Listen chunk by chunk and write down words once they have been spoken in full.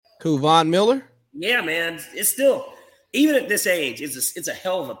Who, Von Miller? Yeah, man. It's still, even at this age, it's a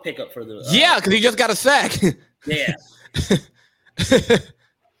hell of a pickup for the. Yeah, because he just got a sack. Yeah.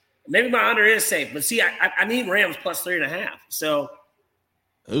 Maybe my under is safe, but see, I need Rams plus 3.5. So,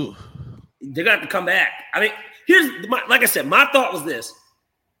 ooh, they're gonna have to come back. I mean, like I said, my thought was this: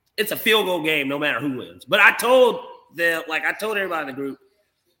 it's a field goal game, no matter who wins. But I told everybody in the group,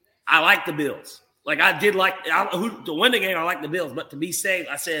 I like the Bills. Like I did to win the game. I like the Bills, but to be safe,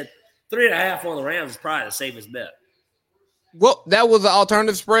 I said 3.5 on the Rams is probably the safest bet. Well, that was the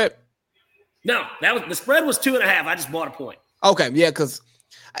alternative spread. No, the spread was 2.5. I just bought a point. Okay, yeah, because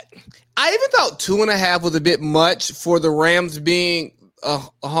I even thought 2.5 was a bit much for the Rams being a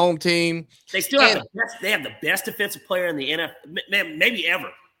home team. They still have the best defensive player in the NFL, maybe ever.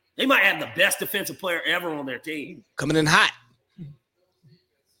 They might have the best defensive player ever on their team. Coming in hot.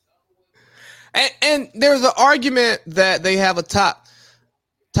 And there's an argument that they have a top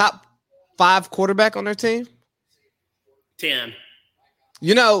 5 quarterback on their team. 10.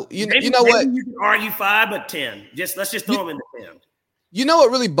 You know what? You can argue 5, but 10. Let's just throw them into 10. You know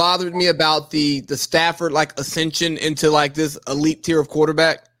what really bothered me about the Stafford ascension into this elite tier of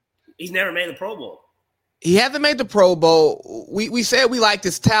quarterback? He's never made the Pro Bowl. He hasn't made the Pro Bowl. We said we liked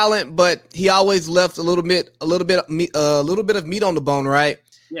his talent, but he always left a little bit of meat on the bone, right?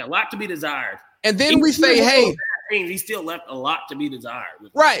 Yeah, a lot to be desired. And then we say, hey, he still left a lot to be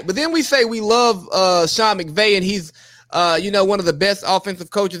desired. Right, but then we say we love Sean McVay, and he's one of the best offensive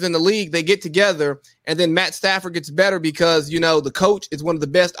coaches in the league. They get together, and then Matt Stafford gets better because the coach is one of the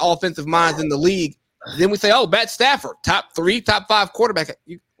best offensive minds in the league. Then we say, oh, Matt Stafford, top 3, top 5 quarterback.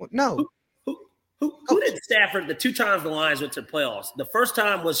 No. Who did Stafford the 2 times the Lions went to the playoffs? The first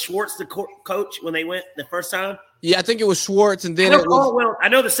time was Schwartz the coach when they went the first time? Yeah, I think it was Schwartz, and then I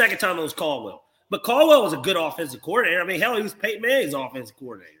know the second time it was Caldwell. But Caldwell was a good offensive coordinator. I mean, hell, he was Peyton Manning's offensive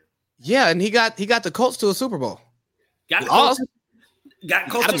coordinator. Yeah, and he got the Colts to a Super Bowl. Got Colts to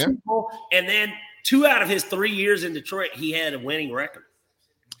the Super Bowl, and then 2 out of his 3 years in Detroit, he had a winning record.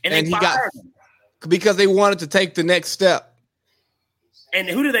 And he fired him. Because they wanted to take the next step. And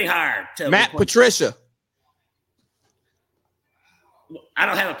who do they hire? Matt Patricia. I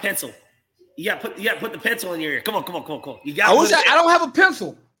don't have a pencil. You got to put the pencil in your ear. Come on. You got. I don't have a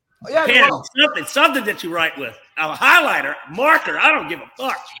pencil. Yeah, something that you write with a highlighter, marker. I don't give a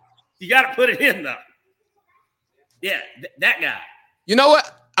fuck. You got to put it in though. Yeah, that guy. You know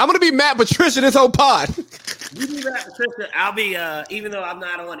what? I'm gonna be Matt Patricia this whole pod. You be Matt Patricia. I'll be even though I'm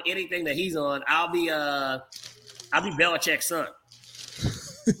not on anything that he's on. I'll be Belichick's son.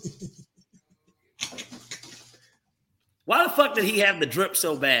 Why the fuck did he have the drip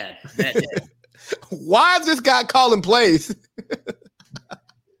so bad that day? Why is this guy calling plays?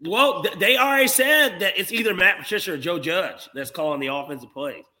 Well, they already said that it's either Matt Patricia or Joe Judge that's calling the offensive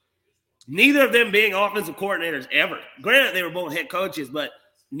plays. Neither of them being offensive coordinators ever. Granted, they were both head coaches, but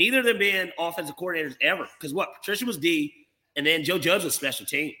neither of them being offensive coordinators ever. Because Patricia was D, and then Joe Judge was special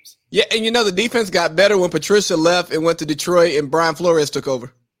teams. Yeah, and the defense got better when Patricia left and went to Detroit and Brian Flores took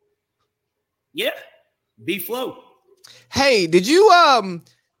over. Yeah, B-Flow. Hey, did you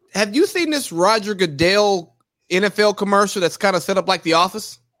have you seen this Roger Goodell NFL commercial that's kind of set up like The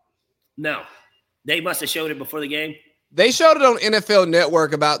Office? No. They must have showed it before the game. They showed it on NFL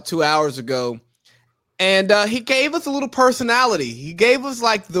Network about 2 hours ago. And he gave us a little personality. He gave us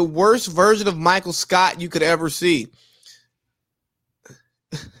the worst version of Michael Scott you could ever see.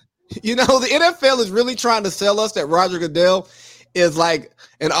 The NFL is really trying to sell us that Roger Goodell is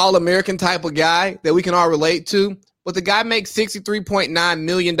an all-American type of guy that we can all relate to. But the guy makes $63.9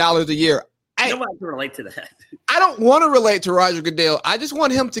 million a year. Nobody can relate to that. I don't want to relate to Roger Goodell. I just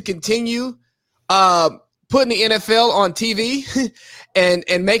want him to continue putting the NFL on TV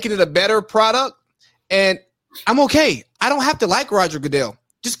and making it a better product. And I'm okay. I don't have to like Roger Goodell.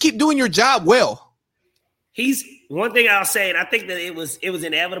 Just keep doing your job well. He's one thing I'll say, and I think that it was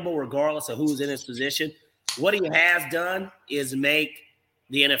inevitable regardless of who was in his position. What he has done is make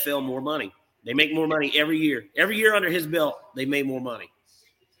the NFL more money. They make more money every year. Every year under his belt, they made more money.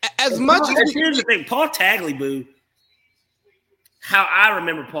 Here's the thing, Paul Tagliabue, how I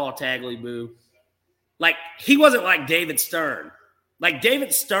remember Paul Tagliabue, he wasn't like David Stern.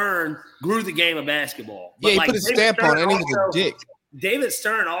 David Stern grew the game of basketball. But he put his stamp on it, and he was a dick. David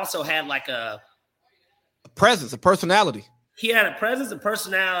Stern also had a presence, a personality. He had a presence, a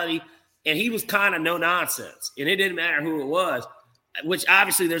personality, and he was kind of no nonsense. And it didn't matter who it was, which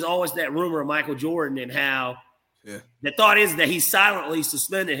obviously there's always that rumor of Michael Jordan and how the thought is that he silently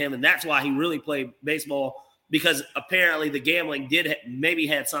suspended him, and that's why he really played baseball, because apparently the gambling maybe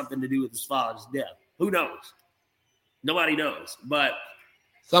had something to do with his father's death. Who knows? Nobody knows. But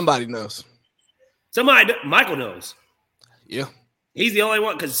Somebody knows. Michael knows. Yeah. He's the only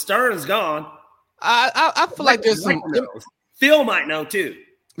one because Stern's gone. I feel like there's some. Phil might know too.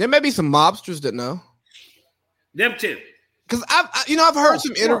 There may be some mobsters that know. Them too. Because I've heard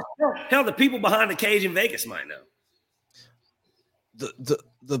some Hell, the people behind the cage in Vegas might know.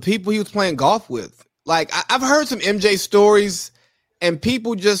 The people he was playing golf with. Like I've heard some MJ stories, and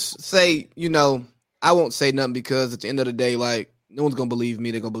people just say, I won't say nothing because at the end of the day, like no one's gonna believe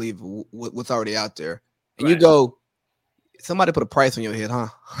me. They're gonna believe what's already out there. And you go, somebody put a price on your head, huh?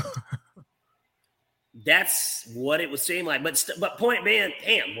 That's what it would seem like. But point being,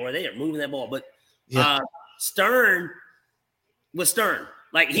 damn, boy, they are moving that ball. But Stern was Stern.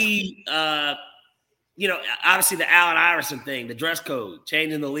 Like he, obviously the Allen Iverson thing, the dress code,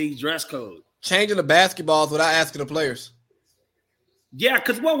 changing the league's dress code. Changing the basketballs without asking the players. Yeah,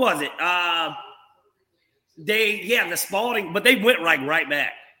 because what was it? The Spalding, but they went right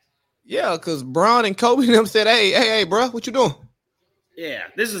back. Yeah, because Bron and Kobe and them said, hey, bro, what you doing? Yeah,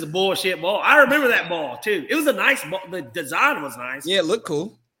 this is a bullshit ball. I remember that ball, too. It was a nice ball. The design was nice. Yeah, it looked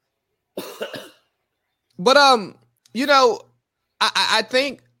cool. But, I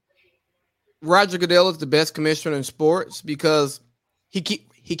think Roger Goodell is the best commissioner in sports because he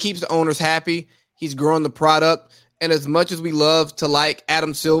keeps the owners happy. He's growing the product. And as much as we love to like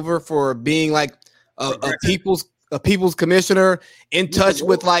Adam Silver for being like a people's commissioner in touch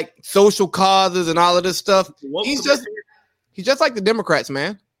with like social causes and all of this stuff, he's just like the Democrats,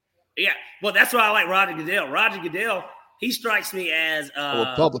 man. Yeah, well, that's why I like Roger Goodell. Roger Goodell, he strikes me as a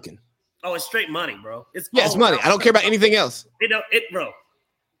Republican. Oh, it's straight money, bro. It's money. I don't care about anything else. Bro.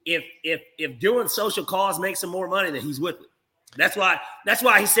 If doing social cause makes him more money, then he's with it. That's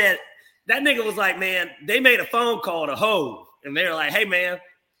why he said that nigga was like, man, they made a phone call to Hove, and they're like, hey, man,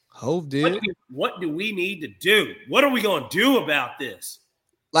 Hove did. What do we need to do? What are we gonna do about this?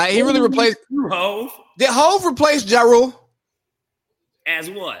 Like he really replaced Hove. Did Hove replace Ja Rule? As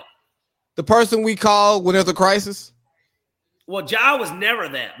what? The person we call when there's a crisis? Well, Ja was never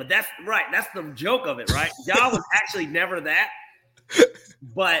that, but that's right. That's the joke of it, right? Ja was actually never that,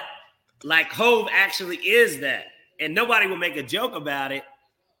 but like Hove actually is that, and nobody will make a joke about it.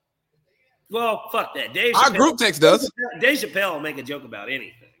 Well, fuck that. Our group text does. Dave Chappelle will make a joke about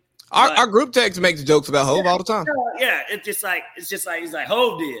anything. Our group text makes jokes about Hove all the time. Yeah, it's just like he's like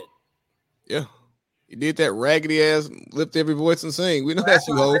Hove did. Yeah. You did that raggedy ass lift every voice and sing. We know that's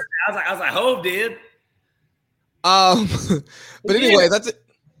you, Hove. I was like, Hove did. But anyway, that's it.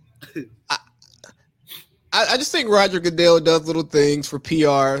 I just think Roger Goodell does little things for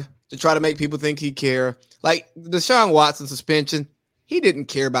PR to try to make people think he care. Like the Deshaun Watson suspension, he didn't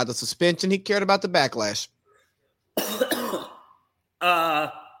care about the suspension. He cared about the backlash.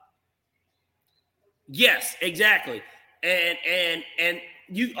 Yes, exactly. And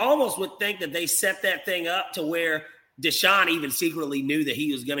you almost would think that they set that thing up to where Deshaun even secretly knew that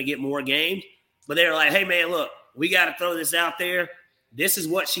he was going to get more games. But they were like, hey, man, look, we got to throw this out there. This is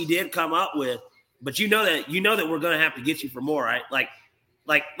what she did come up with. But you know that we're going to have to get you for more, right? Like,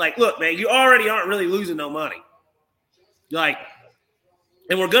 look, man, you already aren't really losing no money. Like,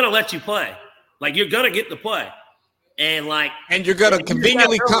 and we're going to let you play. Like, you're going to get the play. And you're going to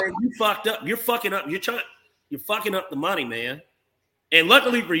conveniently come. You fucked up. You're fucking up. You're fucking up the money, man. And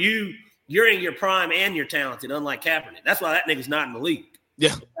luckily for you, you're in your prime and you're talented, unlike Kaepernick. That's why that nigga's not in the league.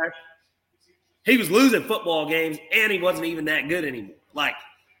 Yeah. Okay? He was losing football games, and he wasn't even that good anymore.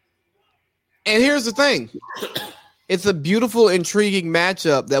 And here's the thing. It's a beautiful, intriguing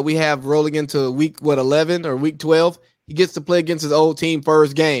matchup that we have rolling into week, 11 or week 12. He gets to play against his old team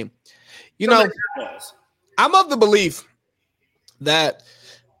first game. I'm of the belief that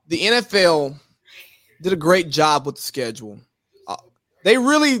the NFL did a great job with the schedule. They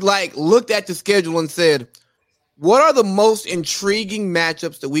really looked at the schedule and said, what are the most intriguing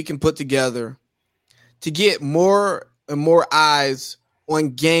matchups that we can put together to get more and more eyes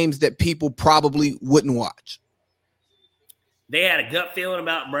on games that people probably wouldn't watch? They had a gut feeling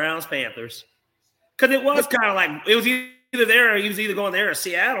about Browns-Panthers because it was kind of like it was either there or he was either going there or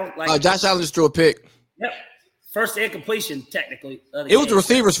Seattle. Josh Allen just threw a pick. Yep. First incompletion, technically. It was the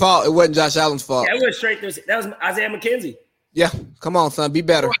receiver's fault. It wasn't Josh Allen's fault. Yeah, it went straight through. That was Isaiah McKenzie. Yeah. Come on, son. Be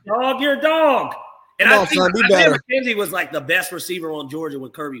better. You're a dog. And Come on, son. Be better. McKenzie was the best receiver on Georgia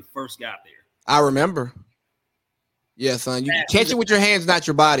when Kirby first got there. I remember. Yeah, son. You catch it with your hands, not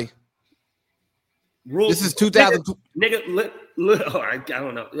your body. This is 2002. I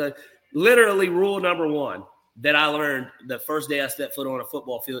don't know. Literally rule number one that I learned the first day I stepped foot on a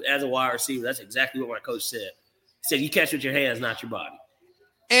football field as a wide receiver. That's exactly what my coach said. He said, you catch with your hands, not your body.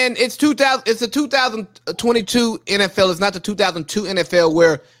 And it's 2000. It's the 2022 NFL. It's not the 2002 NFL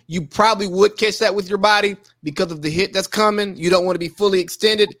where you probably would catch that with your body because of the hit that's coming. You don't want to be fully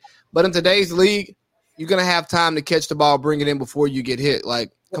extended. But in today's league, you're gonna have time to catch the ball, bring it in before you get hit.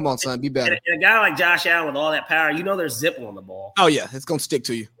 Like, come on, son, be better. And a guy like Josh Allen with all that power, there's zip on the ball. Oh yeah, it's gonna stick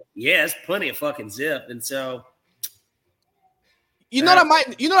to you. Yeah, it's plenty of fucking zip, and so you know what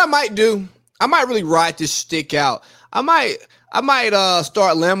I might do. I might really ride this stick out. I might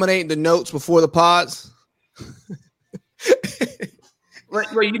start laminating the notes before the pods.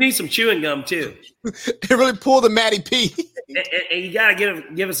 Well, you need some chewing gum too. Really pull the Matty P. and you got to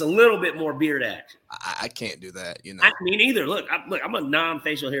give us a little bit more beard action. I can't do that. I mean, either. Look, I'm a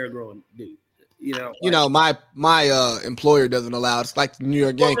non-facial hair growing dude. My employer doesn't allow it. It's like the New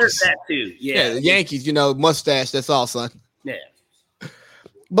York Yankees. There's that too. Yeah, the Yankees. Mustache. That's all, son. Yeah.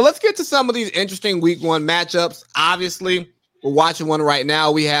 But let's get to some of these interesting week one matchups. Obviously, we're watching one right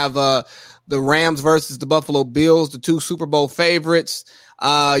now. We have the Rams versus the Buffalo Bills, the two Super Bowl favorites.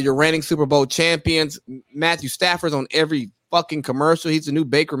 Your reigning Super Bowl champions. Matthew Stafford's on every fucking commercial. He's the new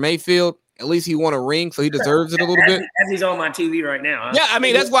Baker Mayfield. At least he won a ring, so he deserves it a little bit. As he's on my TV right now. Huh? Yeah, I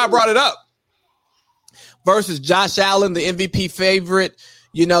mean, that's why I brought it up. Versus Josh Allen, the MVP favorite.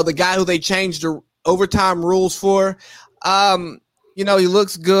 The guy who they changed the overtime rules for. He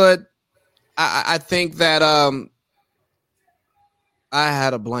looks good. I think that I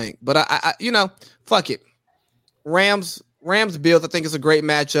had a blank, but I fuck it. Rams Bills, I think it's a great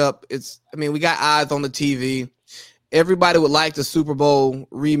matchup. We got eyes on the TV. Everybody would like the Super Bowl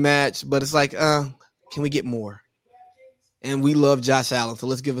rematch, but it's like, can we get more? And we love Josh Allen, so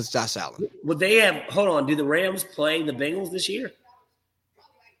let's give us Josh Allen. Would they have – hold on. Do the Rams play the Bengals this year?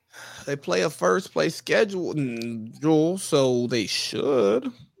 They play a first-place schedule, so they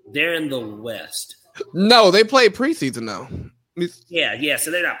should. They're in the West. No, they play preseason, though. Yeah,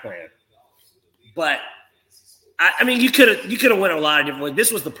 so they're not playing. But, you could have went a lot of different ways.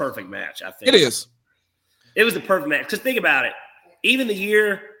 This was the perfect match, I think. It is. It was the perfect match. Because think about it. Even the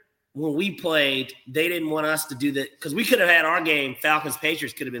year – when we played, they didn't want us to do that because we could have had our game.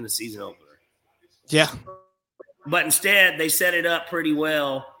 Falcons-Patriots could have been the season opener. Yeah. But instead, they set it up pretty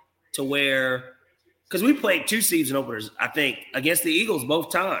well to where – because we played two season openers, I think, against the Eagles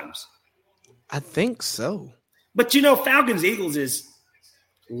both times. I think so. But, Falcons-Eagles is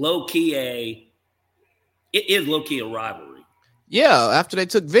low-key a rivalry. Yeah, after they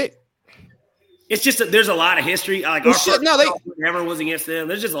took Vic. It's just that there's a lot of history. Like never was against them.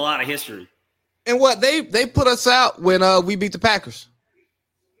 There's just a lot of history. And what they put us out when we beat the Packers,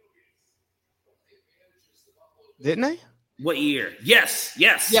 didn't they? What year? Yes.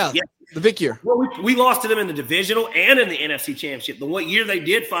 The Vic year. Well, we lost to them in the divisional and in the NFC Championship. But what year they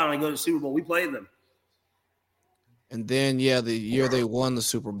did finally go to the Super Bowl, we played them. And then the year they won the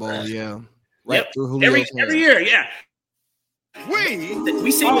Super Bowl, Right through Julio. Every year, yeah. We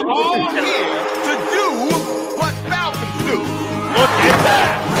see are all here to do what Falcons do. Look at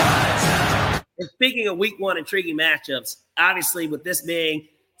that. And speaking of week one intriguing matchups, obviously with this being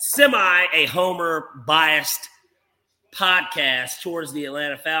a homer biased podcast towards the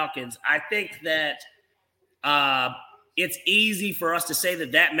Atlanta Falcons, I think that it's easy for us to say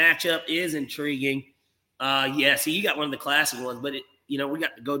that matchup is intriguing. See, you got one of the classic ones, but we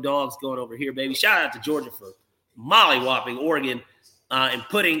got the Go Dogs going over here, baby. Shout out to Georgia for molly-whopping Oregon and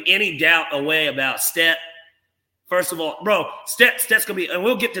putting any doubt away about Stet. First of all, bro, Stet's going to be – and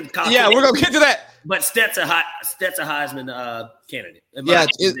we'll get to the college. Yeah, we're going to get to that. But Stet's a Heisman candidate. Yeah,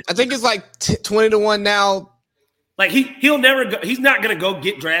 I think it's like 20-1 now. Like, he'll never go – he's not going to go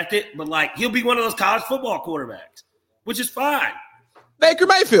get drafted, but, like, he'll be one of those college football quarterbacks, which is fine. Baker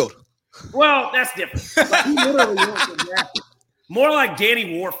Mayfield. Well, that's different. Like, he literally won't get drafted. More like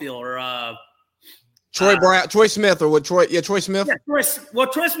Danny Warfield or Troy Smith or what? Troy Smith. Yeah,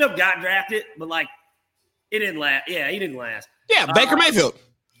 Troy Smith got drafted, but like it didn't last. Yeah, he didn't last. Yeah, Baker Mayfield.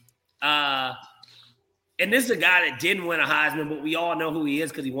 And this is a guy that didn't win a Heisman, but we all know who he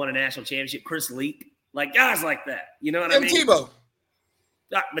is because he won a national championship. Chris Leak, like guys like that. You know what I mean? Tebow.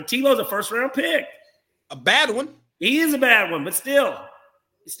 But Tebow's a first round pick. A bad one. He is a bad one, but still.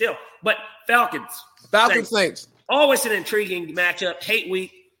 But Falcons Saints. Always an intriguing matchup. Hate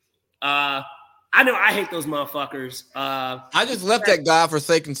week. I know I hate those motherfuckers. I just left that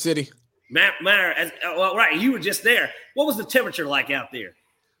godforsaken city. Right. You were just there. What was the temperature like out there?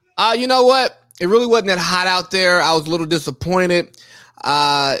 You know what? It really wasn't that hot out there. I was a little disappointed.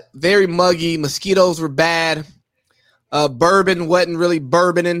 Very muggy. Mosquitoes were bad. Bourbon wasn't really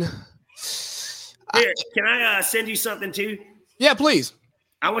bourboning. Here, can I send you something too? Yeah, please.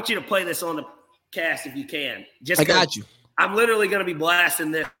 I want you to play this on the cast if you can. I got you. I'm literally going to be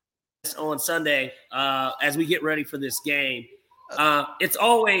blasting this on Sunday as we get ready for this game. It's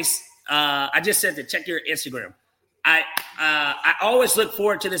always I just said to check your Instagram. I always look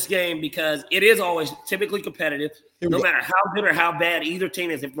forward to this game because it is always typically competitive, no matter how good or how bad either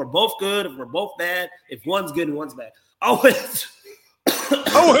team is. If we're both good, if we're both bad, if one's good and one's bad, always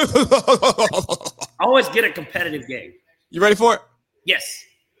get a competitive game. You ready for it? Yes.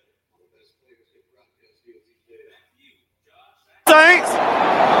 Saints.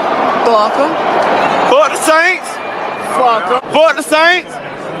 Fuck them. Fuck the Saints. Fuck them. Fuck the Saints.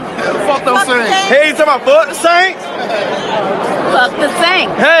 Fuck them Saints. Hey, you talking about fuck the Saints? Fuck the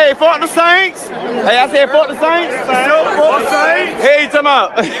Saints. Hey, fuck the Saints. Hey, I said fuck the Saints. Fuck the Saints. Hey, you talking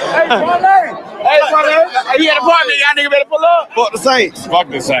about? Hey, Parlay. Hey, Parlay. Hey, you had a partner. Y'all nigga better pull up. Fuck the Saints. Fuck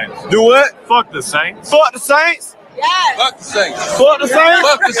the Saints. Do what? Fuck the Saints. Fuck the Saints. Yes. Fuck the Saints. Fuck the Saints.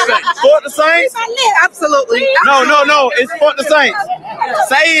 Fuck the Saints. Fuck the Saints. Absolutely. No. It's fuck the Saints.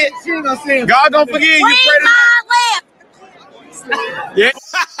 Say it. God gonna forgive you. Read my lips. Yeah.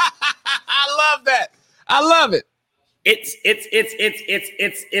 I love that. I love it. It's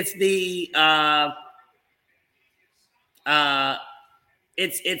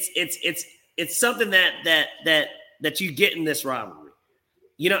something that you get in this rivalry.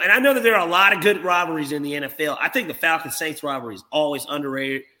 You know, and I know that there are a lot of good rivalries in the NFL. I think the Falcons-Saints rivalry is always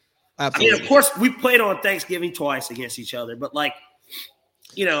underrated. Absolutely. I mean, of course, we played on Thanksgiving twice against each other, but like,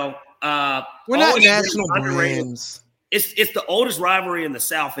 you know, we're not national brands. It's the oldest rivalry in the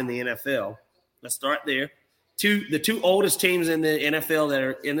South in the NFL. Let's start there. The two oldest teams in the NFL that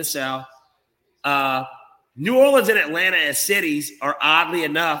are in the South. New Orleans and Atlanta as cities are oddly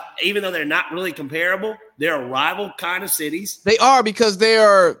enough, even though they're not really comparable, they're a rival kind of cities. They are because they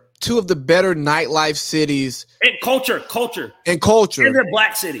are two of the better nightlife cities. And culture. And culture. And they're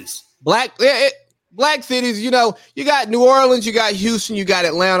black cities. Black cities, you know, you got New Orleans, you got Houston, you got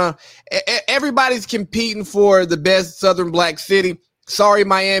Atlanta. Everybody's competing for the best Southern black city. Sorry,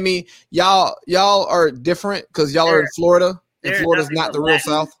 Miami. Y'all are different because y'all are in Florida. And Florida's not the real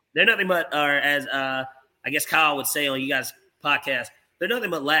South. They're nothing but, or as I guess Kyle would say on you guys' podcast, they're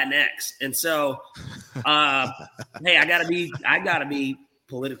nothing but Latinx. And so, hey, I gotta be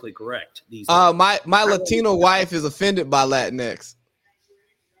politically correct these days. My Latino wife is offended by Latinx.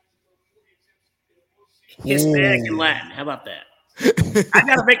 Hispanic and Latin. How about that? I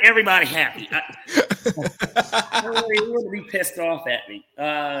gotta make everybody happy. I wouldn't be pissed off at me.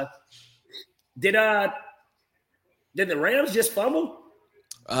 Did the Rams just fumble?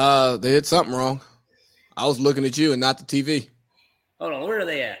 They did something wrong. I was looking at you and not the TV. Hold on, where are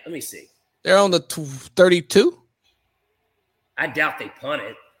they at? Let me see. They're on the 32. I doubt they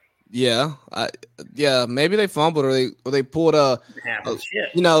punted. Yeah, maybe they fumbled or they pulled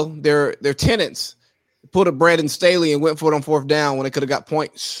you know, their tenants pulled a Brandon Staley and went for it on fourth down when they could have got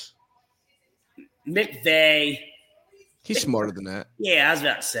points. McVay. He's smarter than that. Yeah, I was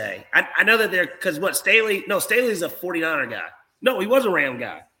about to say. I know that they're because Staley's a 49er guy. No, he was a Ram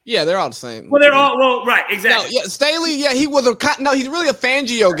guy. Yeah, they're all the same. Well, they're all right, exactly. No, yeah, Staley. Yeah, he's really a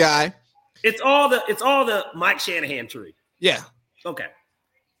Fangio guy. It's all the Mike Shanahan tree. Yeah. Okay.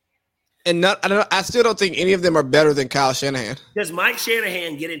 And I still don't think any of them are better than Kyle Shanahan. Does Mike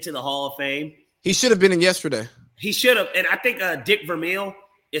Shanahan get into the Hall of Fame? He should have been in yesterday. He should have, and I think Dick Vermeil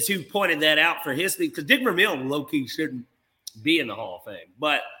is who pointed that out for his because Dick Vermeil low key shouldn't be in the Hall of Fame,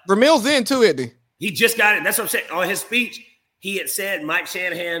 but Vermeil's in too, isn't he? He just got it. That's what I'm saying. On his speech, he had said Mike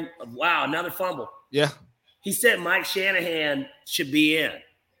Shanahan. Wow, another fumble. Yeah. He said Mike Shanahan should be in.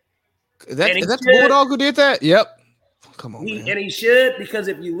 Is that the Bulldog who did that? Yep. Come on, man. And he should, because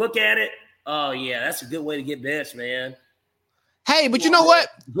if you look at it, oh, yeah, that's a good way to get benched, man. Hey, but you know what?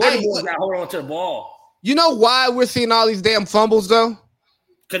 Got to hold on to the ball. You know why we're seeing all these damn fumbles, though?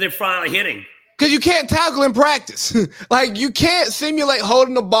 Because they're finally hitting. Because you can't tackle in practice. Like, you can't simulate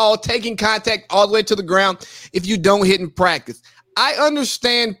holding the ball, taking contact all the way to the ground if you don't hit in practice. I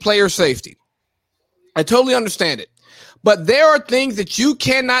understand player safety. I totally understand it. But there are things that you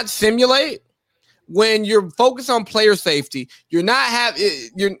cannot simulate when you're focused on player safety.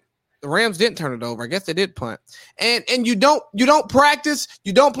 The Rams didn't turn it over. I guess they did punt. And you don't practice,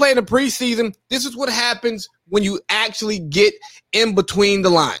 you don't play in the preseason. This is what happens when you actually get in between the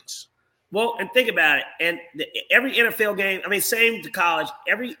lines. Well, and think about it. And every NFL game, I mean, same to college,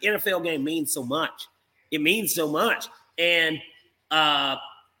 every NFL game means so much. It means so much. And, that's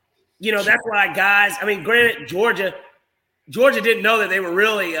why guys, I mean, granted, Georgia didn't know that they were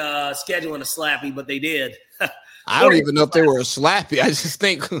really scheduling a slappy, but they did. I don't even know if they were a slappy. I just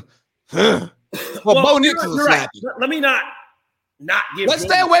think, Bo Nix was a slappy. Right. Let me not give. Let's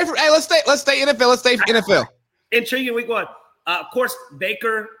stay away from. Hey, let's stay NFL. Let's stay NFL. intriguing week 1. Of course,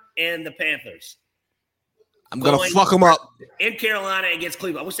 Baker and the Panthers. I'm going to fuck them up. In Carolina against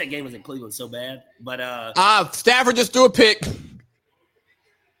Cleveland. I wish that game was in Cleveland so bad. But Stafford just threw a pick.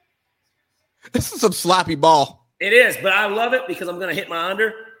 This is some sloppy ball. It is, but I love it because I'm going to hit my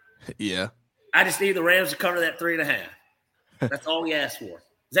under. Yeah. I just need the Rams to cover that 3.5. That's all we asked for. Is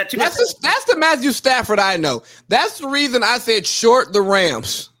that too much? That's the Matthew Stafford I know. That's the reason I said short the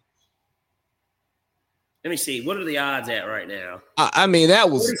Rams. Let me see. What are the odds at right now? I mean,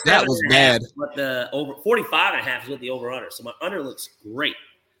 that was bad. But the over 45.5 is what the over under. So my under looks great.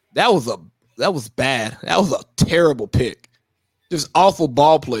 That was bad. That was a terrible pick. Just awful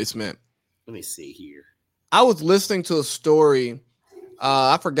ball placement. Let me see here. I was listening to a story.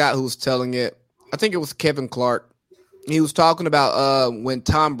 I forgot who was telling it. I think it was Kevin Clark. He was talking about when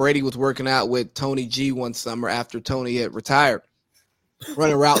Tom Brady was working out with Tony G one summer after Tony had retired,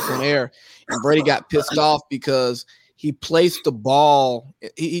 running routes on air. And Brady got pissed off because he placed the ball.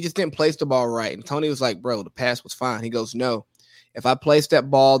 He just didn't place the ball right. And Tony was like, bro, the pass was fine. He goes, no. If I place that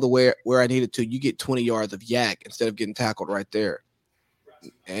ball where I needed to, you get 20 yards of yak instead of getting tackled right there.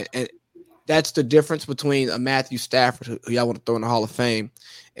 And that's the difference between a Matthew Stafford, who y'all want to throw in the Hall of Fame,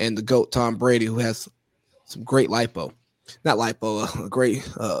 and the GOAT Tom Brady, who has some great lipo. Not lipo, great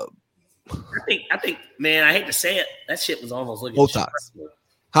I think, man, I hate to say it, that shit was almost looking Botox. Stressful.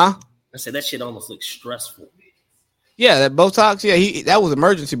 Huh? I said that shit almost looks stressful. Yeah, that Botox. Yeah, that was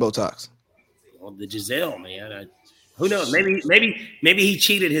emergency Botox. Well, the Giselle, man. Who knows? Maybe he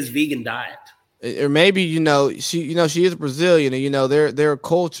cheated his vegan diet. Or maybe, she is Brazilian, and their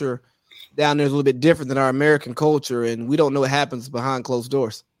culture down there is a little bit different than our American culture, and we don't know what happens behind closed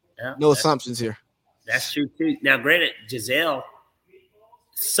doors. Yeah, no assumptions here. That's true too. Now, granted, Giselle,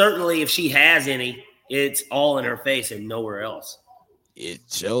 certainly if she has any, it's all in her face and nowhere else.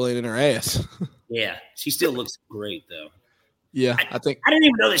 It's showing in her ass. Yeah, she still looks great though. Yeah, I think I didn't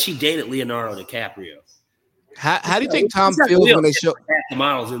even know that she dated Leonardo DiCaprio. How do you think Tom feels when they show the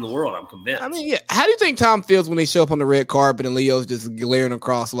models in the world? I'm convinced. I mean, yeah. How do you think Tom feels when they show up on the red carpet and Leo's just glaring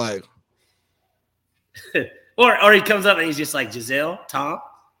across like? or he comes up and he's just like, Giselle, Tom,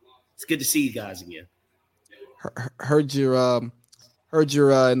 it's good to see you guys again. Heard you're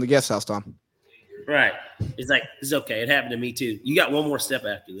in the guest house, Tom. Right. He's like, it's okay. It happened to me too. You got one more step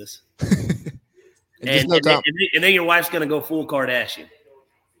after this. and then your wife's going to go full Kardashian.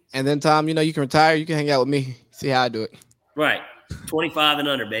 And then, Tom, you can retire. You can hang out with me. See how I do it. Right. 25 and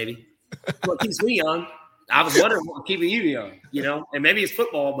under, baby. What keeps me young. I was wondering what keeping you young, and maybe it's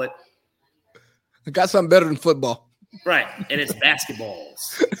football, but I got something better than football. Right. And it's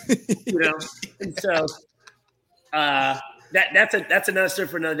basketballs, And so that's another story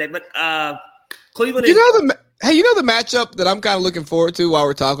for another day. But Cleveland. The matchup that I'm kind of looking forward to while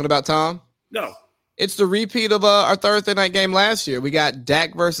we're talking about Tom? No. It's the repeat of our Thursday night game last year. We got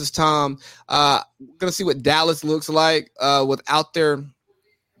Dak versus Tom. We're going to see what Dallas looks like without their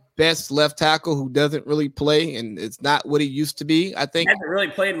best left tackle who doesn't really play, and it's not what he used to be. I think he hasn't really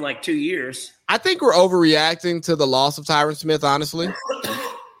played in like 2 years. I think we're overreacting to the loss of Tyron Smith, honestly.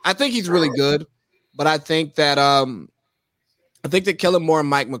 I think he's really good, but I think that Kellen Moore and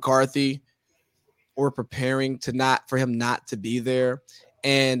Mike McCarthy were preparing for him not to be there.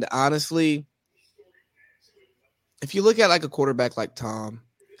 And honestly, if you look at like a quarterback like Tom,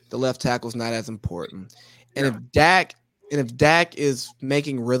 the left tackle is not as important. And if Dak is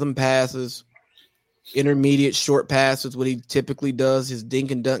making rhythm passes, intermediate short passes, what he typically does, his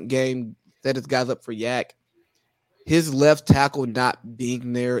dink and dunk game, set his guys up for yak, his left tackle not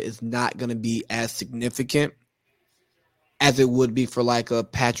being there is not going to be as significant as it would be for like a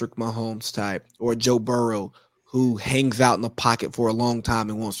Patrick Mahomes type or Joe Burrow who hangs out in the pocket for a long time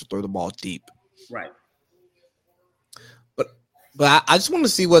and wants to throw the ball deep. Right. But I just want to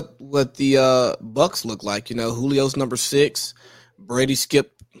see what the Bucs look like. Julio's number 6. Brady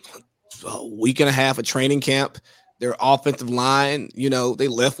skipped a week and a half of training camp. Their offensive line, they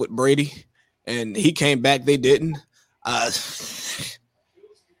left with Brady, and he came back. They didn't.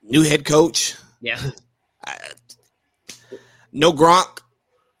 New head coach. Yeah. No Gronk.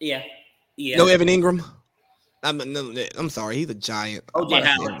 Yeah. No Evan Ingram. I'm sorry. He's a giant. O.J.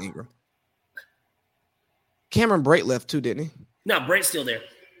 Howard. Ingram. Cameron Brate left too, didn't he? No, Brate's still there.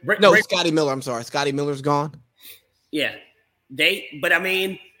 Scotty Miller. I'm sorry. Scotty Miller's gone. Yeah. But I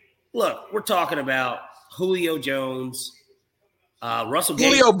mean, look, we're talking about Julio Jones, Russell Gage.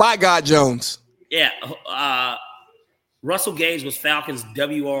 Julio by God Jones. Yeah. Russell Gage was Falcons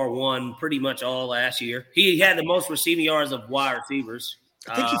WR1 pretty much all last year. He had the most receiving yards of wide receivers.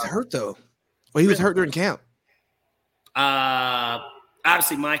 I think he's hurt, though. Well, he was hurt during camp.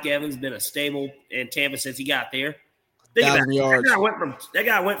 Obviously, Mike Evans has been a stable in Tampa since he got there. Think about 1,000 it. yards. That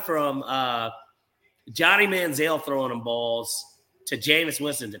guy went from Johnny Manziel throwing him balls to Jameis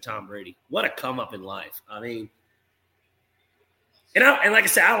Winston to Tom Brady. What a come up in life. I mean, and like I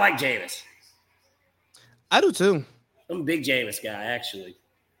said, I like Jameis. I do too. I'm a big Jameis guy, actually.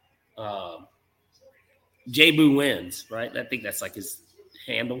 J-Boo wins, right? I think that's like his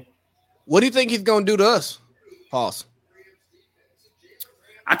handle. What do you think he's going to do to us? Pause.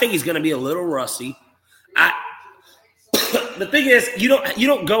 I think he's going to be a little rusty. The thing is, you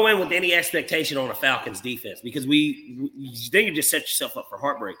don't go in with any expectation on a Falcons defense because then you just set yourself up for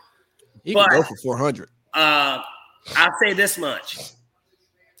heartbreak. He can go for 400. I'll say this much: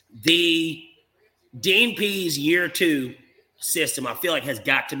 the Dean Pease year 2 system, I feel like, has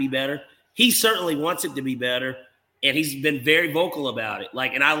got to be better. He certainly wants it to be better, and he's been very vocal about it.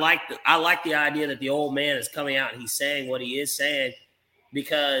 And I like the idea that the old man is coming out and he's saying what he is saying,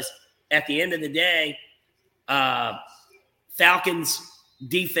 because at the end of the day, Falcons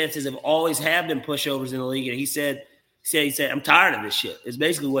defenses have always had been pushovers in the league, and he said, I'm tired of this shit. Is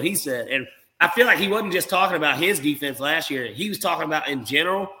basically what he said, and I feel like he wasn't just talking about his defense last year. He was talking about in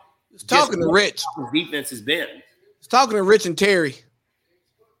general. He's talking to Rich. His defense has been. He's talking to Rich and Terry.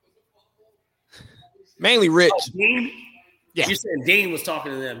 Mainly Rich. Oh, Dean? Yeah. You said Dean was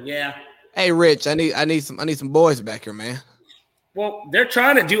talking to them. Yeah. Hey, Rich, I need some boys back here, man. Well, they're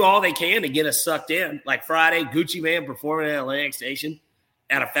trying to do all they can to get us sucked in. Like Friday, Gucci Man performing at Atlantic Station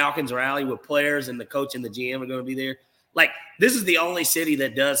at a Falcons rally with players, and the coach and the GM are going to be there. Like, this is the only city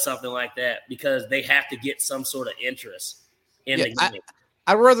that does something like that because they have to get some sort of interest in the game.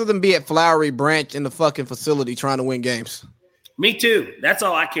 I'd rather than be at Flowery Branch in the fucking facility trying to win games. Me too. That's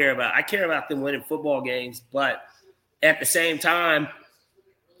all I care about. I care about them winning football games, but at the same time,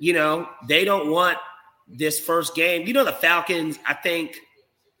 they don't want this first game. The Falcons, I think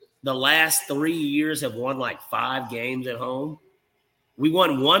the last 3 years have won like 5 games at home. We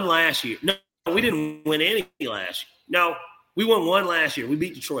won 1 last year. No, we didn't win any last year. No, we won 1 last year. We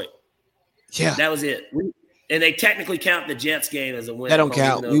beat Detroit. Yeah. That was it. And they technically count the Jets game as a win. That don't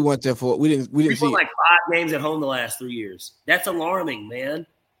count. We went there for it. We didn't we see won like 5 games at home the last 3 years. That's alarming, man.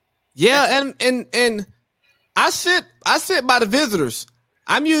 Yeah, and I sit by the visitors.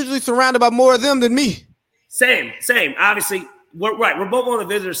 I'm usually surrounded by more of them than me. Same. Obviously, we're both on the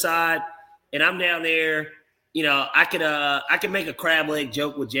visitor side, and I'm down there. I could make a crab leg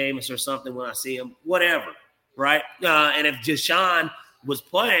joke with Jameis or something when I see him, whatever, right? And if Deshaun was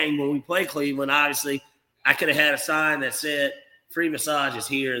playing when we play Cleveland, obviously, I could have had a sign that said "free massages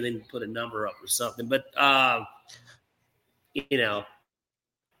here," and then put a number up or something. But a little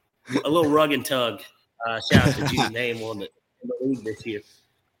rug and tug. Shout out to Judy Name on the league this year.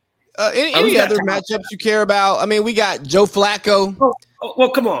 Any other matchups you care about? I mean, we got Joe Flacco. Well,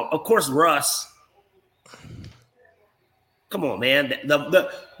 come on. Of course, Russ. Come on, man.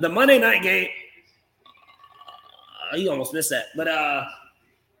 The Monday night game. You almost missed that, but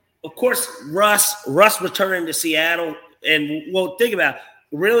of course, Russ returning to Seattle, and think about it,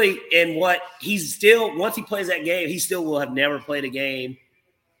 really, and what he's still, once he plays that game, he still will have never played a game.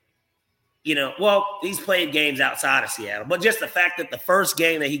 He's played games outside of Seattle, but just the fact that the first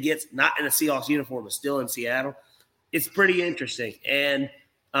game that he gets not in a Seahawks uniform is still in Seattle, it's pretty interesting. And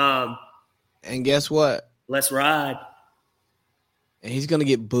guess what? Let's ride. And he's gonna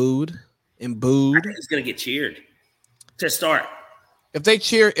get booed and booed. I think he's gonna get cheered to start. If they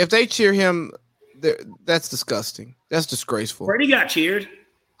cheer him, that's disgusting. That's disgraceful. Brady got cheered.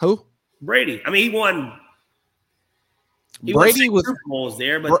 Who? Brady. I mean, he won. Brady was Super Bowls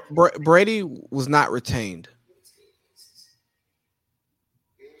there, but Brady was not retained.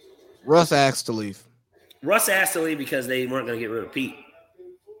 Russ asked to leave. Russ asked to leave because they weren't going to get rid of Pete.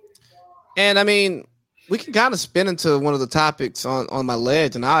 And I mean, we can kind of spin into one of the topics on my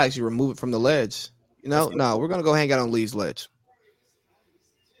ledge, and I'll actually remove it from the ledge. No, we're going to go hang out on Lee's ledge.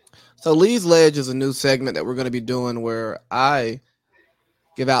 So Lee's ledge is a new segment that we're going to be doing where I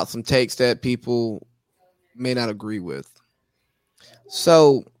give out some takes that people may not agree with.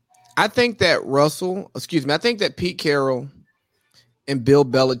 So I think that Pete Carroll and Bill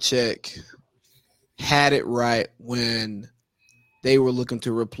Belichick had it right when they were looking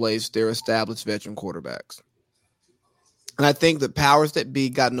to replace their established veteran quarterbacks. And I think the powers that be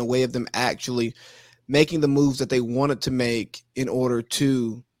got in the way of them actually making the moves that they wanted to make in order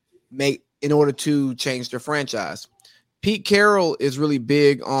to change their franchise. Pete Carroll is really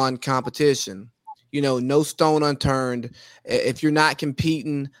big on competition. No stone unturned. If you're not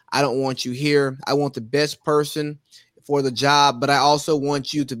competing, I don't want you here. I want the best person for the job, but I also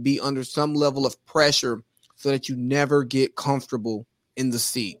want you to be under some level of pressure so that you never get comfortable in the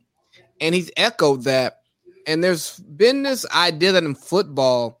seat. And he's echoed that. And there's been this idea that in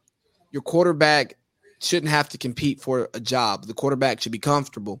football, your quarterback shouldn't have to compete for a job. The quarterback should be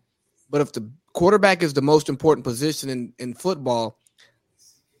comfortable. But if the quarterback is the most important position in football,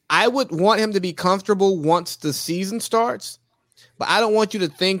 I would want him to be comfortable once the season starts. But I don't want you to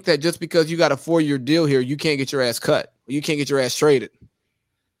think that just because you got a 4-year deal here, you can't get your ass cut. Or you can't get your ass traded.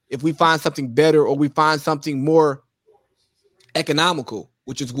 If we find something better or we find something more economical,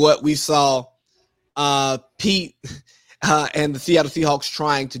 which is what we saw Pete and the Seattle Seahawks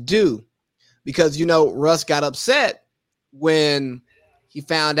trying to do. Because, Russ got upset when he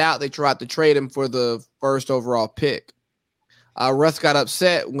found out they tried to trade him for the first overall pick. Russ got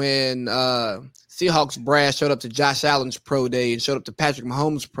upset when Seahawks brass showed up to Josh Allen's pro day and showed up to Patrick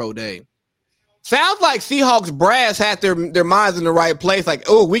Mahomes' pro day. Sounds like Seahawks brass had their minds in the right place. Like,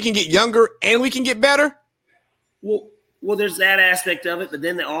 oh, we can get younger and we can get better. Well, there's that aspect of it, but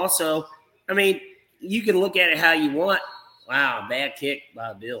then also, you can look at it how you want. Wow, bad kick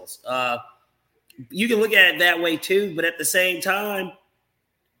by the Bills. You can look at it that way too, but at the same time,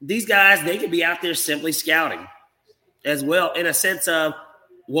 these guys, they could be out there simply scouting as well, in a sense of,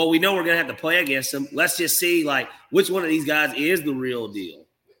 well, we know we're going to have to play against them. Let's just see, which one of these guys is the real deal.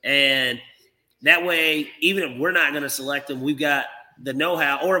 And that way, even if we're not going to select them, we've got the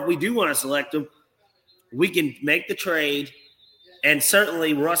know-how. Or if we do want to select them, we can make the trade. And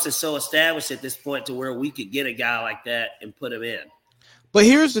certainly Russ is so established at this point to where we could get a guy like that and put him in. But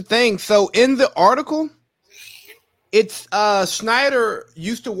here's the thing. So in the article, it's Schneider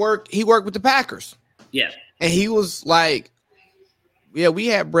used to work. He worked with the Packers. Yeah. And he was like, yeah, we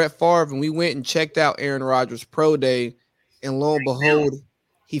had Brett Favre and we went and checked out Aaron Rodgers' pro day. And lo and behold,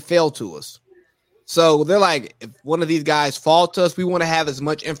 he fell to us. So they're like, if one of these guys fall to us, we want to have as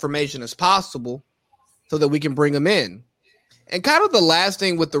much information as possible so that we can bring him in. And kind of the last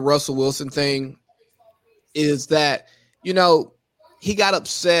thing with the Russell Wilson thing is that, he got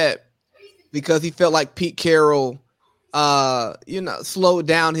upset because he felt like Pete Carroll, slowed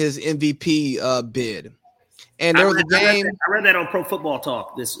down his MVP bid. And there was a game. I read that on Pro Football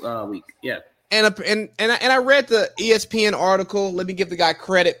Talk this week. Yeah. And I read the ESPN article. Let me give the guy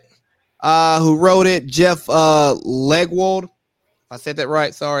credit who wrote it, Jeff Legwold. If I said that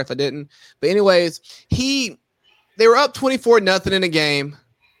right, sorry if I didn't. But anyways, they were up 24-0 in the game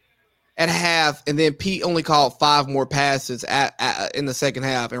at half, and then Pete only called 5 more passes in the second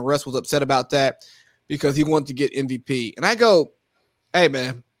half, and Russ was upset about that because he wanted to get MVP. And I go, hey,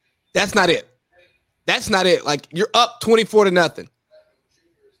 man, that's not it. That's not it. Like, you're up 24-0.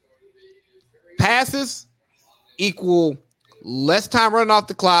 Passes equal less time running off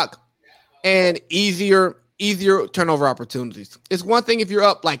the clock and easier turnover opportunities. It's one thing if you're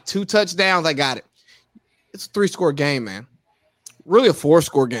up like 2 touchdowns, I got it. It's a 3-score game, man. Really a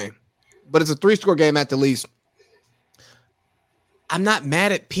 4-score game, but it's a 3-score game at the least. I'm not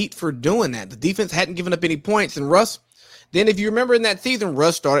mad at Pete for doing that. The defense hadn't given up any points, and Russ, then if you remember in that season,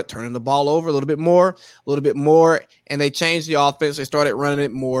 Russ started turning the ball over a little bit more, and they changed the offense. They started running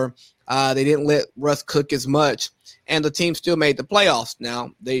it more. They didn't let Russ cook as much, and the team still made the playoffs.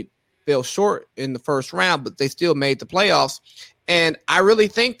 Now, they fell short in the first round, but they still made the playoffs. And I really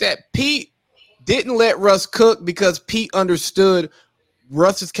think that Pete didn't let Russ cook because Pete understood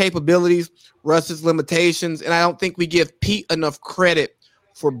Russ's capabilities, Russ's limitations, and I don't think we give Pete enough credit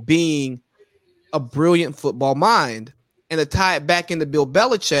for being a brilliant football mind. And to tie it back into Bill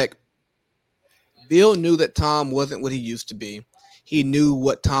Belichick, Bill knew that Tom wasn't what he used to be. He knew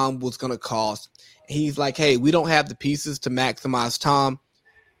what Tom was going to cost. He's like, hey, we don't have the pieces to maximize Tom.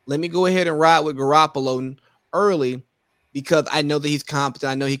 Let me go ahead and ride with Garoppolo early because I know that he's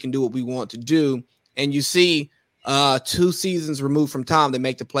competent. I know he can do what we want to do. And you see 2 seasons removed from Tom, they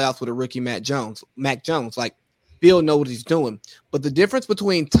make the playoffs with a rookie Mac Jones. Like, Bill knows what he's doing. But the difference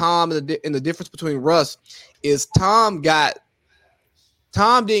between Tom and the difference between Russ is Tom had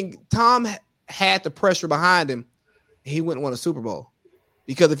the pressure behind him. He wouldn't win a Super Bowl.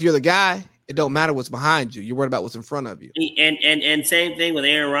 Because if you're the guy, it don't matter what's behind you. You're worried about what's in front of you. And same thing with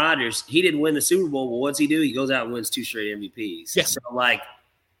Aaron Rodgers. He didn't win the Super Bowl. Well, what's he do? He goes out and wins 2 straight MVPs. Yeah. So,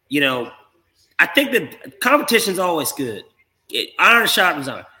 I think that competition's always good. Iron sharpens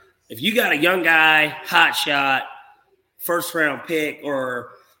iron. If you got a young guy, hot shot, first-round pick, or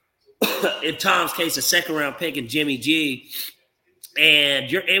in Tom's case, a second-round pick in Jimmy G, and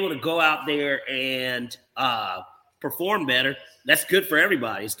you're able to go out there and perform better, that's good for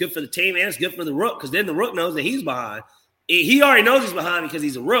everybody. It's good for the team, and it's good for the rook, because then the rook knows that he's behind. He already knows he's behind because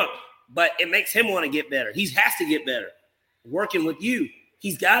he's a rook, but it makes him want to get better. He has to get better. Working with you,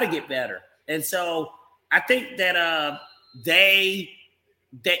 he's got to get better. And so I think that they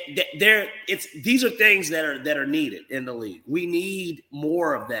these are things that are needed in the league. We need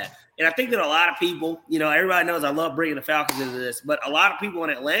more of that. And I think that a lot of people, everybody knows I love bringing the Falcons into this, but a lot of people in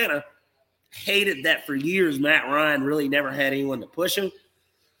Atlanta hated that for years. Matt Ryan really never had anyone to push him.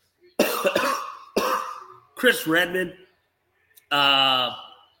 Chris Redmond, Matt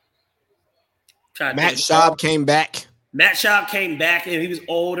Schaub came back. Matt Schaub came back, and he was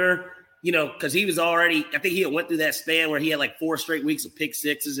older, because he was already – I think he had went through that span where he had like 4 straight weeks of pick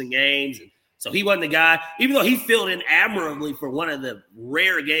sixes in games. And so he wasn't the guy. Even though he filled in admirably for one of the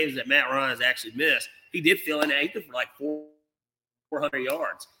rare games that Matt Ryan has actually missed, he did fill in. He threw for like 400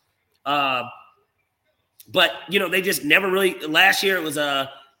 yards. But, they just never really – last year it was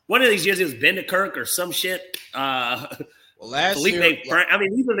one of these years it was Bendikirk or some shit. Well, last Felipe year, Frank. I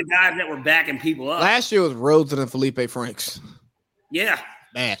mean, these are the guys that were backing people up. Last year was Rhodes and Felipe Franks. Yeah.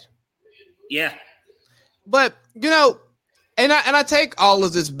 Bad. Yeah. But, and I take all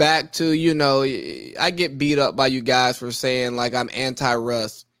of this back to, I get beat up by you guys for saying, like, I'm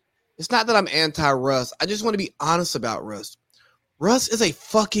anti-Russ. It's not that I'm anti-Russ. I just want to be honest about Russ. Russ is a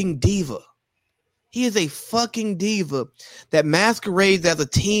fucking diva. He is a fucking diva that masquerades as a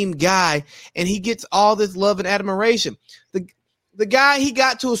team guy, and he gets all this love and admiration. The guy, he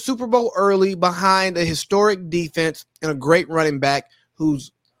got to a Super Bowl early behind a historic defense and a great running back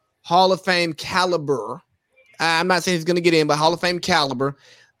who's Hall of Fame caliber. I'm not saying he's going to get in, but Hall of Fame caliber.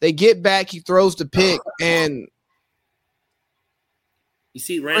 They get back, he throws the pick, and you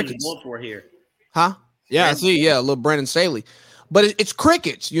see Randy going for here. Huh? Yeah, I see. Yeah, a little Brandon Staley. But it's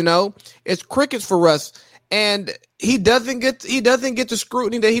crickets, It's crickets for Russ. And he doesn't get the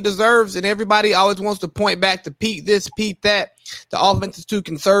scrutiny that he deserves, and everybody always wants to point back to Pete this, Pete that. The offense is too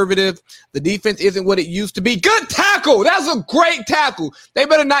conservative. The defense isn't what it used to be. Good tackle. That's a great tackle. They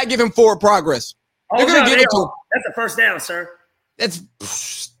better not give him forward progress. They're going to give it to him. That's a first down, sir. That's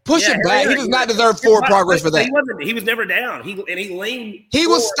push it back. He does not deserve forward progress for that. He was never down. He leaned. He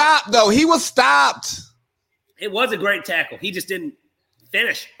was stopped, though. He was stopped. It was a great tackle. He just didn't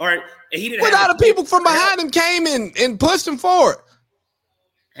finish. Or he didn't. Without the people from behind him came in and pushed him forward.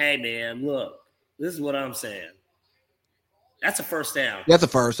 Hey, man, look. This is what I'm saying. That's a first down. That's a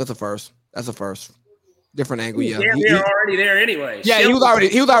first. Different angle, yeah. They're already there anyway. Yeah, he was already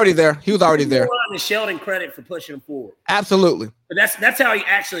there. He was already there. Sheldon credit for pushing him forward. Absolutely. But that's how he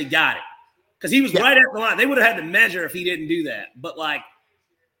actually got it. Because he was right at the line. They would have had to measure if he didn't do that. But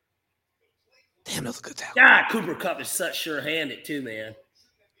damn, that's a good tackle. God, Cooper Kupp is such sure-handed too, man.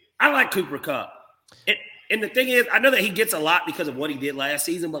 I like Cooper Kupp. And the thing is, I know that he gets a lot because of what he did last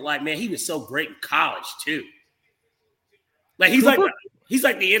season, but man, he was so great in college too. He's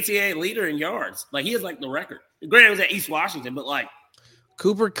like the NCAA leader in yards. He has the record. Granted, it was at East Washington, but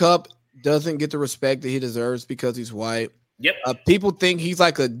Cooper Kupp doesn't get the respect that he deserves because he's white. Yep. People think he's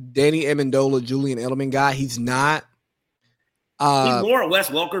like a Danny Amendola, Julian Edelman guy. He's not. He's more a Wes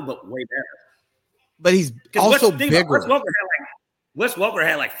Welker, but way better. But he's also bigger. Wes Welker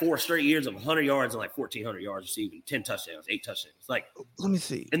had 4 straight years of 100 yards and 1,400 yards receiving, 10 touchdowns, 8 touchdowns. Let me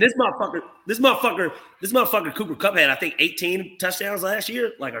see. And this motherfucker Cooper Kupp had, I think, 18 touchdowns last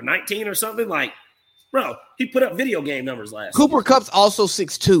year, or 19 or something. Bro, he put up video game numbers last year. Cooper Kupp's also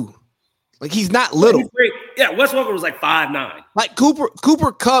 6'2". He's not little. Yeah, Wes Welker was 5'9".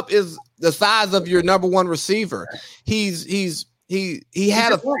 Cooper Kupp is the size of your number one receiver. He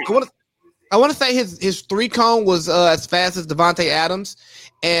had I want to say his 3-cone was as fast as Devontae Adams,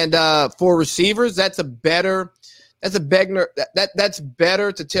 and for receivers, that's better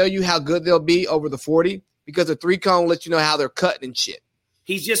to tell you how good they'll be over the 40 because the 3-cone lets you know how they're cutting and shit.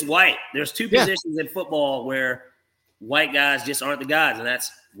 He's just white. There's 2 positions in football where white guys just aren't the guys, and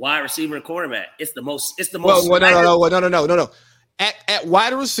that's wide receiver and quarterback. It's the most. No. At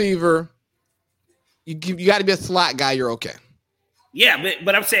wide receiver, you got to be a slot guy. You're okay. Yeah,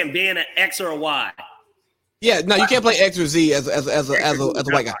 but I'm saying being an X or a Y. Yeah, no, you can't play X or Z as a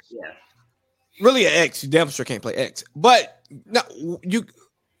white guy. Yeah. Really, an X, you damn sure can't play X. But no, you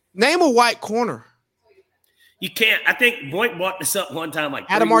name a white corner. You can't. I think Boyd brought this up one time.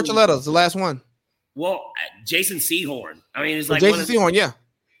 Adam Archuleta's the last one. Well, Jason Sehorn. I mean, it's Jason Sehorn, yeah.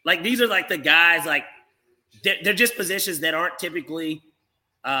 These are the guys. They're just positions that aren't typically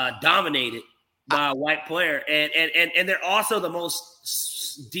dominated by a white player, and they're also the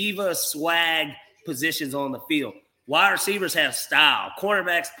most diva swag positions on the field. Wide receivers have style.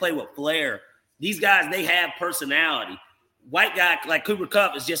 Cornerbacks play with flair. These guys, they have personality. White guy like Cooper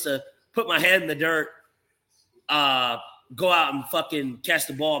Kupp is just a put my head in the dirt, go out and fucking catch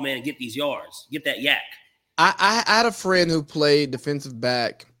the ball, man, and get these yards, get that yak. I had a friend who played defensive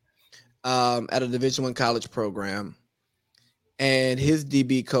back at a Division I college program. and his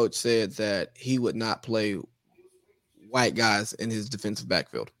DB coach said that he would not play white guys in his defensive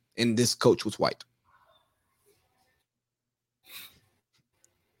backfield, and this coach was white.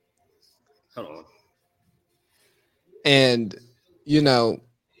 Hold on. And, you know,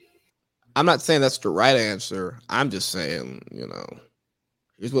 I'm not saying that's the right answer. I'm just saying, you know,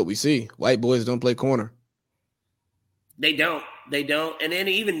 here's what we see. White boys don't play corner. They don't. And then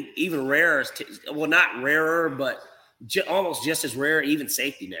even rarer, well, not rarer, but almost just as rare, even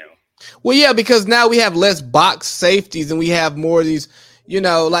safety now. Well, yeah, because now we have less box safeties and we have more of these, you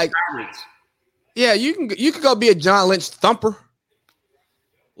know, like, yeah, you can go be a John Lynch thumper.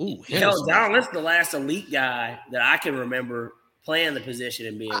 Ooh, hell, John Lynch, the last elite guy that I can remember playing the position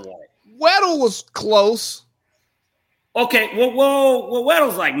and being white. Weddle was close. Okay, well,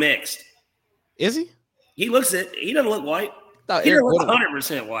 Weddle's like mixed. Is he? He doesn't look white. He doesn't look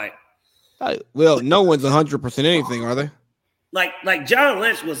 100% white. Well, no one's 100% anything, are they? Like John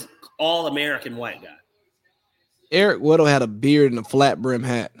Lynch was all-American white guy. Eric Weddle had a beard and a flat brim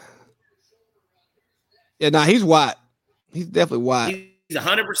hat. Yeah, he's white. He's definitely white. He's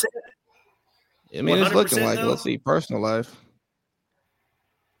 100%. I mean, it's looking like it. Let's see, personal life.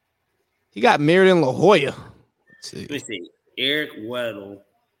 He got married in La Jolla. Let's see. Let me see. Eric Weddle.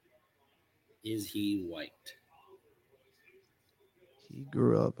 Is he white? He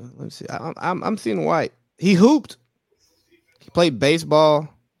grew up. Let me see. I'm seeing white. He hooped. He played baseball.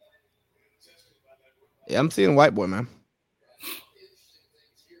 Yeah, I'm seeing white boy, man.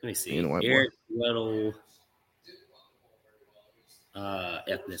 Let me see. Eric Weddle.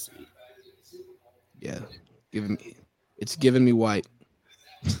 Ethnicity. Yeah, it's giving me white.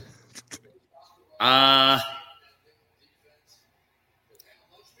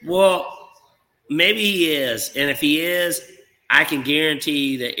 Well, maybe he is, and if he is, I can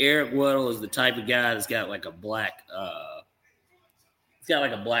guarantee that Eric Weddle is the type of guy that's got like a black, he's got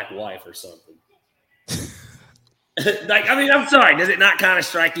like a black wife or something. Like, I mean, I'm sorry. Does it not kind of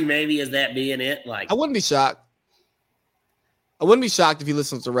strike you maybe as that being it? Like, I wouldn't be shocked. I wouldn't be shocked if he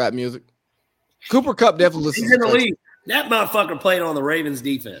listens to rap music. Cooper Kupp definitely listens. He's in the league. That motherfucker played on the Ravens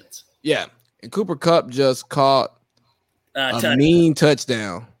defense. Yeah, and Cooper Kupp just caught a mean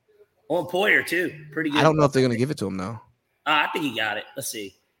touchdown. On Poyer, too. Pretty good. I don't know if they're going to give it to him, though. I think he got it. Let's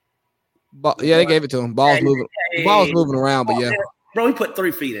see. Yeah, they gave it to him. Ball's moving around, but yeah. Bro, he put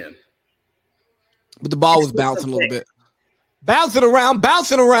 3 feet in. But the ball was bouncing a little bit. Bouncing around.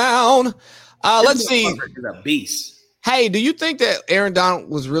 Let's see. He's a beast. Hey, do you think that Aaron Donald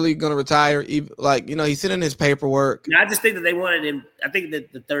was really going to retire? Like, you know, he's sitting in his paperwork. I just think that they wanted him. I think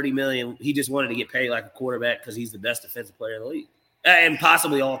that the $30 million, he just wanted to get paid like a quarterback because he's the best defensive player in the league and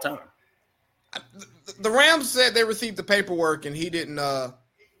possibly all time. The Rams said they received the paperwork and he didn't,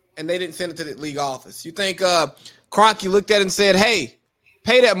 and they didn't send it to the league office. You think Kroenke looked at it and said, "Hey,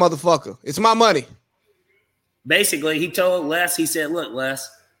 pay that motherfucker. It's my money." Basically, he told Les. He said, "Look, Les,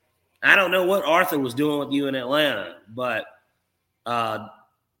 I don't know what Arthur was doing with you in Atlanta, but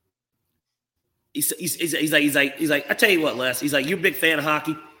he's like, I tell you what, Les. He's like, you're a big fan of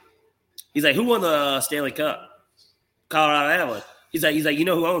hockey. He's like, who won the Stanley Cup? Colorado Avalanche. He's like, you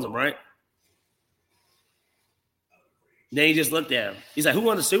know who owns them, right? Then he just looked at him. He's like, who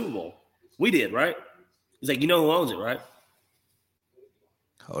won the Super Bowl? We did, right? He's like, you know who owns it, right?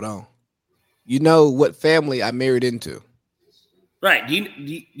 Hold on. You know what family I married into. Right.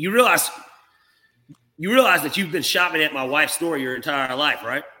 You realize that you've been shopping at my wife's store your entire life,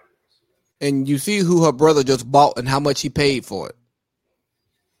 right? And you see who her brother just bought and how much he paid for it.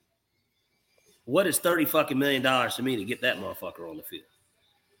 What is $30 million to me to get that motherfucker on the field?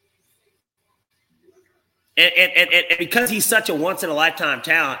 And because he's such a once-in-a-lifetime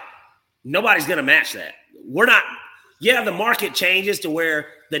talent, nobody's going to match that. We're not – yeah, the market changes to where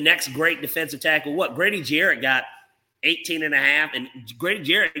the next great defensive tackle – what? Grady Jarrett got 18.5, and Grady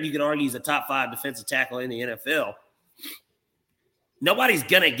Jarrett, you could argue, is a top 5 defensive tackle in the NFL. Nobody's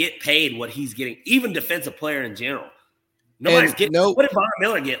going to get paid what he's getting, even defensive player in general. Nobody's getting – what did Von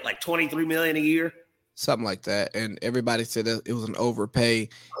Miller get, like $23 million a year? Something like that. And everybody said that it was an overpay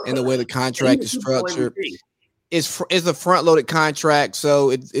in the way the contract is structured. It's a front-loaded contract,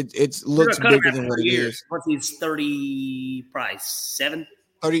 so it looks bigger than what it is. Once he's 30, probably 7?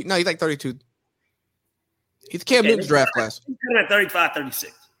 30? No, he's like 32. He's Cam Newton's draft class. He's at 35,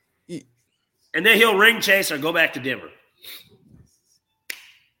 36. And then he'll ring chase or go back to Denver.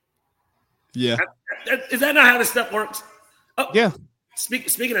 Yeah. Is that not how this stuff works? Oh, yeah.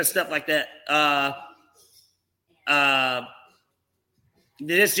 Speaking of stuff like that,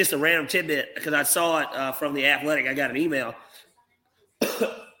 this is just a random tidbit because I saw it from The Athletic. I got an email.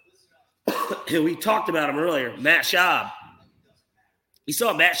 We talked about him earlier. Matt Schaub You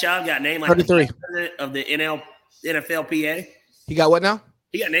saw Matt Schaub got named like 33 the president of the NFLPA. He got what now?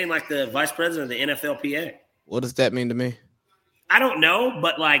 He got named like the vice president of the NFLPA. What does that mean to me? I don't know,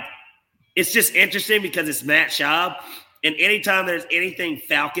 but like it's just interesting because it's Matt Schaub, and anytime there's anything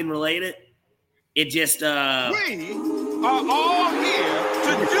Falcon related, it just We are all here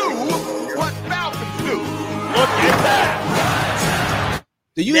to do what Falcons do. Look at that.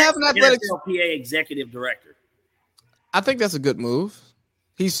 Do you have an athletic NFLPA executive director? I think that's a good move.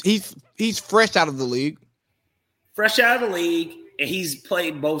 He's fresh out of the league. Fresh out of the league, and he's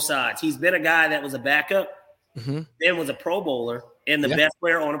played both sides. He's been a guy that was a backup, then was a Pro Bowler, and the best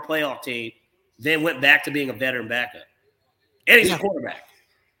player on a playoff team, then went back to being a veteran backup. And he's a quarterback.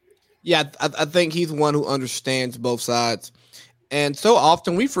 Yeah, I think he's one who understands both sides. And so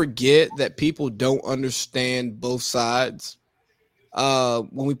often we forget that people don't understand both sides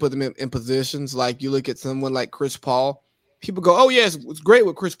when we put them in positions. Like you look at someone like Chris Paul, people go, oh, yes, it's great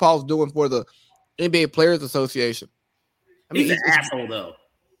what Chris Paul's doing for the NBA Players Association. I mean, he's an asshole, though.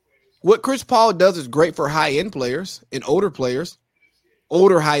 What Chris Paul does is great for high-end players and older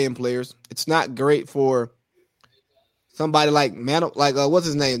high-end players. It's not great for somebody like what's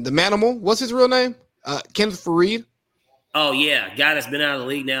his name? The Manimal? What's his real name? Kenneth Faried. Oh, yeah. Guy that's been out of the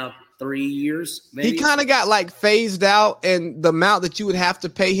league now 3 years, maybe. He kind of got like phased out, and the amount that you would have to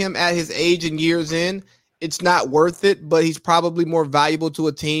pay him at his age and years in, it's not worth it, but he's probably more valuable to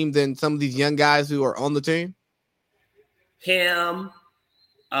a team than some of these young guys who are on the team. Him.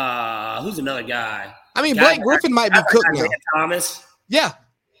 Who's another guy? I mean, Blake Griffin might be cooked now. Thomas. Yeah.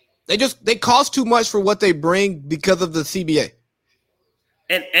 They cost too much for what they bring because of the CBA.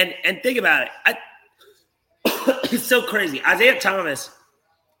 And think about it. It's so crazy. Isaiah Thomas,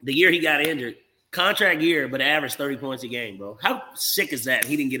 the year he got injured, contract year, but averaged 30 points a game, bro. How sick is that?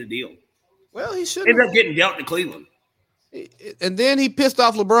 He didn't get a deal. Well, he should. Ended up getting dealt to Cleveland. And then he pissed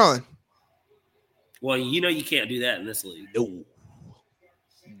off LeBron. Well, you know you can't do that in this league.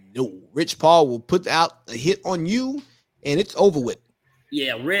 No. Rich Paul will put out a hit on you, and it's over with.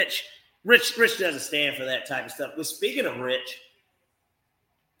 Yeah, Rich doesn't stand for that type of stuff. But speaking of Rich,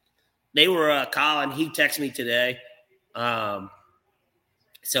 they Colin, he texted me today.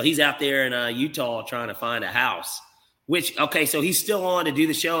 So he's out there in Utah trying to find a house. So he's still on to do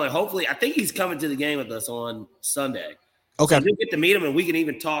the show, and hopefully, I think he's coming to the game with us on Sunday. Okay. So we'll get to meet him, and we can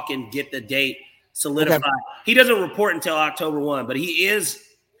even talk and get the date solidified. Okay. He doesn't report until October 1, but he is,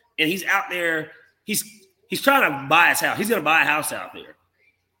 and he's out there. He's trying to buy his house. He's going to buy a house out there.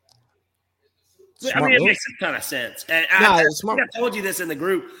 Smart I mean, it makes some kind of sense. And I told you this in the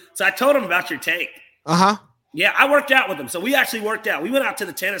group. So I told him about your take. Uh-huh. Yeah, I worked out with him. So we actually worked out. We went out to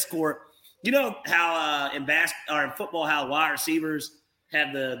the tennis court. You know how in football, how wide receivers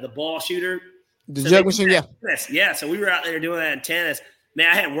have the ball shooter? The jug machine, yeah. Yeah, so we were out there doing that in tennis. Man,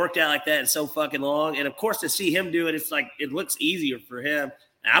 I hadn't worked out like that in so fucking long. And, of course, to see him do it, it's like it looks easier for him.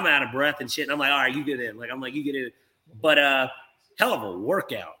 And I'm out of breath and shit. And I'm like, all right, you get in. You get in. But hell of a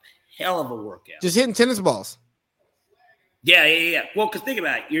workout. Just hitting tennis balls. Yeah. Well, because think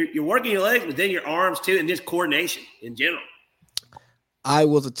about it. You're working your legs, but then your arms, too, and just coordination in general. I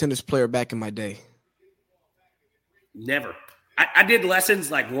was a tennis player back in my day. Never. I did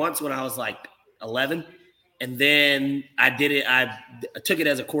lessons like once when I was like 11, and then I did it. I took it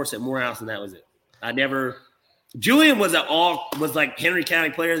as a course at Morehouse, and that was it. I never. Julian was like Henry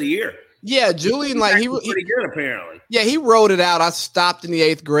County Player of the Year. Yeah, Julian, he pretty good apparently. Yeah, he wrote it out. I stopped in the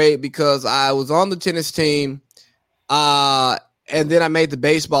 8th grade because I was on the tennis team, and then I made the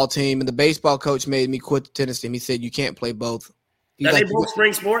baseball team, and the baseball coach made me quit the tennis team. He said you can't play both. Are they both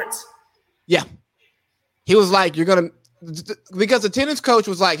spring sports? Yeah. He was like, you're going to – because the tennis coach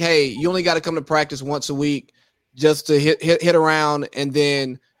was like, hey, you only got to come to practice once a week just to hit around and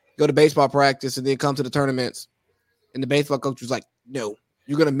then go to baseball practice and then come to the tournaments. And the baseball coach was like, no,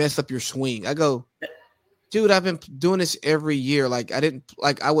 you're going to mess up your swing. I go, dude, I've been doing this every year.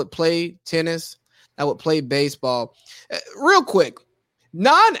 I would play tennis. I would play baseball. Real quick,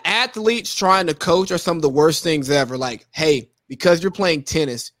 non-athletes trying to coach are some of the worst things ever. Like, hey, because you're playing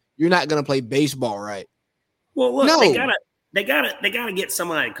tennis, you're not going to play baseball, right? Well, look, they gotta get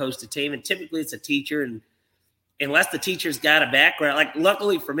somebody to coach the team, and typically it's a teacher, and unless the teacher's got a background, like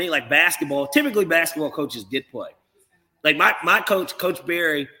luckily for me, like basketball, typically basketball coaches did play. Like my coach, Coach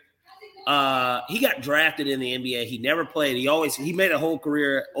Barry, he got drafted in the NBA. He never played. He made a whole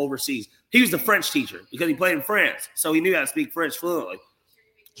career overseas. He was the French teacher because he played in France, so he knew how to speak French fluently.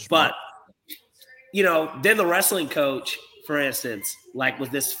 But then the wrestling coach, for instance, was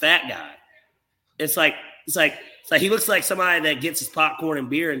this fat guy. It's like he looks like somebody that gets his popcorn and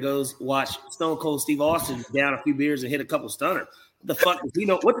beer and goes watch Stone Cold Steve Austin down a few beers and hit a couple stunner. the fuck does he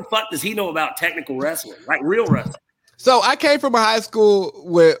know? What the fuck does he know about technical wrestling, like real wrestling? So I came from a high school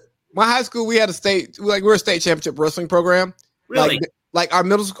where we had we're a state championship wrestling program. Really? Like our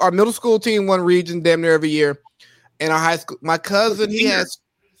middle school team won region damn near every year. And our high school, my cousin, he has,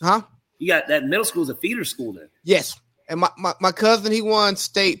 You got that middle school is a feeder school then. Yes. And my cousin, he won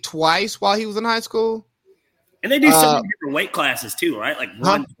state twice while he was in high school. And they do so many different weight classes too, right? Like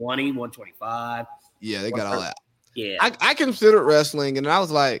 120, 125. Yeah, they got all that. Yeah. I considered wrestling, and I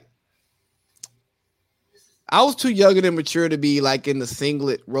was like, I was too young and immature to be like in the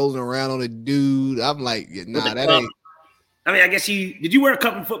singlet rolling around on a dude. I'm like, nah, that ain't. I mean, I guess did you wear a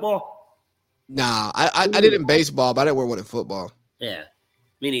cup in football? Nah, I did in baseball, but I didn't wear one in football. Yeah,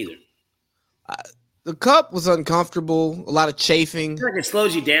 me neither. The cup was uncomfortable, a lot of chafing. I feel like it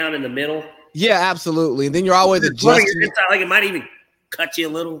slows you down in the middle. Yeah, absolutely. And then you're always adjusting. Like it might even cut you a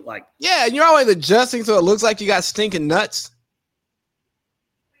little. Like yeah, and you're always adjusting so it looks like you got stinking nuts.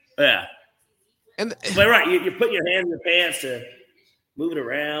 Yeah. But right, you're putting your hand in your pants to move it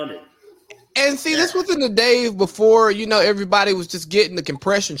around. And see, this was in the days before, everybody was just getting the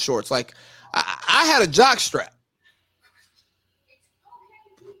compression shorts. Like, I had a jock strap.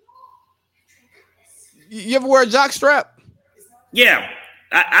 You ever wear a jock strap? Yeah,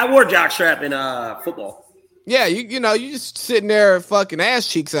 I wore a jock strap in football. Yeah, you just sitting there fucking ass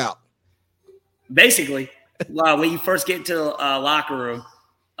cheeks out. Basically, when you first get to the locker room.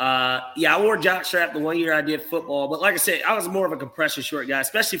 I wore a jock strap the one year I did football. But like I said, I was more of a compression short guy,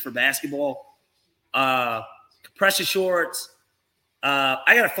 especially for basketball. Compression shorts. I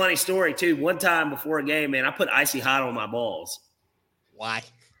got a funny story, too. One time before a game, man, I put Icy Hot on my balls. Why?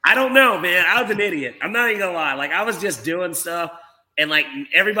 I don't know, man. I was an idiot. I'm not even going to lie. Like, I was just doing stuff, and, like,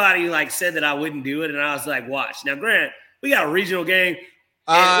 everybody, like, said that I wouldn't do it, and I was like, watch. Now, Grant, we got a regional game.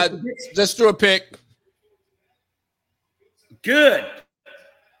 Just threw a pick. Good.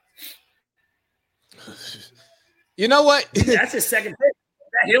 You know what? That's his second pick.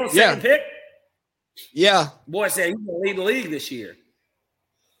 That Hill's second pick? Yeah. Boy said he's going to lead the league this year.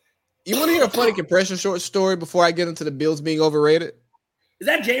 You want to hear a funny compression short story before I get into the Bills being overrated? Is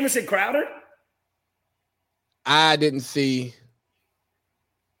that Jamison Crowder? I didn't see.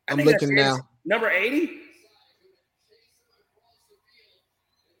 I'm looking now. Number 80?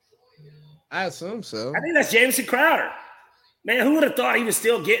 I assume so. I think that's Jamison Crowder. Man, who would have thought he was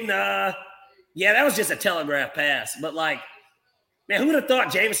still getting yeah, that was just a telegraph pass. But, like, man, who would have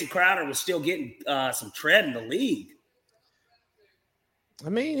thought Jamison Crowder was still getting some tread in the league? I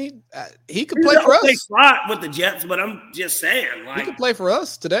mean, he could play for us. Slot with the Jets, but I'm just saying. Like, he could play for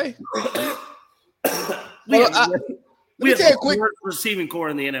us today. we have a quick receiving core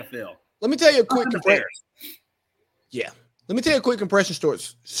in the NFL. Let me tell you a quick compression. Yeah. Let me tell you a quick compression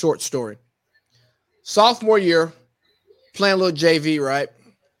short story. Sophomore year, playing a little JV, right?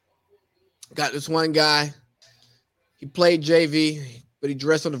 Got this one guy. He played JV, but he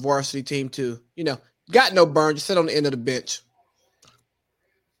dressed on the varsity team too. Got no burn. Just sit on the end of the bench.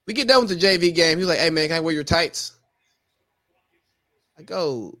 We get done with the JV game. He was like, hey, man, can I wear your tights? I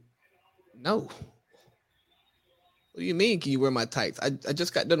go, no. What do you mean, can you wear my tights? I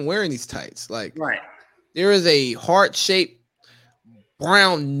just got done wearing these tights. Like, right. There is a heart-shaped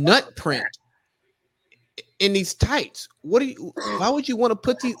brown nut print in these tights. Why would you want to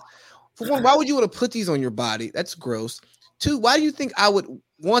put these? For one, why would you want to put these on your body? That's gross. Two, why do you think I would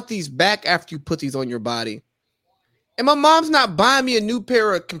want these back after you put these on your body? And my mom's not buying me a new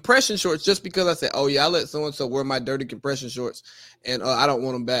pair of compression shorts just because I said, oh, yeah, I let so-and-so wear my dirty compression shorts, and I don't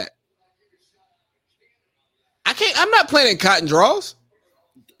want them back. I'm not playing in cotton draws.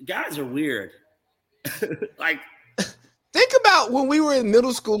 Guys are weird. Like, think about when we were in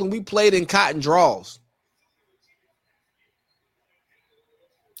middle school and we played in cotton draws.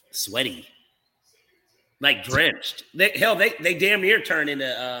 Sweaty, like drenched. They damn near turned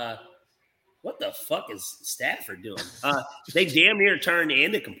into what the fuck is Stafford doing? They damn near turned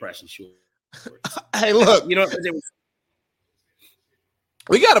into compression shorts. Hey, look, we've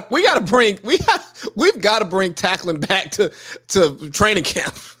got to bring tackling back to training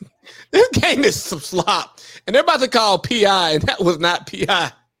camp. This game is some slop, and they're about to call PI, and that was not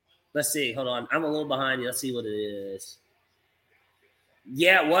PI. Let's see. Hold on, I'm a little behind you. Let's see what it is.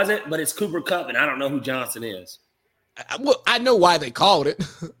 Yeah, it wasn't, but it's Cooper Kupp, and I don't know who Johnson is. I know why they called it.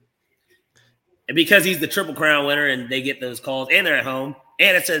 And because he's the Triple Crown winner, and they get those calls, and they're at home.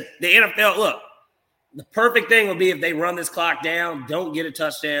 And it's the NFL. Look, the perfect thing would be if they run this clock down, don't get a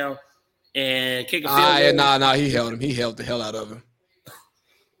touchdown, and kick a field goal. No, he held him. He held the hell out of him.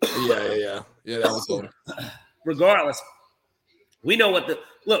 Yeah, that was cool. Regardless, we know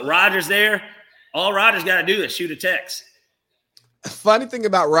look, Rodgers there. All Rodgers got to do is shoot a text. Funny thing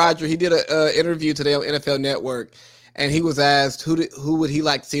about Roger, he did an interview today on NFL Network, and he was asked who would he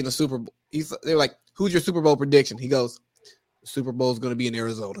like to see in the Super Bowl. They're like, "Who's your Super Bowl prediction?" He goes, "The Super Bowl is going to be in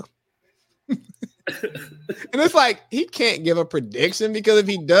Arizona." And it's like he can't give a prediction because if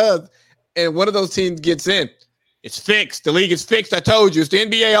he does, and one of those teams gets in, it's fixed. The league is fixed. I told you, it's the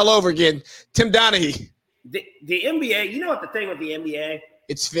NBA all over again. Tim Donaghy. The NBA. You know what the thing with the NBA?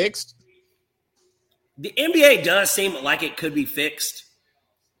 It's fixed. The NBA does seem like it could be fixed.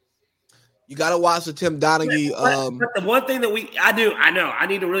 You got to watch the Tim Donaghy. But the one thing that I know, I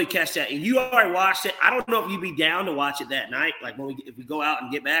need to really catch that. And you already watched it. I don't know if you'd be down to watch it that night, like if we go out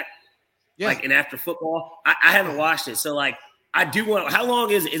and get back, like and after football. I haven't watched it, so like I do want. How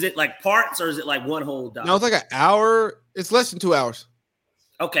long is it? Is it like parts or is it like one whole doc? No, it's like an hour. It's less than 2 hours.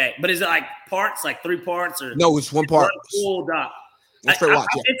 Okay, but is it like parts, like 3 parts, or no? It's one part. One whole doc. I'm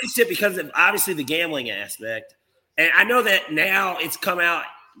interested because of obviously the gambling aspect, and I know that now it's come out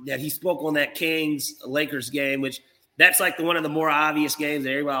that he spoke on that Kings Lakers game, which that's like one of the more obvious games that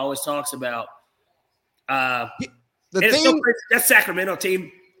everybody always talks about. That Sacramento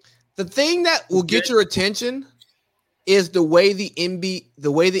team. The thing that will get your attention is the way the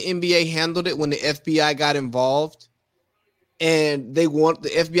NBA handled it when the FBI got involved, and the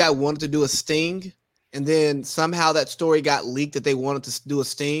FBI wanted to do a sting. And then somehow that story got leaked that they wanted to do a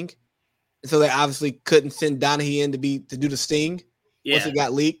sting. And so they obviously couldn't send Donaghy in to do the sting once it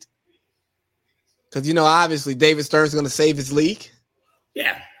got leaked. Because, obviously David Stern's going to save his leak.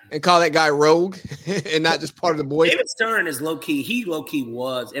 Yeah. And call that guy rogue and not just part of the boys. David Stern is low-key. He low-key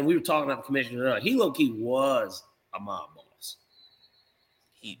was, and we were talking about the commissioner earlier, he low-key was a mob boss.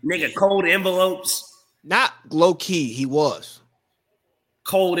 Nigga, cold envelopes. Not low-key, he was.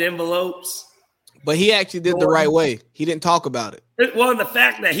 Cold envelopes. But he actually did the right way. He didn't talk about it. Well, and the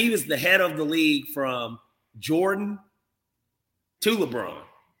fact that he was the head of the league from Jordan to LeBron.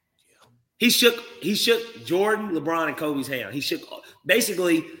 He shook Jordan, LeBron, and Kobe's hand. He shook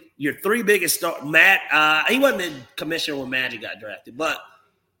basically your 3 biggest stars. Matt, he wasn't the commissioner when Magic got drafted, but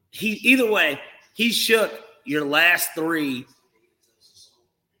either way, he shook your last 3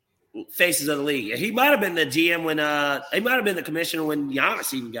 faces of the league. He might have been the GM when he might have been the commissioner when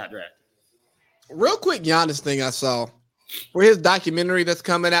Giannis even got drafted. Real quick Giannis thing I saw for his documentary that's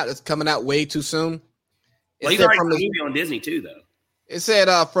coming out way too soon. Well, he's already from the movie on Disney too, though. It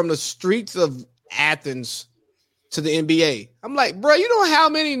said from the streets of Athens to the NBA. I'm like, bro, you know how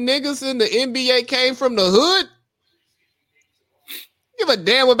many niggas in the NBA came from the hood? Give a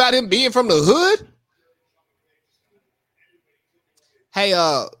damn about him being from the hood? Hey,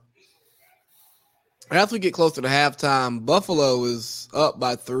 as we get closer to halftime, Buffalo is up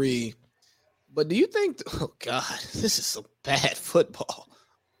by 3. But do you think, oh God, this is some bad football.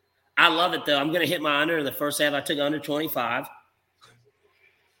 I love it, though. I'm going to hit my under in the first half. I took under 25.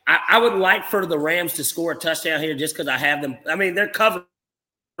 I would like for the Rams to score a touchdown here just because I have them. I mean, they're covering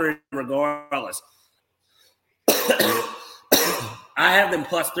regardless. I have them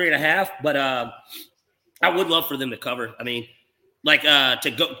plus 3.5, but I would love for them to cover. I mean, like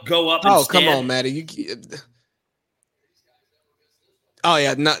to go up. Oh, come on, Matty. Oh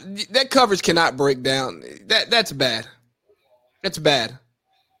yeah, no, that coverage cannot break down. That's bad. That's bad.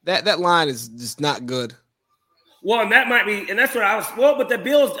 That line is just not good. Well, and that might be, and that's what I was. Well, but the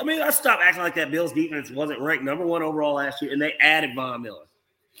Bills. I mean, I stopped acting like that Bills defense wasn't ranked number 1 overall last year, and they added Von Miller.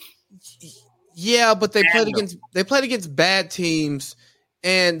 Yeah, but they played against bad teams,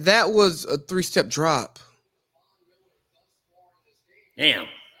 and that was a 3-step drop. Damn.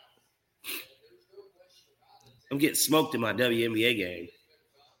 I'm getting smoked in my WNBA game.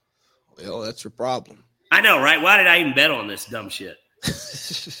 Well, that's your problem. I know, right? Why did I even bet on this dumb shit?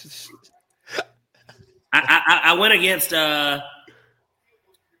 I went against it's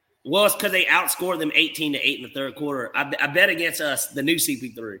because they outscored them 18-8 in the third quarter. I bet against the new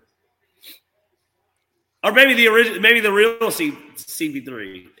CP3. Or maybe the real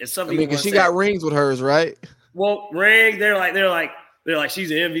CP3. It's something because she got rings with hers, right? Well, ring, they're like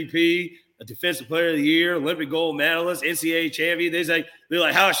she's an MVP, a defensive player of the year, Olympic gold medalist, NCAA champion. They're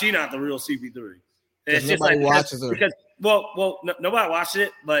like, how is she not the real CP3? And it's just nobody like watches her. Because nobody watched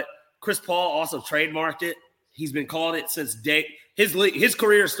it, but Chris Paul also trademarked it. He's been calling it since day. His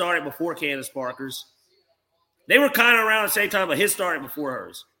career started before Candace Parker's. They were kind of around the same time, but his started before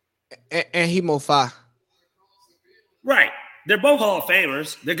hers. And he Mofa. Right. They're both Hall of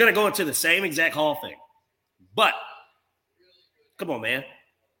Famers. They're going to go into the same exact Hall of Fame. But, come on, man.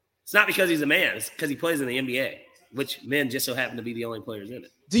 It's not because he's a man. It's because he plays in the NBA, which men just so happen to be the only players in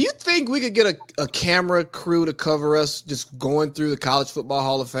it. Do you think we could get a camera crew to cover us just going through the College Football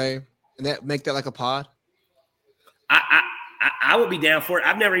Hall of Fame and make that like a pod? I would be down for it.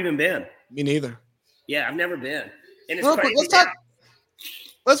 I've never even been. Me neither. Yeah, I've never been. And it's Real quick, crazy.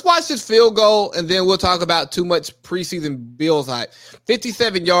 let's watch this field goal, and then we'll talk about too much preseason Bills hype.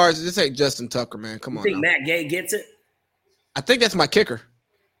 57 yards. This ain't Justin Tucker, man. Come on. You think now. Matt Gay gets it? I think that's my kicker,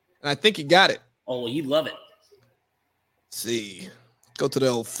 and I think he got it. Oh, well, you love it. Let's see. Go to the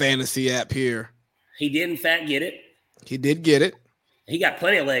old fantasy app here. He did, in fact, get it. He did get it. He got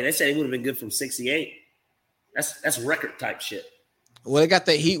plenty of leg. They said he would have been good from 68. That's record type shit. Well, they got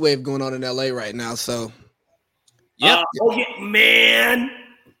that heat wave going on in LA right now, so. Yep. Man,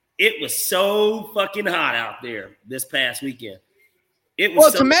 it was so fucking hot out there this past weekend. It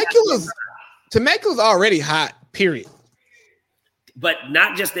was Temecula's already hot, period. But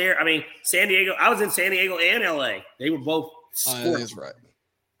not just there. I mean, San Diego. I was in San Diego and LA. They were both That is right.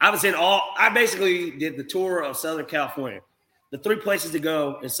 I basically did the tour of Southern California. The 3 places to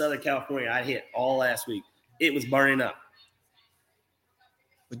go in Southern California I hit all last week. It was burning up.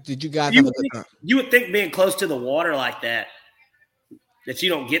 But did you guys have a good time? You would think being close to the water like that you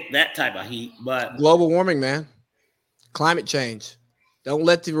don't get that type of heat, but Global warming, man. Climate change. Don't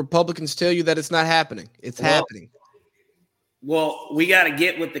let the Republicans tell you that it's not happening. It's happening. Well, we got to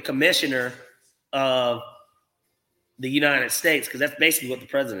get with the commissioner of the United States, because that's basically what the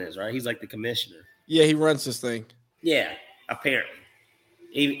president is, right? He's like the commissioner. Yeah, he runs this thing. Yeah, apparently.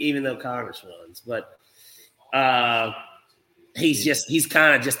 Even though Congress runs. But he's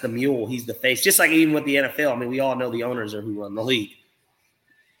kind of just the mule. He's the face. Just like even with the NFL. I mean, we all know the owners are who run the league.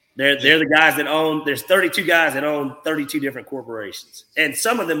 They're the guys that own – there's 32 guys that own 32 different corporations. And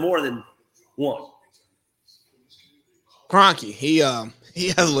some of them more than one. Kroenke, he has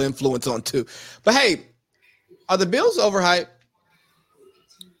a little influence on too. But hey, are the Bills overhyped?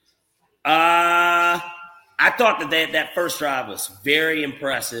 I thought that first drive was very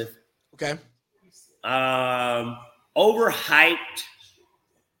impressive. Okay. Overhyped.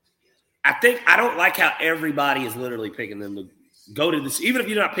 I don't like how everybody is literally picking them to go to this. Even if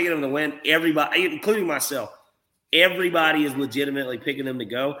you're not picking them to win, everybody, including myself, everybody is legitimately picking them to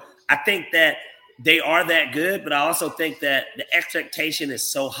go. I think that they are that good, but I also think that the expectation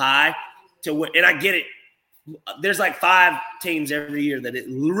is so high to win. And I get it. There's like 5 teams every year that it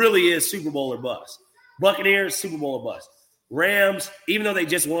really is Super Bowl or bust. Buccaneers, Super Bowl or bust. Rams, even though they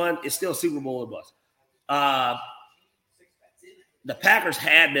just won, it's still Super Bowl or bust. The Packers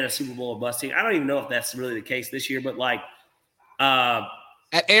had been a Super Bowl or bust team. I don't even know if that's really the case this year, but like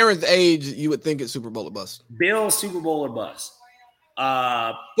at Aaron's age, you would think it's Super Bowl or bust. Bills, Super Bowl or bust.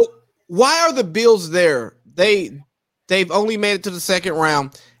 But why are the Bills there? They've only made it to the second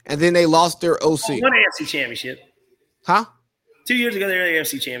round, and then they lost their OC. One AFC championship. Huh? 2 years ago, they were in the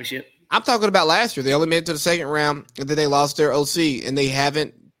AFC championship. I'm talking about last year. They only made it to the second round, and then they lost their OC, and they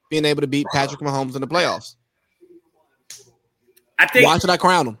haven't been able to beat Patrick Mahomes in the playoffs. Why should I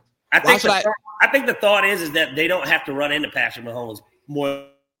crown them? I think the thought is that they don't have to run into Patrick Mahomes more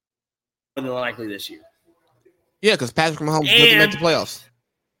than likely this year. Yeah, because Patrick Mahomes doesn't make the playoffs.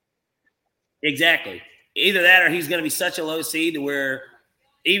 Exactly. Either that or he's going to be such a low seed to where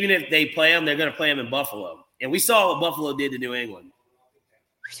even if they play him, they're going to play him in Buffalo. And we saw what Buffalo did to New England.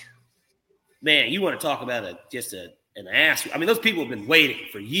 Man, you want to talk about an ass. I mean, those people have been waiting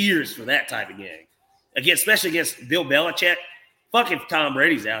for years for that type of game. Again, especially against Bill Belichick. Fuck if Tom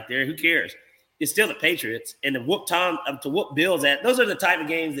Brady's out there. Who cares? It's still the Patriots. And to whoop Bill's at, those are the type of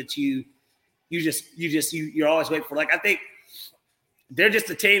games that you're always waiting for. Like, I think they're just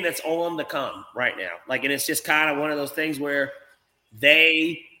a team that's on the come right now. Like, and it's just kind of one of those things where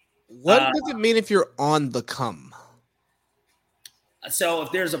what does it mean if you're on the come? So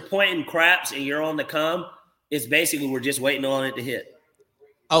if there's a point in craps and you're on the come, it's basically we're just waiting on it to hit.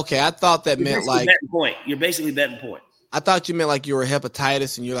 Okay, I thought that meant like point. You're basically betting point. I thought you meant like you were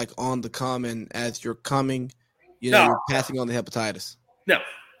hepatitis and you're like on the come, and as you're coming, you're passing on the hepatitis. No,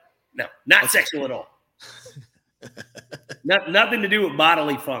 not sexual at all. Nothing to do with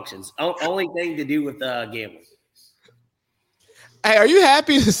bodily functions. Only thing to do with gambling. Hey, are you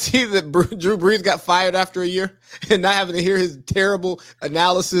happy to see that Drew Brees got fired after a year and not having to hear his terrible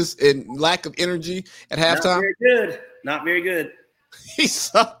analysis and lack of energy at halftime? Not very good. He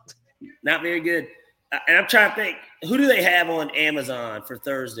sucked. Not very good. And I'm trying to think, who do they have on Amazon for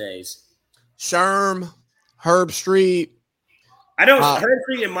Thursdays? Sherm, Herb Street. I know Herb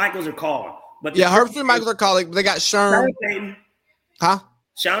Street and Michaels are calling. But Herb Street and Michaels are calling. But they got Sherm. Sean Payton. Huh?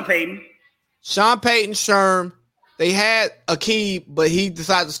 Sean Payton, Sherm. They had Aqib, but he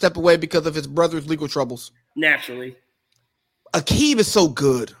decided to step away because of his brother's legal troubles. Naturally. Aqib is so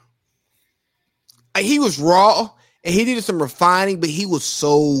good. He was raw, and he needed some refining, but he was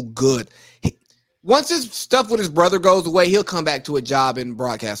so good. once his stuff with his brother goes away, he'll come back to a job in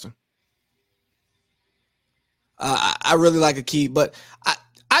broadcasting. I really like Aqib, but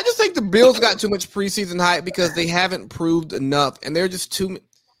I just think the Bills got too much preseason hype because they haven't proved enough, and they're just too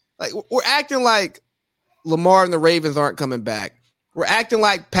like we're acting like Lamar and the Ravens aren't coming back. We're acting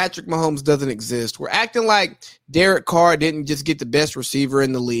like Patrick Mahomes doesn't exist. We're acting like Derek Carr didn't just get the best receiver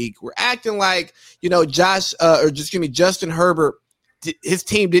in the league. We're acting like, Justin Herbert, his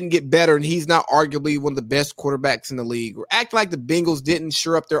team didn't get better, and he's not arguably one of the best quarterbacks in the league. We're acting like the Bengals didn't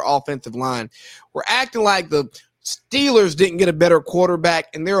shore up their offensive line. We're acting like the Steelers didn't get a better quarterback,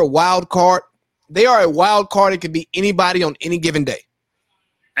 and they're a wild card. They are a wild card. It could be anybody on any given day.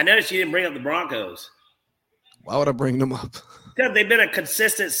 I noticed you didn't bring up the Broncos. Why would I bring them up? Because they've been a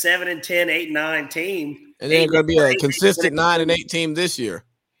consistent 7-10, 8-9 team. And they're going to be a consistent 9-8 team this year.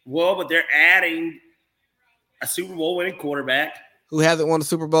 Well, but they're adding a Super Bowl winning quarterback. Who hasn't won a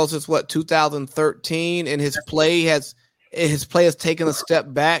Super Bowl since, 2013? And his play has taken a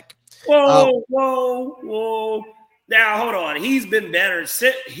step back. Whoa. Now, hold on. He's been better.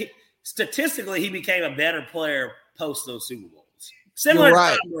 Statistically, he became a better player post those Super Bowls. Similar to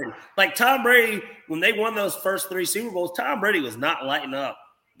Tom Brady. Like Tom Brady, when they won those first 3 Super Bowls, Tom Brady was not lighting up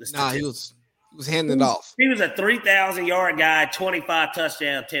the statistics. He was handing it off. He was a 3,000-yard guy, 25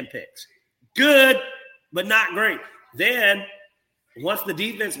 touchdowns, 10 picks. Good, but not great. Then once the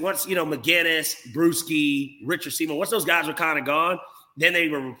defense, McGinnis, Brewski, Richard Seymour, once those guys were kind of gone, then they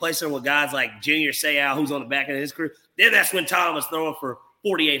were replacing them with guys like Junior Seau, who's on the back end of his career. Then that's when Tom was throwing for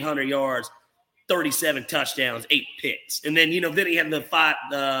 4,800 yards, 37 touchdowns, 8 picks. And then, then he had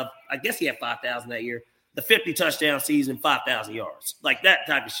I guess he had 5,000 that year, the 50 touchdown season, 5,000 yards, like that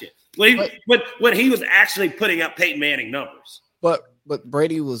type of shit. When he was actually putting up Peyton Manning numbers. But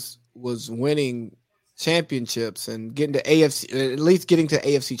Brady was winning championships and getting to AFC, at least getting to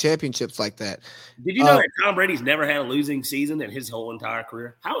AFC championships like that. Did you know that Tom Brady's never had a losing season in his whole entire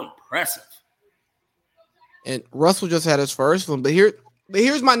career? How impressive. And Russell just had his first one, but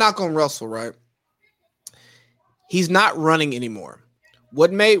here's my knock on Russell, right? He's not running anymore.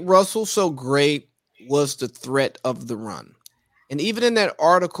 What made Russell so great was the threat of the run. And even in that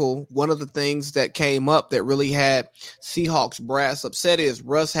article, one of the things that came up that really had Seahawks brass upset is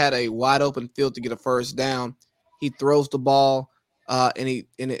Russ had a wide open field to get a first down. He throws the ball and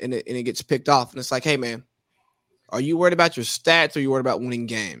it gets picked off. And it's like, hey, man, are you worried about your stats or are you worried about winning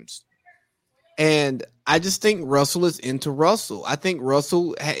games? And I just think Russell is into Russell. I think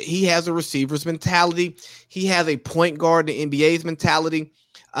Russell, he has a receiver's mentality. He has a point guard in the NBA's mentality.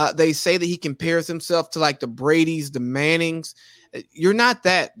 They say that he compares himself to like the Bradys, the Mannings. You're not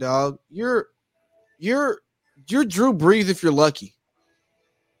that, dog. You're Drew Brees if you're lucky.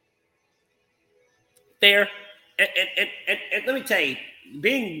 Fair. And let me tell you,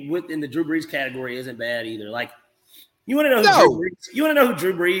 being within the Drew Brees category isn't bad either. Like, you want to know who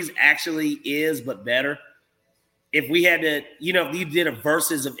Drew Brees actually is, but better? If we had to, if you did a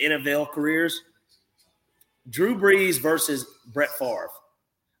versus of NFL careers, Drew Brees versus Brett Favre.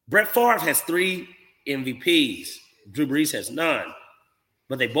 Brett Favre has 3 MVPs. Drew Brees has none.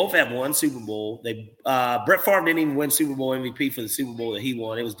 But they both have 1 Super Bowl. Brett Favre didn't even win Super Bowl MVP for the Super Bowl that he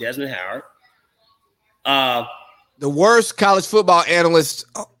won. It was Desmond Howard. The worst college football analyst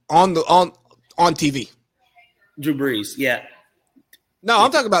on TV. Drew Brees, yeah. No,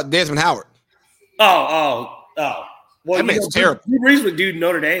 I'm talking about Desmond Howard. Oh. Well, that man's terrible. Drew Brees would do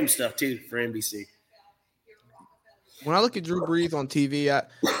Notre Dame stuff too for NBC. When I look at Drew Brees on TV,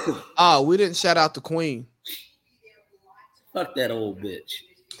 we didn't shout out the Queen. Fuck that old bitch.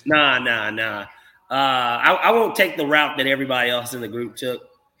 Nah. I won't take the route that everybody else in the group took.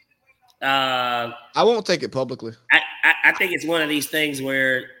 I won't take it publicly. I think it's one of these things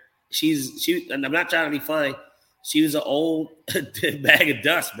where she. And I'm not trying to be funny. She was an old bag of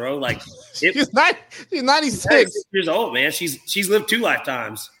dust, bro. Like she's 96 years old, man. She's lived 2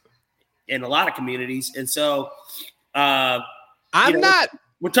 lifetimes in a lot of communities, and so we're talking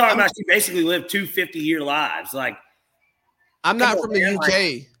about she basically lived 2 50-year lives. Like, I'm not from the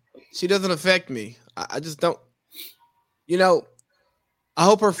UK. She doesn't affect me. I just don't. I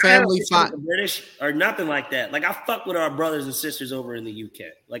hope her family finds British or nothing like that. Like, I fuck with our brothers and sisters over in the UK,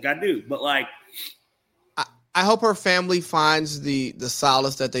 like I do. But like, I hope her family finds the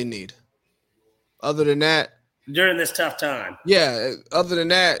solace that they need. Other than that, during this tough time, yeah. Other than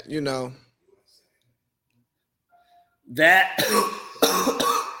that, that.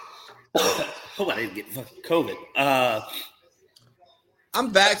 Hope I didn't get fucking COVID.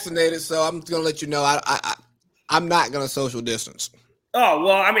 I'm vaccinated, so I'm gonna let you know I'm not gonna social distance. Oh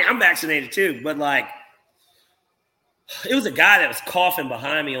well, I mean, I'm vaccinated too, but like, It was a guy that was coughing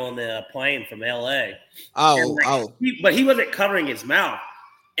behind me on the plane from LA. Oh. But he wasn't covering his mouth.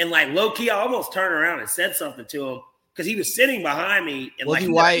 And like low key, I almost turned around and said something to him because he was sitting behind me and Was like he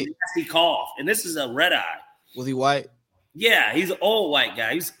white? Nasty cough. And this is a red eye. Was he white? Yeah, he's an old white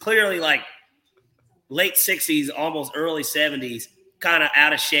guy. He's clearly like late 60s, almost early 70s, kind of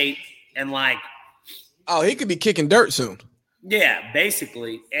out of shape and like. Oh, he could be kicking dirt soon. Yeah,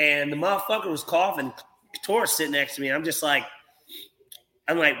 basically. And the motherfucker was coughing. Couture's sitting next to me. I'm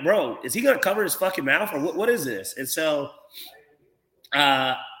like, bro, is he going to cover his fucking mouth or what is this? And so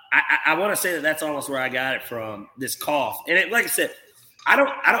I want to say that that's almost where I got it from, this cough. And it, like I said, I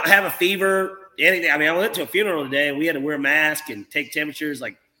don't have a fever, anything. I mean, I went to a funeral today and we had to wear a mask and take temperatures.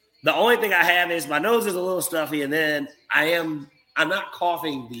 Like the only thing I have is my nose is a little stuffy and then I'm not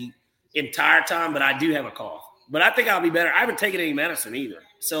coughing the entire time, but I do have a cough. But I think I'll be better. I haven't taken any medicine either.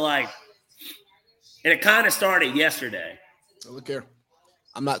 So like, and it kind of started yesterday. So look here.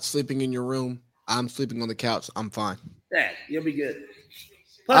 I'm not sleeping in your room. I'm sleeping on the couch. I'm fine. Yeah, you'll be good.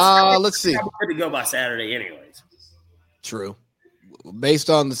 Plus, let's see. I'm good to go by Saturday anyways. True.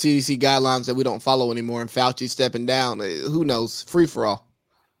 Based on the CDC guidelines that we don't follow anymore and Fauci stepping down, who knows? Free for all.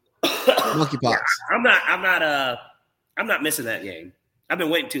 Monkeypox. Yeah, I'm not missing that game. I've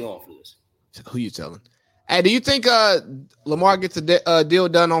been waiting too long for this. Who you telling? Hey, do you think Lamar gets a deal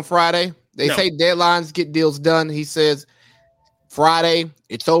done on Friday? They say deadlines get deals done. He says Friday,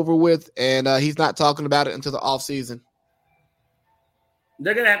 it's over with, and he's not talking about it until the offseason.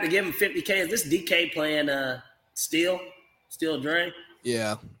 They're going to have to give him $50K. Is this DK playing Steel Dre?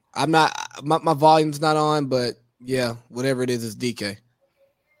 Yeah. I'm not – my volume's not on, but, yeah, whatever it is, it's DK.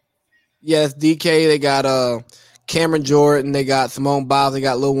 Yeah, it's DK. They got Cameron Jordan. They got Simone Biles. They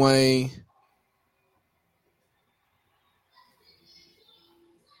got Lil Wayne.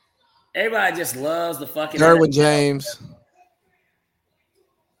 Everybody just loves the fucking Derwin James.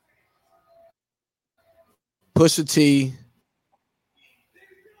 Pusha T.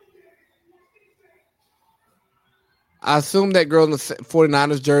 I assume that girl in the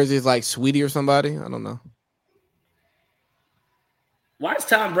 49ers jersey is like Sweetie or somebody. I don't know. Why does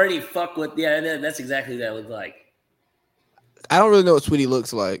Tom Brady fuck with – yeah, that's exactly what that looks like. I don't really know what Sweetie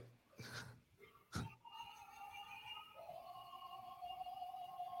looks like.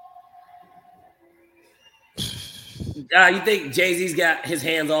 You think Jay-Z's got his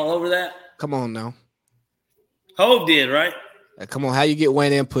hands all over that? Come on now. Hove did, right? Come on, how you get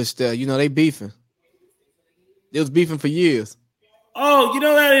Wayne and pushed there? You know, they beefing. They was beefing for years. Oh,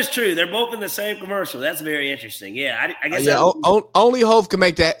 that is true. They're both in the same commercial. That's very interesting. Yeah, I guess. Only Hove can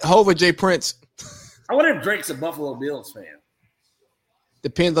make that. Hove or Jay Prince. I wonder if Drake's a Buffalo Bills fan.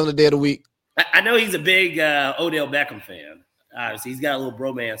 Depends on the day of the week. I know he's a big Odell Beckham fan. Obviously, he's got a little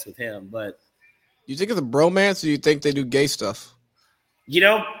bromance with him, but. You think it's a bromance or you think they do gay stuff?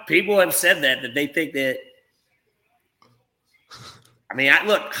 People have said that they think that. I mean,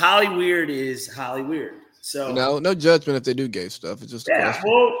 look, Holly Weird is Holly Weird. So no judgment if they do gay stuff. It's just a question.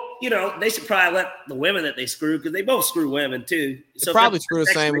 Well, they should probably let the women that they screw, because they both screw women too. So probably screw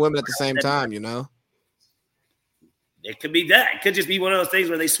the same women at the same time, It could be that. It could just be one of those things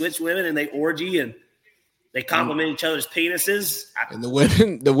where they switch women and they orgy and they compliment each other's penises. And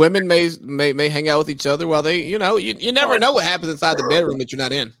the women may hang out with each other while they, you never know what happens inside the bedroom that you're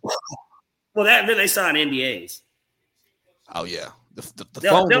not in. Well, then they sign NDAs. Oh yeah.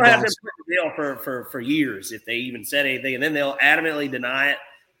 They'll have them put in jail for years if they even said anything, and then they'll adamantly deny it.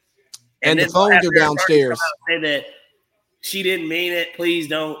 And the phones are downstairs. Say that she didn't mean it. Please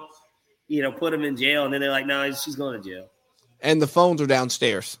don't, put them in jail. And then they're like, no, she's going to jail. And the phones are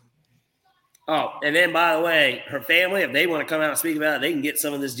downstairs. Oh, and then by the way, her family, if they want to come out and speak about it, they can get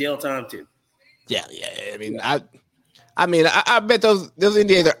some of this jail time too. Yeah. I mean, I bet those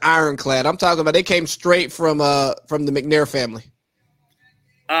NDAs are ironclad. I'm talking about they came straight from the McNair family.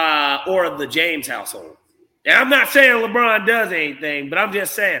 Or the James household. Now, I'm not saying LeBron does anything, but I'm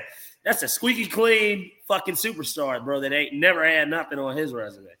just saying that's a squeaky clean fucking superstar, bro, that ain't never had nothing on his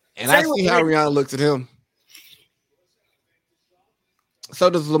resume. And I see how Rihanna looks at him. So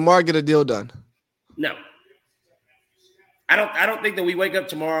does Lamar get a deal done? No. I don't think that we wake up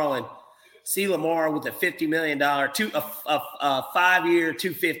tomorrow and see Lamar with a $50 million, a 5-year,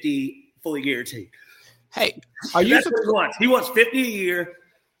 $250 fully guaranteed. Hey, that's what he wants. He wants $50 a year.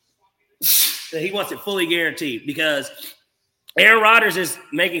 He wants it fully guaranteed because Aaron Rodgers is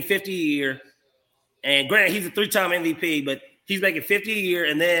making $50 a year. And granted, he's a 3-time MVP, but he's making $50 a year.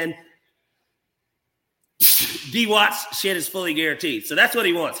 And then D Watt's shit is fully guaranteed. So that's what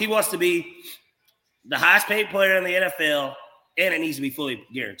he wants. He wants to be the highest paid player in the NFL, and it needs to be fully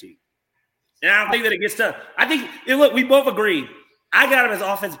guaranteed. And I don't think that it gets done. I think, look, we both agree. I got him as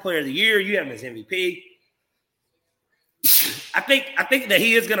Offensive Player of the Year. You have him as MVP. I think that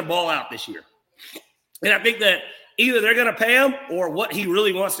he is going to ball out this year. And I think that either they're going to pay him or what he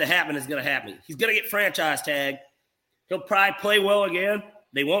really wants to happen is going to happen. He's going to get franchise tagged. He'll probably play well again.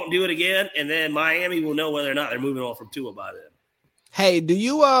 They won't do it again. And then Miami will know whether or not they're moving on from Tua by then. Hey, do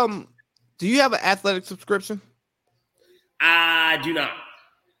you have an athletic subscription? I do not.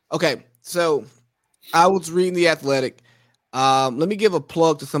 Okay, so I was reading The Athletic. Let me give a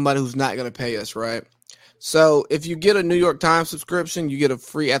plug to somebody who's not going to pay us, right? So if you get a New York Times subscription, you get a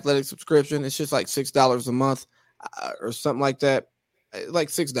free athletic subscription. It's just like $6 a month or something like that. Like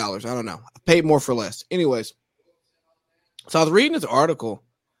 $6. I don't know. I paid more for less. Anyways, so I was reading this article,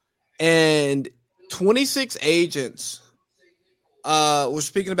 and 26 agents were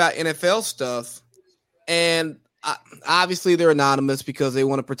speaking about NFL stuff, and obviously they're anonymous because they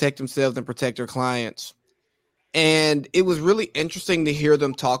want to protect themselves and protect their clients. And it was really interesting to hear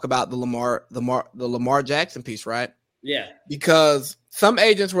them talk about the Lamar Jackson piece, right? Yeah. Because some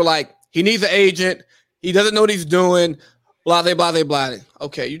agents were like, he needs an agent. He doesn't know what he's doing. Blah, blah, blah, blah.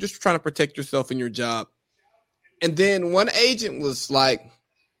 Okay, you're just trying to protect yourself in your job. And then one agent was like,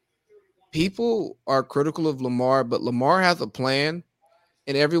 people are critical of Lamar, but Lamar has a plan,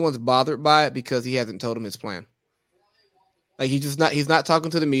 and everyone's bothered by it because he hasn't told him his plan. Like he's not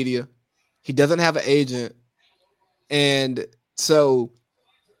talking to the media. He doesn't have an agent. And so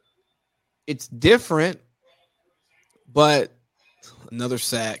it's different, but another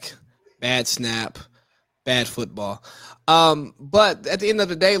sack, bad snap, bad football. But at the end of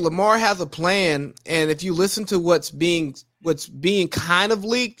the day, Lamar has a plan. And if you listen to what's being kind of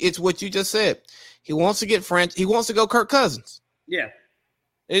leaked, it's what you just said. He wants to get he wants to go Kirk Cousins. Yeah.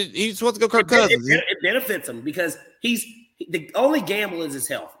 He just wants to go Kirk Cousins. It benefits him because the only gamble is his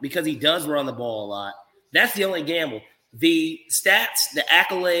health because he does run the ball a lot. That's the only gamble. The stats, the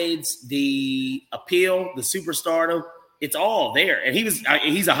accolades, the appeal, the superstardom, it's all there. And he's a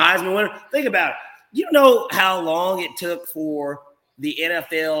Heisman winner. Think about it. You know how long it took for the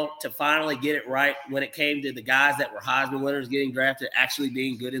NFL to finally get it right when it came to the guys that were Heisman winners getting drafted, actually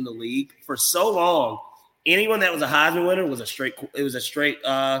being good in the league? For so long, anyone that was a Heisman winner was a straight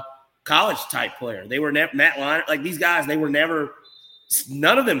college type player. They were Matt Leinart, like these guys. They were never.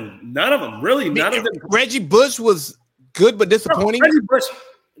 None of them. Really, none of them. Reggie Bush was good but disappointing. No, Reggie Bush,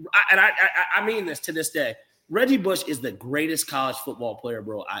 I mean this to this day. Reggie Bush is the greatest college football player,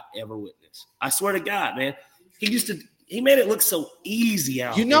 bro, I ever witnessed. I swear to God, man. He made it look so easy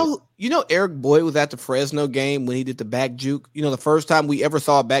out. You know, Eric Boyd was at the Fresno game when he did the back juke. You know, the first time we ever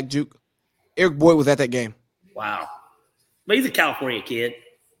saw a back juke, Eric Boyd was at that game. Wow. But he's a California kid.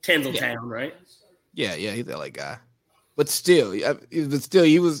 Tinseltown, right? Yeah, he's an LA guy. But still,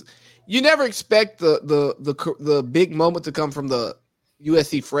 he was. You never expect the big moment to come from the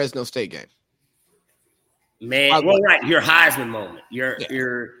USC Fresno State game. Man, well, right, your Heisman moment. But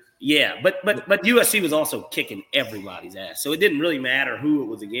USC was also kicking everybody's ass, so it didn't really matter who it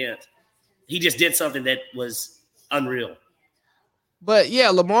was against. He just did something that was unreal. But yeah,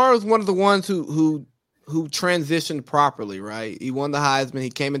 Lamar was one of the ones who transitioned properly, right? He won the Heisman. He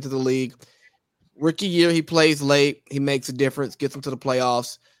came into the league. Rookie year, he plays late. He makes a difference, gets them to the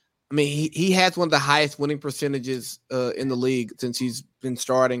playoffs. I mean, he has one of the highest winning percentages in the league since he's been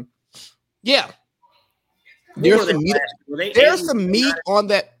starting. Yeah. There's some meat on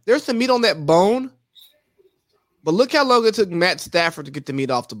that bone. But look how long it took Matt Stafford to get the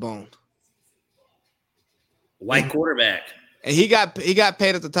meat off the bone. White quarterback. And he got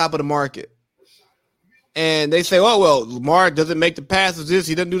paid at the top of the market. And they say, oh, well, Lamar doesn't make the passes this,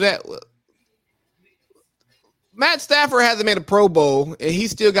 he doesn't do that. Well, Matt Stafford hasn't made a Pro Bowl, and he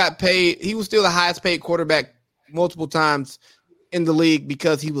still got paid. He was still the highest paid quarterback multiple times in the league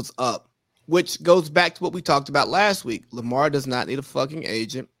because he was up, which goes back to what we talked about last week. Lamar does not need a fucking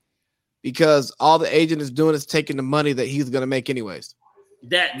agent because all the agent is doing is taking the money that he's going to make anyways.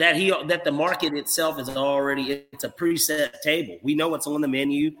 That the market itself is already, it's a preset table. We know what's on the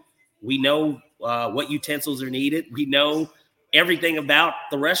menu. We know what utensils are needed. We know everything about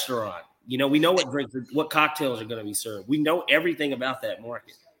the restaurant. You know, we know what drinks, what cocktails are going to be served. We know everything about that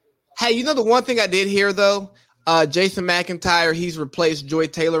market. Hey, you know the one thing I did hear though, Jason McIntyre, he's replaced Joy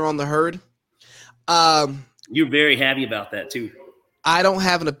Taylor on the Herd. You're very happy about that too. I don't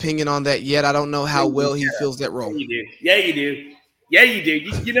have an opinion on that yet. I don't know how well he feels that role. You do. Yeah, you do. Yeah, you do.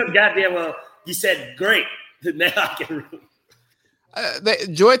 You know goddamn well. You said great. Now I can.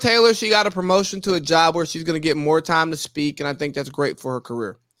 Joy Taylor, she got a promotion to a job where she's going to get more time to speak, and I think that's great for her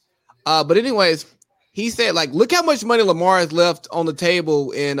career. But anyways, he said, like, look how much money Lamar has left on the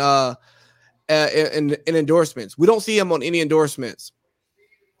table in endorsements. We don't see him on any endorsements.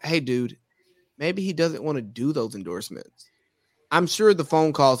 Hey, dude, maybe he doesn't want to do those endorsements. I'm sure the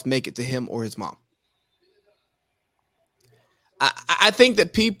phone calls make it to him or his mom. I think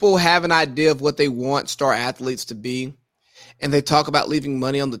that people have an idea of what they want star athletes to be, and they talk about leaving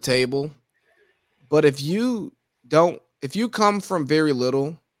money on the table. But if you come from very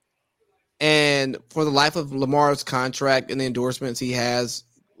little, and for the life of Lamar's contract and the endorsements he has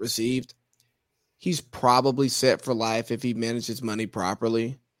received, he's probably set for life if he manages money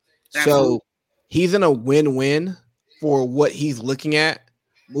properly. Absolutely. So he's in a win-win for what he's looking at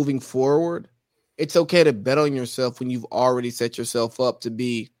moving forward. It's okay to bet on yourself when you've already set yourself up to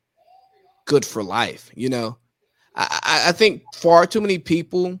be good for life. You know, I think far too many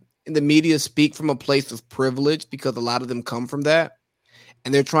people in the media speak from a place of privilege because a lot of them come from that.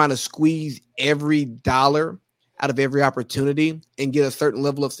 And they're trying to squeeze every dollar out of every opportunity and get a certain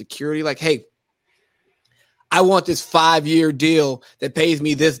level of security. Like, hey, I want this 5-year deal that pays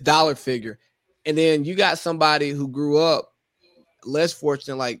me this dollar figure. And then you got somebody who grew up less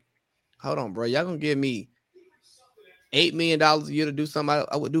fortunate, like, hold on, bro. Y'all gonna give me $8 million a year to do something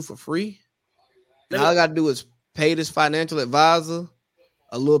I would do for free? And all I gotta do is pay this financial advisor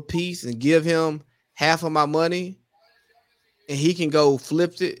a little piece and give him half of my money, and he can go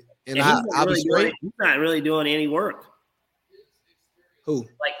flip it, and I'll be straight. He's not really doing any work. Who?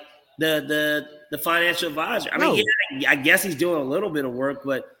 Like the financial advisor. I mean, I guess he's doing a little bit of work,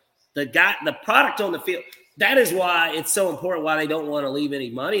 but the product on the field. That is why it's so important why they don't want to leave any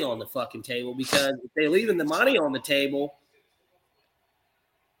money on the fucking table, because if they're leaving the money on the table,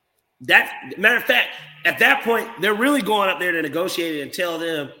 matter of fact, at that point, they're really going up there to negotiate and tell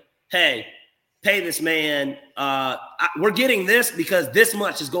them, hey, pay this man. We're getting this because this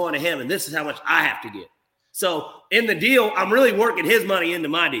much is going to him, and this is how much I have to get. So in the deal, I'm really working his money into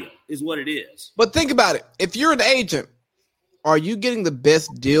my deal is what it is. But think about it. If you're an agent, are you getting the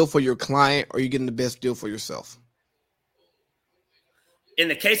best deal for your client, or are you getting the best deal for yourself? In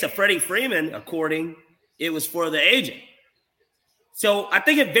the case of Freddie Freeman, it was for the agent. So I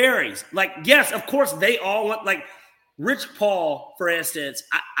think it varies. Like, yes, of course, they all want, like Rich Paul, for instance.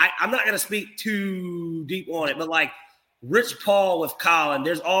 I'm not going to speak too deep on it, but like Rich Paul with Colin,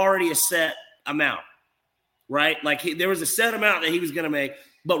 there's already a set amount, right? Like there was a set amount that he was going to make.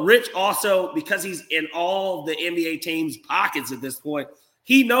 But Rich also, because he's in all the NBA teams' pockets at this point,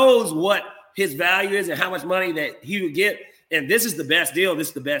 he knows what his value is and how much money that he would get. And this is the best deal. This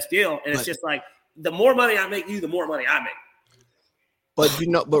is the best deal. And it's just like, the more money I make you, the more money I make. But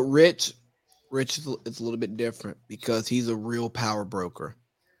Rich is a little bit different because he's a real power broker.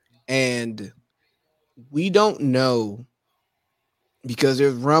 And we don't know, because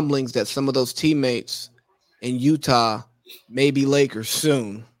there's rumblings that some of those teammates in Utah may be Lakers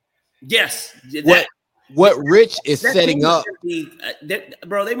soon. Yes. What Rich is setting up.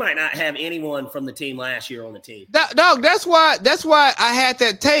 Bro, they might not have anyone from the team last year on the team. Dog, that's why I had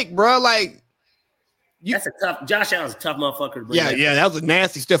that take, bro. Like, Josh Allen's a tough motherfucker to bring. Yeah, that was a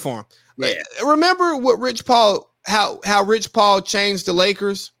nasty stiff arm. Yeah. Like, remember what Rich Paul, how Rich Paul changed the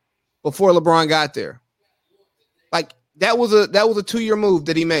Lakers before LeBron got there? Like, that was a 2-year move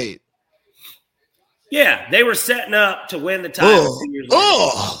that he made. Yeah, they were setting up to win the title 2 years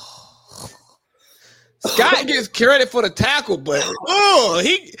later. Scott gets credit for the tackle, but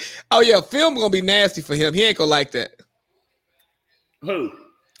film gonna be nasty for him. He ain't gonna like that. Who?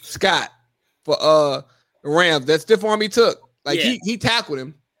 Scott for the Rams. That stiff arm he took. Like he tackled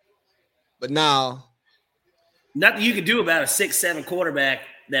him, but now nothing you can do about a 6'7" quarterback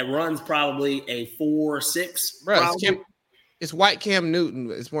that runs probably a 4.6. Bro, it's white Cam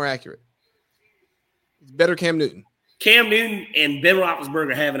Newton. It's more accurate. It's better Cam Newton. Cam Newton and Ben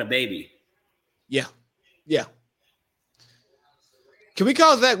Roethlisberger having a baby. Yeah. Can we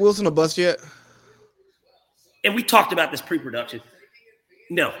call Zach Wilson a bust yet? And we talked about this pre-production.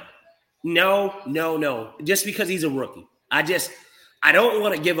 No. Just because he's a rookie. I don't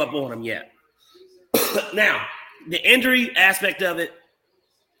want to give up on him yet. Now, the injury aspect of it,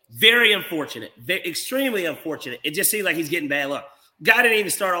 very unfortunate. Extremely unfortunate. It just seems like he's getting bad luck. Guy didn't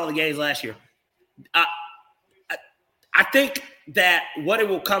even start all the games last year. I think that what it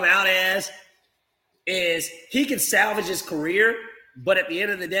will come out as is he can salvage his career, but at the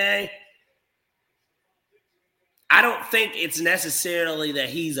end of the day, I don't think it's necessarily that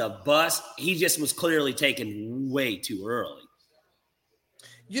he's a bust. He just was clearly taken way too early.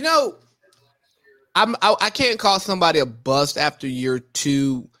 You know, I can't call somebody a bust after year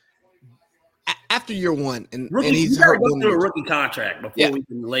 2. After year 1, and he's hurt. Go through a rookie contract before we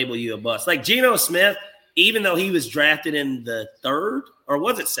can label you a bust. Like Geno Smith, even though he was drafted in the 3rd, or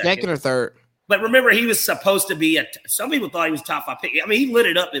was it 2nd? 2nd or 3rd. But remember, he was supposed to be some people thought he was top 5 pick. I mean, he lit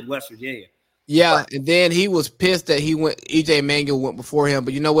it up in West Virginia. Yeah, and then he was pissed that EJ Manuel went before him.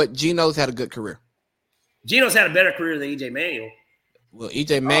 But you know what? Geno's had a good career. Geno's had a better career than EJ Manuel. Well,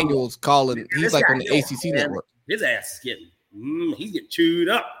 EJ Manuel's calling. He's like on the ACC network. His ass is he's getting chewed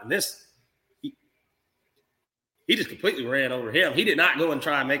up. And he just completely ran over him. He did not go and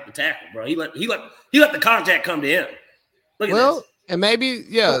try and make the tackle, bro. He let the contact come to him. Look at this. And maybe,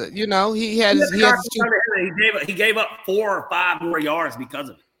 yeah, you know, he gave up 4 or 5 more yards because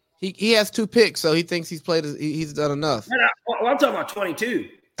of it. He has 2 picks, so he thinks he's done enough. I'm talking about 22.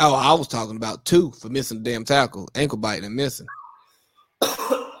 Oh, I was talking about 2 for missing the damn tackle, ankle biting and missing.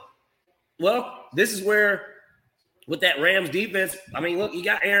 Well, this is where, with that Rams defense, I mean, look, you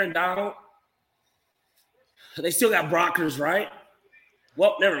got Aaron Donald. They still got Brockers, right?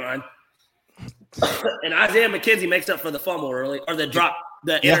 Well, never mind. And Isaiah McKenzie makes up for the fumble early, or the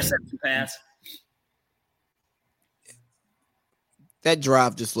interception pass. That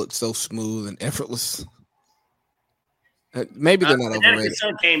drive just looked so smooth and effortless. Maybe they're not overrated.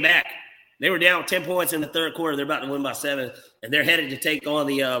 Sun came back. They were down 10 points in the third quarter. They're about to win by 7, and they're headed to take on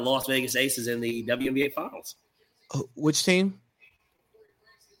the Las Vegas Aces in the WNBA Finals. Which team?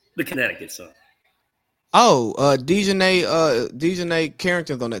 The Connecticut Sun. Oh, Dejanay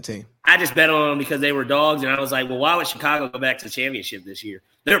Carrington's on that team. I just bet on them because they were dogs, and I was like, well, why would Chicago go back to the championship this year?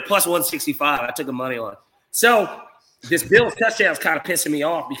 They're plus 165. I took a money line. So this Bills touchdown is kind of pissing me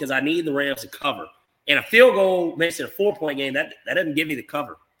off because I need the Rams to cover. And a field goal makes it a 4-point game. That doesn't give me the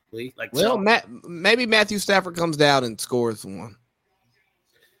cover. Maybe Matthew Stafford comes down and scores one.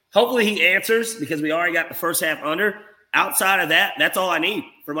 Hopefully he answers because we already got the first half under. Outside of that, that's all I need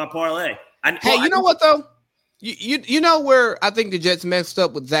for my parlay. You know what, though? You know where I think the Jets messed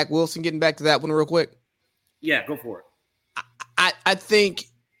up with Zach Wilson, getting back to that one real quick? Yeah, go for it. I think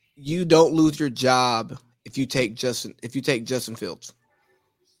you don't lose your job if you take Justin Fields.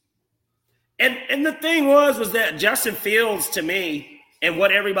 And the thing was that Justin Fields, to me, and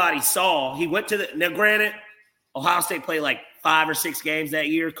what everybody saw, he went to now granted, Ohio State played like 5 or 6 games that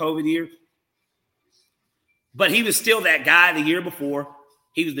year, COVID year. But he was still that guy the year before.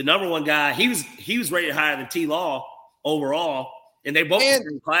 He was the number 1 guy. He was rated higher than T-Law overall, and they both were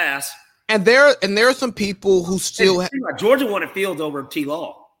in class. And there are some people who still Georgia wanted Fields over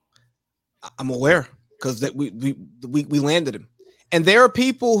T-Law. I'm aware because that we landed him. And there are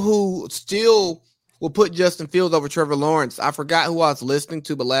people who still will put Justin Fields over Trevor Lawrence. I forgot who I was listening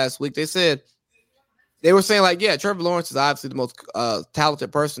to, but last week they were saying like, yeah, Trevor Lawrence is obviously the most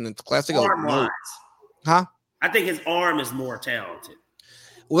talented person in the class. Arm-wise. Huh? I think his arm is more talented.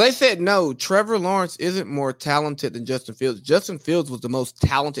 Well, they said no. Trevor Lawrence isn't more talented than Justin Fields. Justin Fields was the most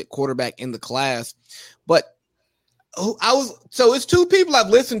talented quarterback in the class. But it's 2 people I've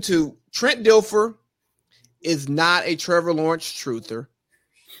listened to. Trent Dilfer is not a Trevor Lawrence truther,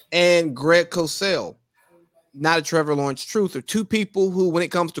 and Greg Cosell, not a Trevor Lawrence truther. 2 people who, when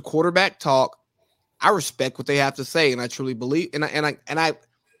it comes to quarterback talk, I respect what they have to say, and I truly believe, and I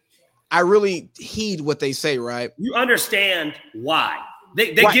really heed what they say. Right? You understand why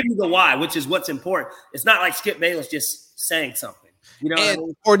they give you the why, which is what's important. It's not like Skip Bayless just saying something, you know, what I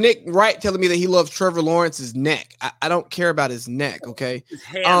mean? Or Nick Wright telling me that he loves Trevor Lawrence's neck. I don't care about his neck. Okay, his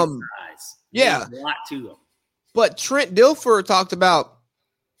hand size. Yeah, there's a lot to him. But Trent Dilfer talked about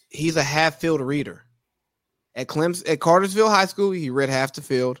he's a half-field reader. At Cartersville High School, he read half the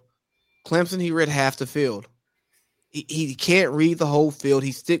field. Clemson, he read half the field. He can't read the whole field.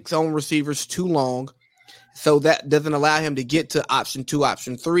 He sticks on receivers too long, so that doesn't allow him to get to option 2,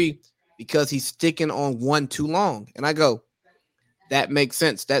 option 3, because he's sticking on 1 too long. And I go, that makes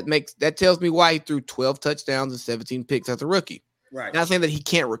sense. That tells me why he threw 12 touchdowns and 17 picks as a rookie. Right. Not saying that he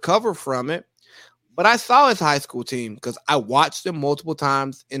can't recover from it. But I saw his high school team because I watched him multiple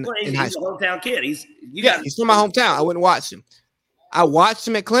times in high school. He's a hometown kid. He's from my hometown. I wouldn't watch him. I watched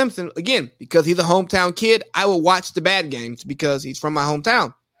him at Clemson, again, because he's a hometown kid. I will watch the bad games because he's from my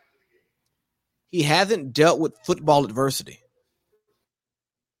hometown. He hasn't dealt with football adversity.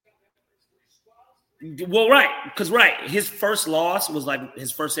 Well, right. Because, his first loss was like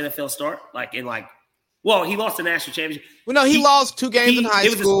his first NFL start, he lost the national championship. Well, no, he lost 2 games in high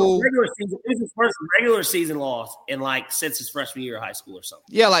school. It was his first regular season loss since his freshman year of high school or something.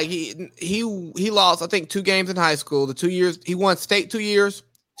 Yeah, he lost, I think, 2 games in high school. The 2 years he won state 2 years.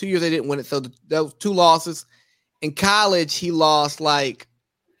 2 years they didn't win it, so that was 2 losses. In college, he lost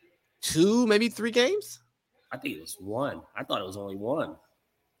 2, maybe 3 games. I think it was 1. I thought it was only 1.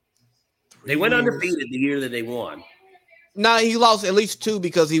 They went undefeated the year that they won. No, he lost at least 2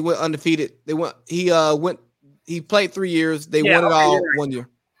 because he went undefeated. He played 3 years. They won it all 1 year.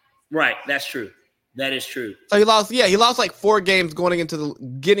 Right. That's true. That is true. So he lost like 4 games getting to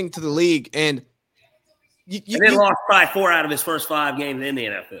the league, and then lost probably 4 out of his first 5 games in the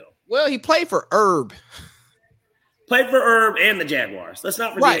NFL. Well, he played for Herb. Played for Herb and the Jaguars. Let's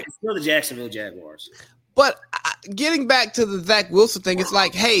not forget, it's still the Jacksonville Jaguars. But getting back to the Zach Wilson thing, it's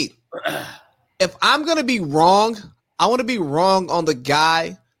like, hey, if I'm going to be wrong, I want to be wrong on the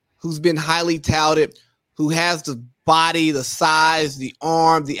guy who's been highly touted, who has the body, the size, the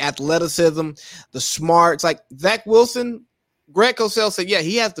arm, the athleticism, the smarts. Like Zach Wilson, Greg Cosell said, yeah,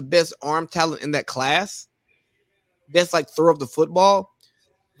 he has the best arm talent in that class. Best like throw of the football.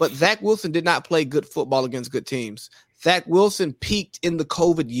 But Zach Wilson did not play good football against good teams. Zach Wilson peaked in the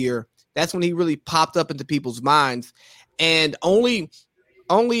COVID year. That's when he really popped up into people's minds. And only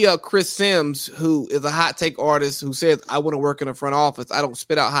Chris Sims, who is a hot take artist, who says, I want to work in the front office. I don't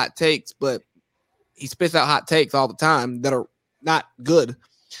spit out hot takes, but he spits out hot takes all the time that are not good.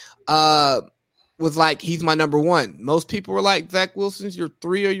 Was like, he's my number 1. Most people were like, Zach Wilson's your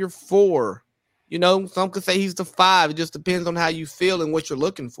 3 or your 4. You know, some could say he's the 5. It just depends on how you feel and what you're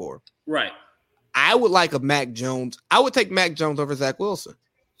looking for. Right. I would like a Mac Jones. I would take Mac Jones over Zach Wilson.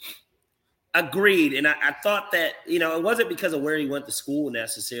 Agreed. And I thought that, you know, it wasn't because of where he went to school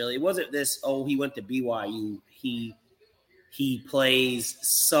necessarily. It wasn't this, he went to BYU. He plays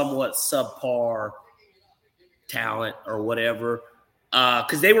somewhat subpar talent or whatever.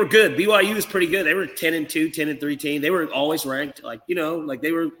 Because they were good. BYU was pretty good. They were 10-2, 10-3 team. They were always ranked. Like, you know, like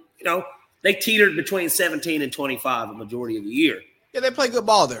they were, you know, they teetered between 17 and 25 the majority of the year. Yeah, they play good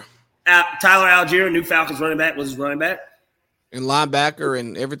ball there. Tyler Algier, new Falcons running back, was his running back. And linebacker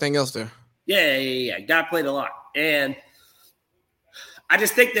and everything else there. Yeah. Guy played a lot. And I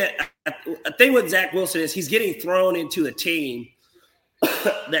just think that a thing with Zach Wilson is he's getting thrown into a team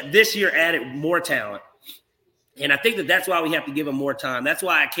that this year added more talent. And I think that that's why we have to give him more time. That's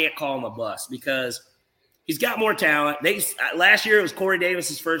why I can't call him a bust, because he's got more talent. Last year it was Corey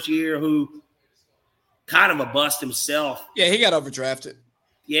Davis's first year, who kind of a bust himself. Yeah, he got overdrafted.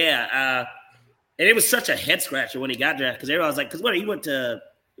 Yeah, and it was such a head scratcher when he got drafted, because everyone was like, because he wasn't to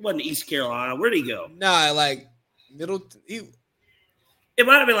East Carolina. Where'd he go? Nah, like Middle. It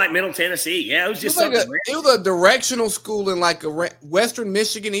might have been like Middle Tennessee. Yeah, it was just something. It was a directional school in like a Western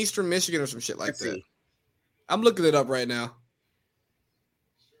Michigan, Eastern Michigan, or some shit like that. See. I'm looking it up right now.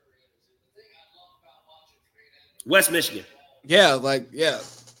 West Michigan. Yeah.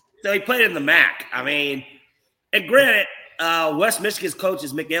 So he played in the MAC. I mean, and granted, West Michigan's coach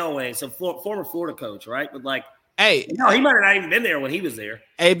is Mick Elway, so former Florida coach, right? But like, hey, no, he might have not even been there when he was there.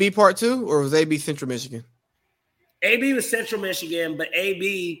 AB Part 2, or was AB Central Michigan? AB was Central Michigan, but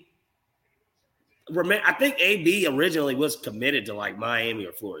I think AB originally was committed to like Miami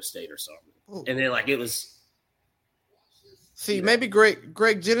or Florida State or something. Ooh. And then like it was. See, maybe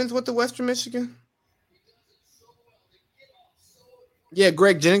Greg Jennings went to Western Michigan. Yeah,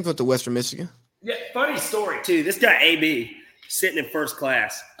 Greg Jennings went to Western Michigan. Yeah, funny story too. This guy AB sitting in first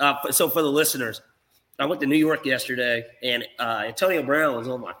class. So for the listeners, I went to New York yesterday, and Antonio Brown was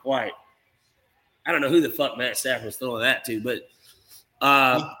on my flight. I don't know who the fuck Matt Stafford was throwing that to, but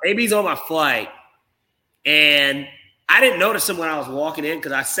AB's on my flight, and I didn't notice him when I was walking in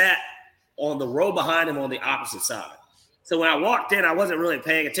because I sat on the row behind him on the opposite side. So when I walked in, I wasn't really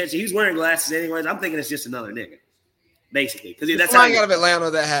paying attention. He was wearing glasses anyways. I'm thinking it's just another nigga, basically. Because that's flying out of Atlanta,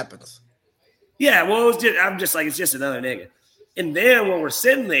 that happens. Yeah, well, I'm just like, it's just another nigga. And then when we're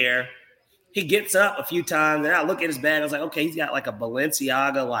sitting there, he gets up a few times, and I look at his bag. I was like, okay, he's got like a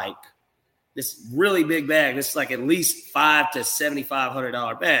Balenciaga, like this really big bag. This is like at least $500 to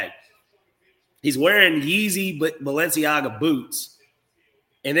 $7,500 bag. He's wearing Yeezy Balenciaga boots.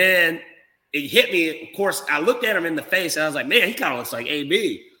 And then it hit me. Of course, I looked at him in the face, and I was like, man, he kind of looks like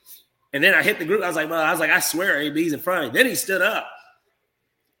AB. And then I hit the group. I was like, I swear AB's in front of me. Then he stood up.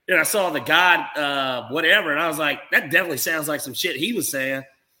 And I saw the God, whatever, and I was like, that definitely sounds like some shit he was saying.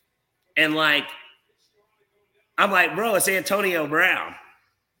 And like, I'm like, bro, it's Antonio Brown.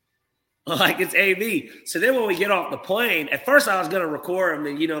 Like, it's AB. So then when we get off the plane, at first I was going to record him,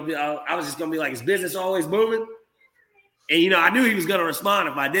 and, you know, I was just going to be like, is business always moving? And, you know, I knew he was going to respond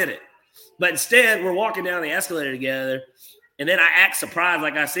if I did it. But instead, we're walking down the escalator together, and then I act surprised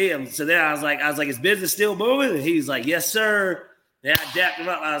like I see him. So then I was like, is business still moving? And he's like, yes, sir. Then I dapped him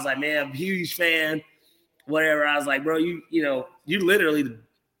up. I was like, man, I'm a huge fan, whatever. I was like, bro, you literally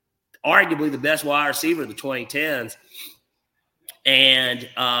arguably the best wide receiver of the 2010s. And,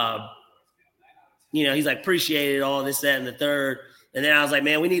 you know, he's like, appreciate it, all this, that, and the third. And then I was like,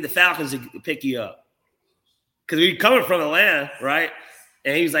 man, we need the Falcons to pick you up. Because we're coming from Atlanta, right?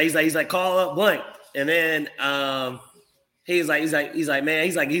 And he's like, call up blank. And then He's like, man,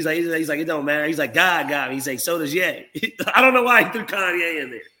 he's like, it don't matter. He's like, God got me. He's like, so does Ye. I don't know why he threw Kanye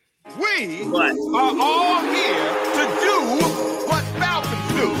in there. We are all here to do what Falcons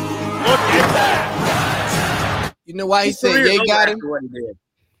do. Look at that. You know why he said Ye got him?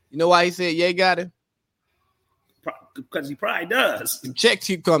 You know why he said Ye got him? Because he probably does. The checks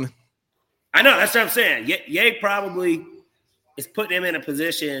keep coming. I know. That's what I'm saying. Ye probably is putting him in a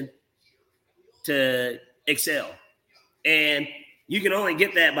position to excel. And you can only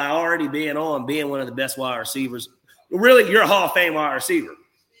get that by already being one of the best wide receivers. Really, you're a Hall of Fame wide receiver.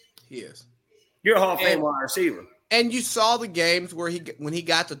 He is. You're a Hall of Fame wide receiver. And you saw the games where when he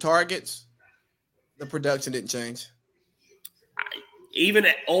got the targets, the production didn't change. Even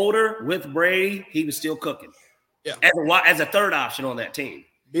at older with Brady, he was still cooking. Yeah. As a third option on that team.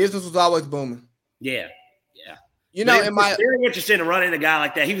 Business was always booming. Yeah. You know, very interested in running a guy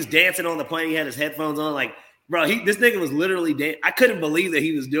like that. He was dancing on the plane. He had his headphones on. Like, bro, this nigga was literally dancing. I couldn't believe that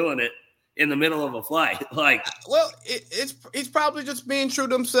he was doing it in the middle of a flight. Like, well, he's probably just being true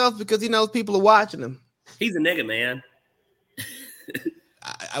to himself because he knows people are watching him. He's a nigga, man.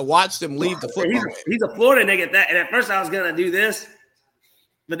 I watched him leave the football. He's a Florida nigga at that. And at first I was gonna do this,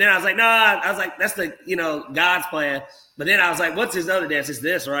 but then I was like, nah. I was like, that's the God's plan. But then I was like, what's his other dance? It's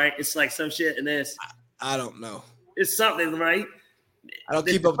this, right? It's like some shit in this. I don't know. It's something, right? I don't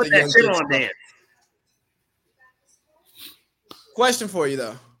keep up with the that shit on dance. Question for you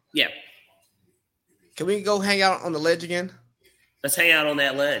though. Yeah. Can we go hang out on the ledge again? Let's hang out on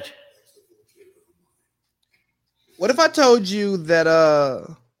that ledge. What if I told you that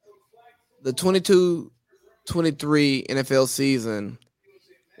the 22-23 NFL season,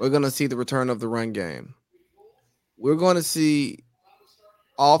 we're going to see the return of the run game. We're going to see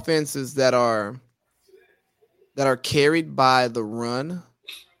offenses that are carried by the run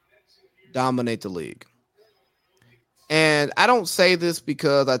dominate the league. And I don't say this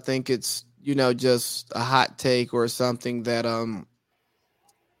because I think it's, just a hot take or something that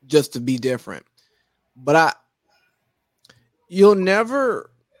just to be different. But you can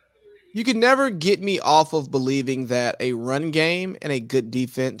never get me off of believing that a run game and a good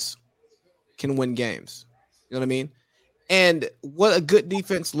defense can win games. You know what I mean? And what a good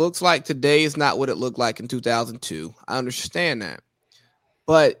defense looks like today is not what it looked like in 2002. I understand that.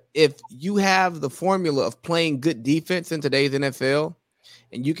 But if you have the formula of playing good defense in today's NFL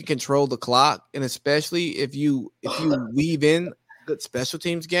and you can control the clock, and especially if you weave in good special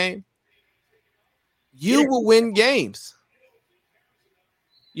teams game, you will win games.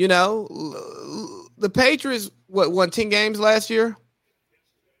 The Patriots won 10 games last year,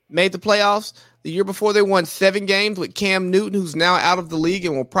 made the playoffs. The year before they won 7 games with Cam Newton, who's now out of the league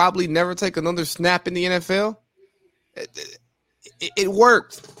and will probably never take another snap in the NFL. It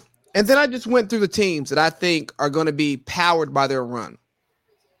worked. And then I just went through the teams that I think are going to be powered by their run.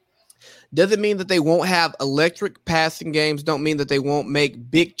 Doesn't mean that they won't have electric passing games. Don't mean that they won't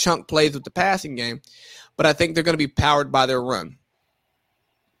make big chunk plays with the passing game. But I think they're going to be powered by their run.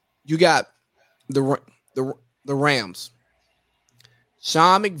 You got the Rams.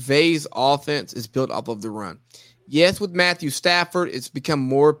 Sean McVay's offense is built off of the run. Yes, with Matthew Stafford, it's become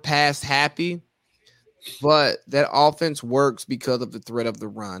more pass happy, but that offense works because of the threat of the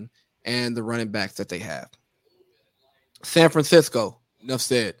run and the running backs that they have. San Francisco, enough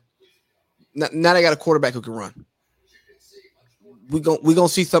said. Now they got a quarterback who can run. We're gonna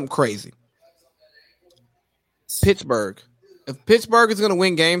see something crazy. Pittsburgh. If Pittsburgh is going to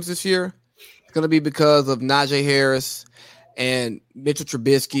win games this year, it's going to be because of Najee Harris and Mitchell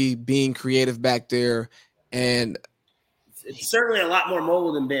Trubisky being creative back there. And it's certainly a lot more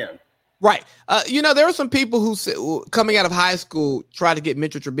mobile than Ben. Right. There are some people who coming out of high school try to get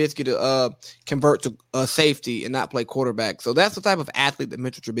Mitchell Trubisky to convert to safety and not play quarterback. So that's the type of athlete that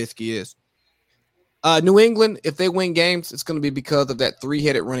Mitchell Trubisky is. New England, if they win games, it's going to be because of that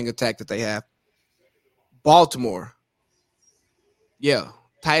 3-headed running attack that they have. Baltimore. Yeah.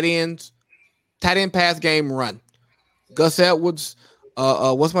 Tight end pass game run. Gus Edwards.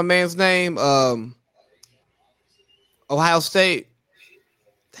 What's my man's name? Ohio State.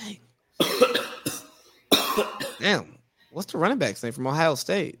 Dang. Damn. What's the running back's name from Ohio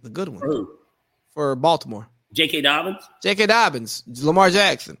State? The good one. Who? For Baltimore. J.K. Dobbins? J.K. Dobbins. Lamar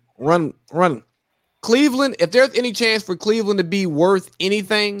Jackson. Run. Cleveland, if there's any chance for Cleveland to be worth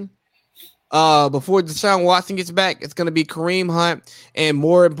anything before Deshaun Watson gets back, it's going to be Kareem Hunt and,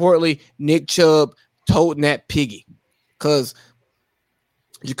 more importantly, Nick Chubb toting that piggy. Because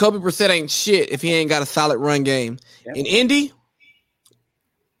Jacoby Brissett ain't shit if he ain't got a solid run game. Yep. In Indy,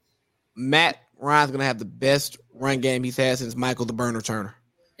 Matt Ryan's going to have the best run game he's had since Michael the Burner Turner.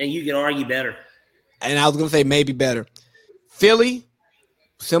 And you can argue better. And I was going to say maybe better. Philly,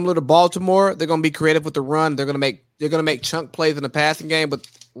 similar to Baltimore, they're going to be creative with the run. They're going to make chunk plays in the passing game, but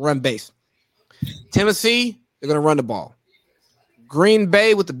run base. Tennessee, they're going to run the ball. Green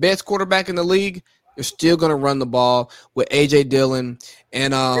Bay, with the best quarterback in the league, they're still going to run the ball with A.J. Dillon.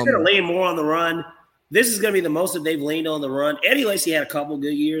 And they're going to lean more on the run. This is going to be the most that they've leaned on the run. Eddie Lacy had a couple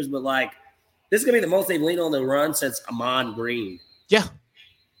good years, but, this is going to be the most they've leaned on the run since Ahman Green. Yeah.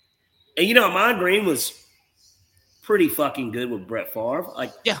 And, Ahman Green was pretty fucking good with Brett Favre.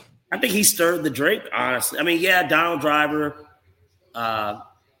 Yeah. I think he stirred the drink, honestly. I mean, yeah, Donald Driver and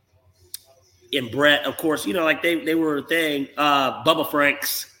Brett, of course, they were a thing. Bubba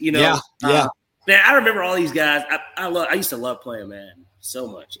Franks, Yeah. Man, I remember all these guys. I used to love playing Madden so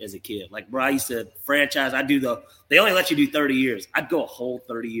much as a kid. Bro, I used to franchise. They only let you do 30 years. I'd go a whole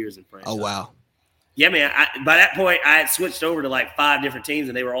 30 years in franchise. Oh, wow. Yeah, man. By that point, I had switched over to 5 different teams,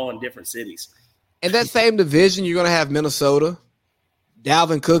 and they were all in different cities. In that same division, you're going to have Minnesota.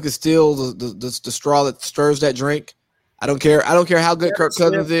 Dalvin Cook is still the straw that stirs that drink. I don't care how good Kirk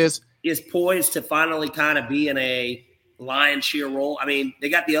Cousins is poised to finally kind of be in a lion share role. I mean, they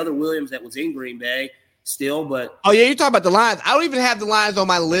got the other Williams that was in Green Bay still, but – Oh, yeah, you're talking about the Lions. I don't even have the Lions on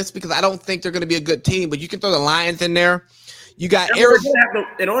my list because I don't think they're going to be a good team, but you can throw the Lions in there. You got Arizona.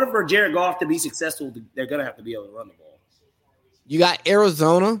 In order for Jared Goff to be successful, they're going to have to be able to run the ball. You got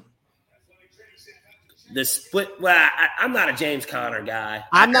Arizona. The split. Well, I'm not a James Conner guy.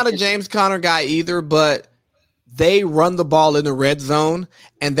 I'm not a James Conner guy either, but they run the ball in the red zone,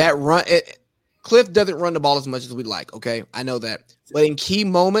 and that run. Cliff doesn't run the ball as much as we'd like. Okay, I know that, but in key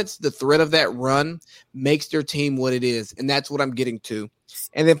moments, the threat of that run makes their team what it is, and that's what I'm getting to.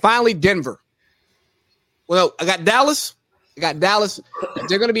 And then finally, Denver. Well, I got Dallas. If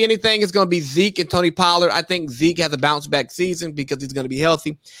they're going to be anything, it's going to be Zeke and Tony Pollard. I think Zeke has a bounce-back season because he's going to be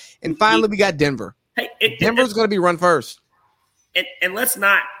healthy. And finally, we got Denver. Hey, Denver's going to be run first. And let's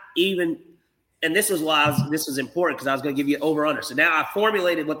not even – and this is why this was important because I was going to give you over-under. So now I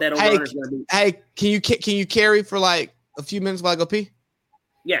formulated what that over-under is going to be. Hey, can you carry for a few minutes while I go pee?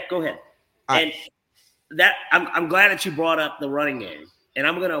 Yeah, go ahead. All and right. that I'm glad that you brought up the running game. And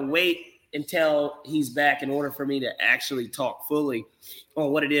I'm going to wait until he's back in order for me to actually talk fully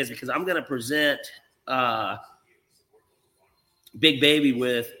on what it is because I'm going to present Big Baby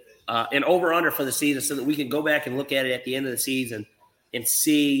with an over-under for the season so that we can go back and look at it at the end of the season and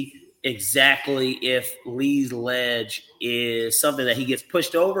see exactly if Lee's ledge is something that he gets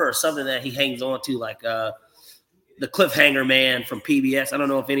pushed over or something that he hangs on to like the cliffhanger man from PBS. I don't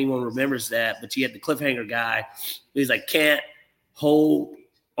know if anyone remembers that, but you had the cliffhanger guy. He's like, can't hold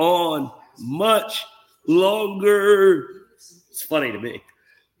on much longer. It's funny to me.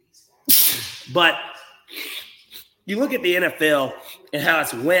 But you look at the NFL and how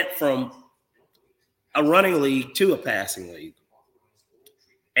it's went from a running league to a passing league.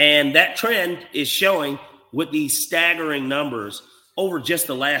 And that trend is showing with these staggering numbers over just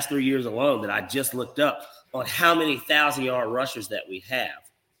the last 3 years alone that I just looked up on how many 1,000-yard rushers that we have.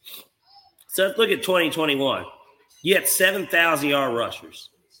 So let's look at 2021. You had 7,000-yard rushers.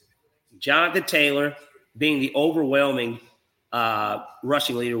 Jonathan Taylor being the overwhelming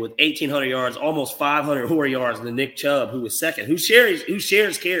rushing leader with 1,800 yards, almost 500 more yards than Nick Chubb, who was second, who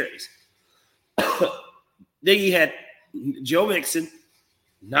shares carries. Then you had Joe Mixon,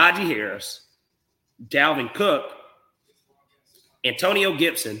 Najee Harris, Dalvin Cook, Antonio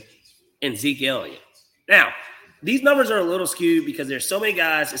Gibson, and Zeke Elliott. Now, these numbers are a little skewed because there's so many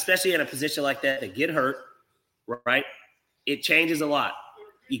guys, especially in a position like that get hurt, right? It changes a lot.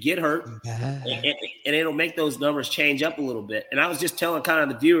 You get hurt, and it'll make those numbers change up a little bit. And I was just telling kind of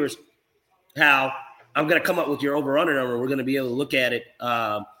the viewers how I'm going to come up with your over-under number. We're going to be able to look at it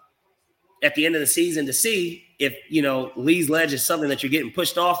at the end of the season to see if, Lee's ledge is something that you're getting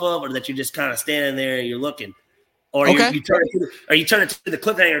pushed off of or that you're just kind of standing there and you're looking. Or you turn it to the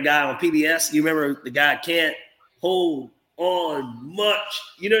cliffhanger guy on PBS. You remember the guy can't hold on much.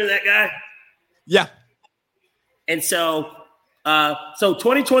 You know that guy? Yeah. And so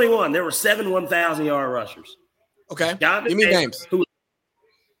 2021, there were 7 1,000-yard rushers. Okay. Jonathan Give me Taylor, names.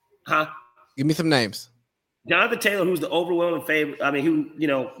 Give me some names. Jonathan Taylor, who's the overwhelming favorite. I mean,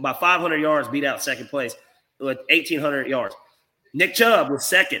 who, by 500 yards beat out second place with 1,800 yards. Nick Chubb was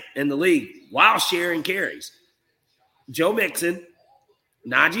second in the league while sharing carries. Joe Mixon,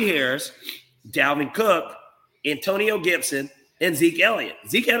 Najee Harris, Dalvin Cook, Antonio Gibson, and Zeke Elliott.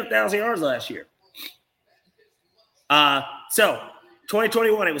 Zeke had 1,000 yards last year. So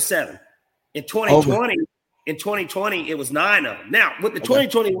 2021, it was 7. In 2020, it was 9 of them. Now, with the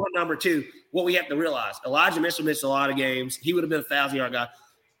 2021 number 2, what we have to realize, Elijah Mitchell missed a lot of games. He would have been a 1,000-yard guy.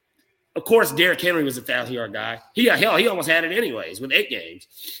 Of course, Derrick Henry was a 1,000-yard guy. He almost had it anyways with 8 games.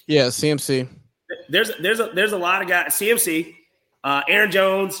 Yeah, CMC. There's a lot of guys. CMC, Aaron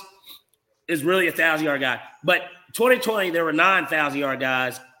Jones is really a 1,000-yard guy. But 2020, there were 9 1,000-yard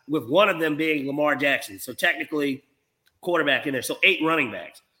guys, with one of them being Lamar Jackson. So technically, quarterback in there. So 8 running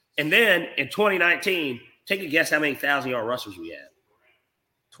backs. And then in 2019, take a guess how many 1,000-yard rushers we had.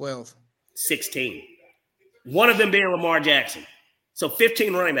 12. 16. One of them being Lamar Jackson. So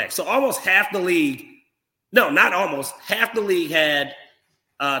 15 running backs. So almost half the league – no, not almost. Half the league had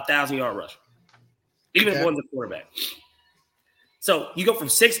a 1,000-yard rusher, even if one's a quarterback. So you go from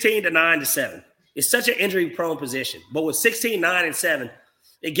 16 to 9 to 7. It's such an injury-prone position. But with 16, 9, and 7,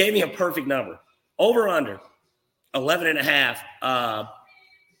 it gave me a perfect number. Over under 11.5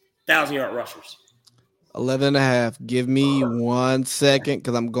 1,000-yard rushers. 11.5. Give me 1 second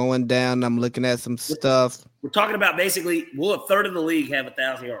because I'm going down and I'm looking at some stuff. We're talking about basically, will a third of the league have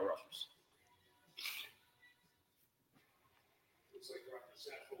 1,000-yard rushers?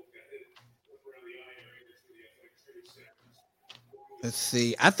 Let's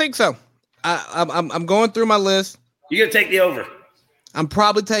see. I think so. I'm going through my list. You're gonna take the over. I'm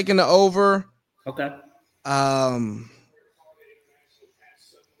probably taking the over. Okay.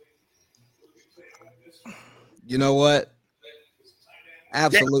 You know what?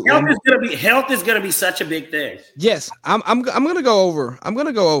 Absolutely. Health is gonna be such a big thing. Yes, I'm gonna go over. I'm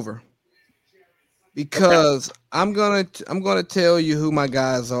gonna go over because I'm gonna tell you who my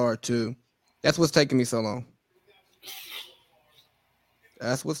guys are too. That's what's taking me so long.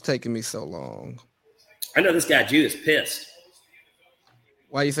 I know this guy Judas pissed.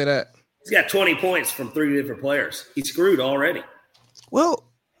 Why you say that? He's got 20 points from 3 different players. He's screwed already. Well,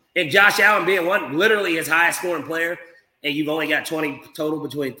 and Josh Allen being one, literally his highest scoring player, and you've only got 20 total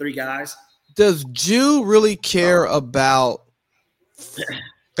between 3 guys. Does Jew really care about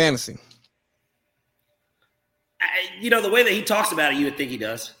fantasy? The way that he talks about it, you would think he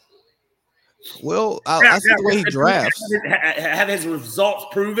does. Well, I see the way he drafts. Have his results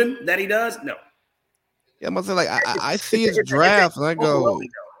proven that he does? No. Yeah, I'm gonna say, like, I see his draft and I go,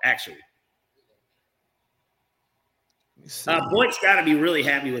 actually. Boyd's got to be really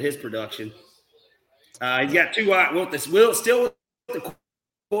happy with his production. He's got 2 wide. Still with the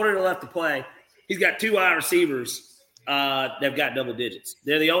quarter left to play. He's got 2 wide receivers that've got double digits.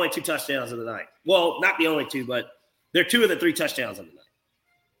 They're the only 2 touchdowns of the night. Well, not the only 2, but they're 2 of the 3 touchdowns of the night.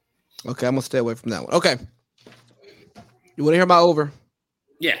 Okay, I'm gonna stay away from that one. Okay, you want to hear my over?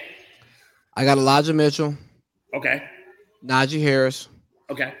 Yeah. I got Elijah Mitchell. Okay. Najee Harris.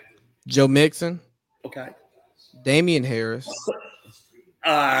 Okay. Joe Mixon. Okay. Damian Harris.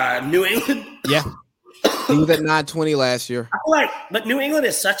 New England. Yeah. He was at 920 last year. I feel but New England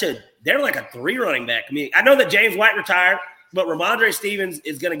is they're like a 3 running back community. I know that James White retired, but Ramondre Stevens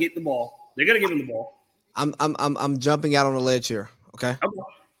is going to get the ball. They're going to give him the ball. I'm jumping out on the ledge here. Okay.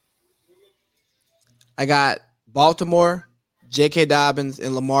 I got Baltimore, J.K. Dobbins,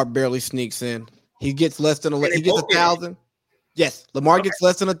 and Lamar barely sneaks in. He gets less than he gets 1,000. Yes, Lamar gets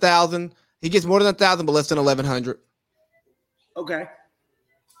less than 1,000. He gets more than 1,000, but less than 1,100. Okay.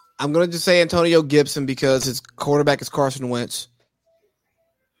 I'm gonna just say Antonio Gibson because his quarterback is Carson Wentz,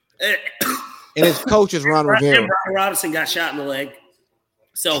 and his coach is Ron Rivera. Brian Robinson got shot in the leg,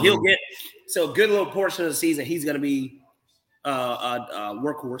 so he'll get a good little portion of the season. He's gonna be a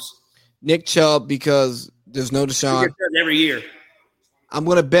workhorse. Nick Chubb because there's no Deshaun. Every year. I'm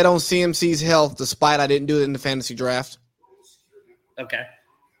going to bet on CMC's health despite I didn't do it in the fantasy draft. Okay.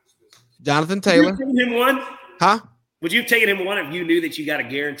 Jonathan Taylor. Would you have taken him one? Huh? Would you have taken him one if you knew that you got a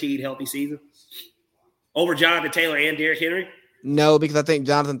guaranteed healthy season? Over Jonathan Taylor and Derrick Henry? No, because I think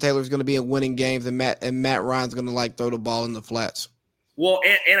Jonathan Taylor is going to be in winning games and Matt Ryan's going to throw the ball in the flats. Well,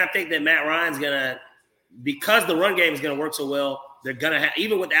 and I think that Matt Ryan's going to, because the run game is going to work so well, they're going to have,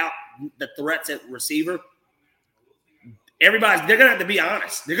 even without the threats at receiver, they're going to have to be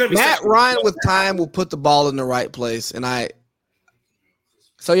honest. They're going to be Matt Ryan with time will put the ball in the right place.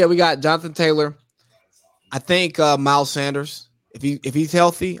 So we got Jonathan Taylor. I think Miles Sanders, if he's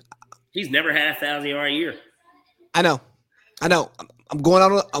healthy. He's never had a 1,000-yard year. I know. I'm going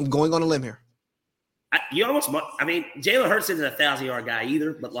on a limb here. Jalen Hurts isn't a 1,000-yard guy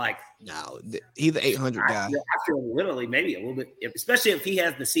either, but no, he's the 800 guy. I feel literally maybe a little bit, especially if he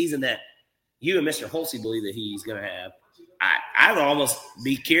has the season that you and Mr. Holsey believe that he's going to have. I would almost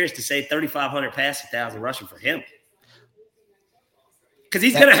be curious to say 3,500 passing, 1,000 rushing for him, because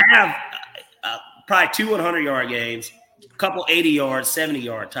he's going to have probably 2 100-yard games, a couple 80-yard,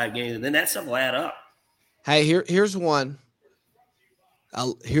 70-yard type games, and then that stuff will add up. Hey, here's one.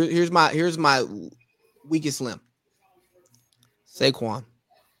 Here's my weakest limb. Saquon.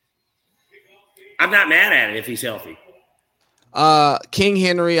 I'm not mad at it if he's healthy. King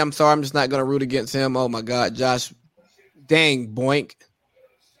Henry, I'm sorry, I'm just not going to root against him. Oh, my God, Josh. Dang, boink.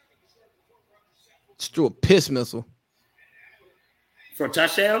 Just threw a piss missile. For a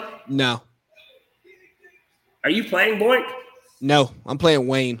touchdown? No. Are you playing Boink? No, I'm playing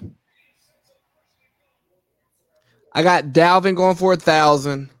Wayne. I got Dalvin going for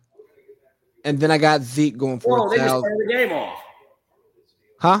 1,000. And then I got Zeke going for 1,000. They just turned the game off.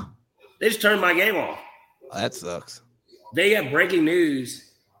 Huh? They just turned my game off. Oh, that sucks. They have breaking news.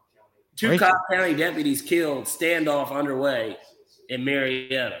 2 Cobb County deputies killed, standoff underway in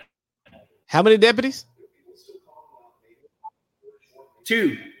Marietta. How many deputies?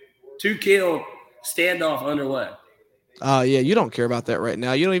 2. 2 killed, standoff underway. Oh, yeah, you don't care about that right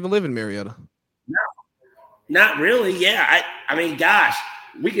now. You don't even live in Marietta. No, not really. Yeah, I mean, gosh,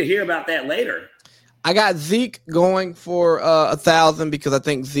 we could hear about that later. I got Zeke going for 1,000 because I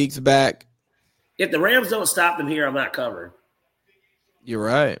think Zeke's back. If the Rams don't stop them here, I'm not covering. You're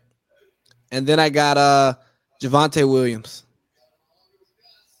right. And then I got Javonte Williams.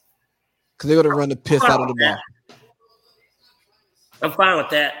 Because they're going to run the piss out of the ball. I'm fine with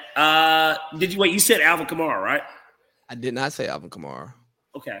that. Did you wait? You said Alvin Kamara, right? I did not say Alvin Kamara.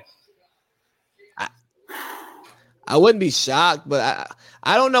 Okay. I wouldn't be shocked, but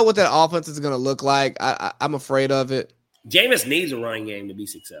I don't know what that offense is going to look like. I'm afraid of it. Jameis needs a running game to be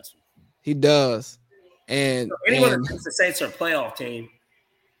successful. He does. And so anyone that thinks the Saints are a playoff team.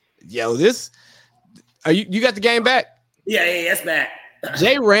 Yo, you got the game back? Yeah, it's back.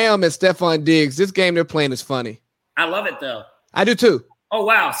 J. Ram and Stephon Diggs, this game they're playing is funny. I love it, though. I do, too. Oh,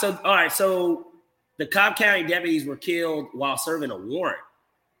 wow. So, all right, so the Cobb County deputies were killed while serving a warrant.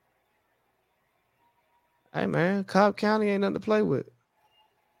 Hey, man, Cobb County ain't nothing to play with.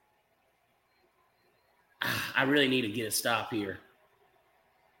 I really need to get a stop here.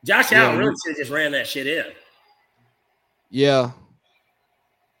 Josh Allen really should have just ran that shit in. Yeah.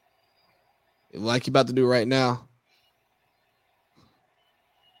 Like you about to do right now.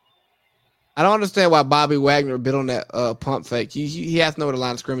 I don't understand why Bobby Wagner bit on that pump fake. He has to know where the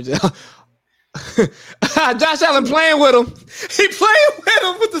line of scrimmage is. Josh Allen playing with him. He playing with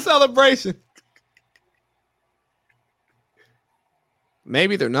him with the celebration.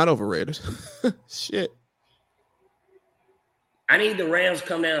 Maybe they're not overrated. Shit. I need the Rams to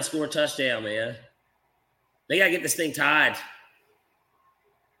come down and score a touchdown, man. They got to get this thing tied.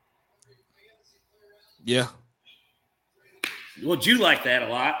 Yeah. Would you like that a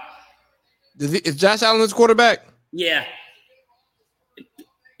lot? Is Josh Allen his quarterback? Yeah.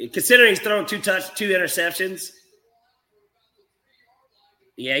 Considering he's thrown 2 interceptions.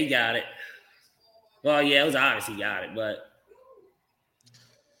 Yeah, he got it. Well, yeah, it was obvious he got it, but.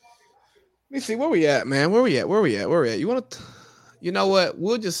 Let me see. Where we at, man? Where we at? You want to, you know what?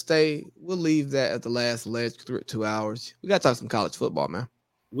 We'll leave that at the last leg, 2 hours. We got to talk some college football, man.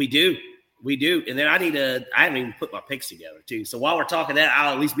 We do. And then I haven't even put my picks together, too. So while we're talking that,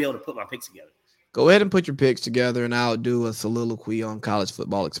 I'll at least be able to put my picks together. Go ahead and put your picks together, and I'll do a soliloquy on college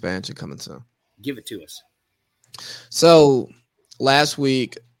football expansion coming soon. Give it to us. So last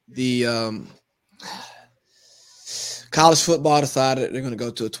week, the college football decided they're going to go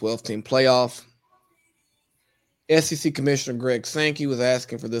to a 12-team playoff. SEC Commissioner Greg Sankey was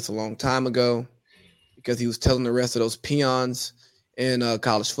asking for this a long time ago because he was telling the rest of those peons in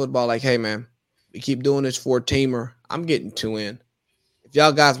college football, like, hey, man, we keep doing this 4-teamer. I'm getting 2 in. If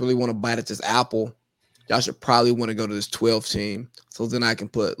y'all guys really want to bite at this apple, y'all should probably want to go to this 12-team so then I can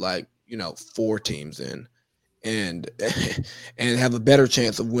put, 4 teams in and have a better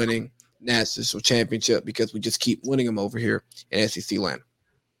chance of winning national championship because we just keep winning them over here in SEC land.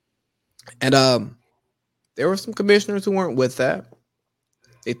 And there were some commissioners who weren't with that.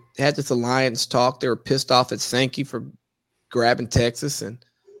 They had this alliance talk. They were pissed off at Sankey for grabbing Texas and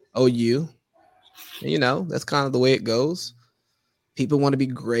OU. And, that's kind of the way it goes. People want to be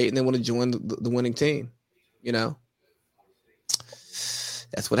great and they want to join the winning team. That's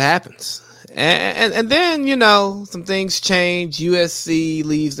what happens. And then, some things change. USC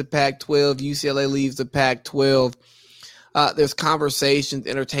leaves the Pac-12. UCLA leaves the Pac-12. There's conversations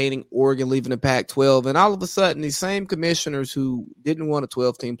entertaining Oregon leaving the Pac-12. And all of a sudden, these same commissioners who didn't want a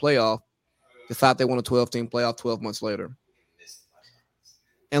 12-team playoff decide they want a 12-team playoff 12 months later.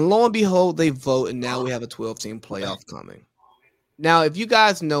 And lo and behold, they vote, and now we have a 12-team playoff coming. Now, if you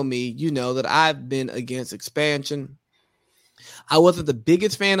guys know me, you know that I've been against expansion. I wasn't the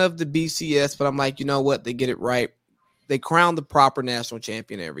biggest fan of the BCS, but I'm like, you know what? They get it right. They crown the proper national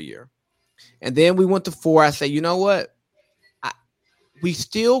champion every year. And then we went to 4. I say, you know what? we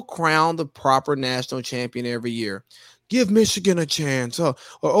still crown the proper national champion every year. Give Michigan a chance. Or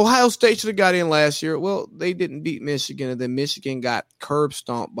Ohio State should have got in last year. Well, they didn't beat Michigan, and then Michigan got curb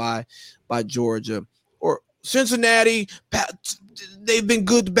stomped by Georgia. Or Cincinnati, they've been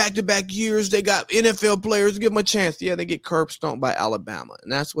good back-to-back years. They got NFL players. Give them a chance. Yeah, they get curb stomped by Alabama,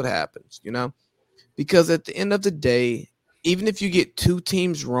 and that's what happens, because at the end of the day, even if you get two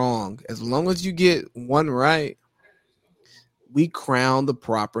teams wrong, as long as you get one right, we crown the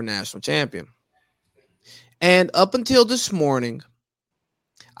proper national champion. And up until this morning,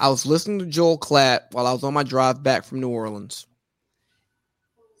 I was listening to Joel Klatt while I was on my drive back from New Orleans.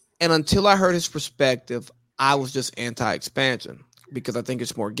 And until I heard his perspective, I was just anti-expansion because I think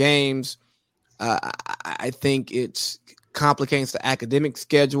it's more games. I think it complicates the academic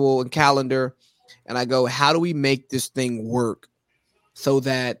schedule and calendar. And I go, how do we make this thing work so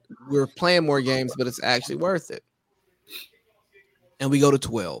that we're playing more games, but it's actually worth it? And we go to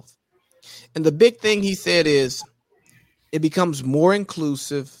 12. And the big thing he said is it becomes more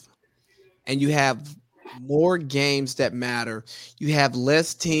inclusive and you have more games that matter. You have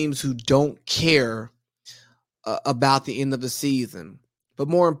less teams who don't care about the end of the season. But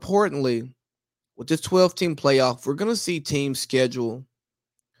more importantly, with this 12-team playoff, we're going to see teams schedule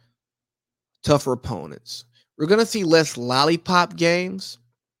tougher opponents. We're going to see less lollipop games,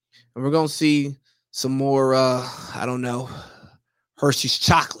 and we're going to see some more, Hershey's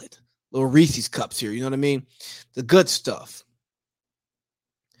chocolate, little Reese's cups here. You know what I mean? The good stuff.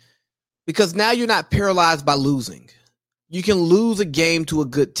 Because now you're not paralyzed by losing. You can lose a game to a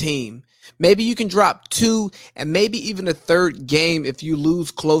good team. Maybe you can drop 2 and maybe even a third game if you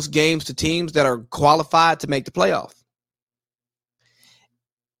lose close games to teams that are qualified to make the playoff.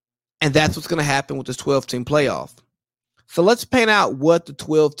 And that's what's going to happen with this 12-team playoff. So let's paint out what the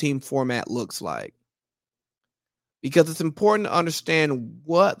 12-team format looks like. Because it's important to understand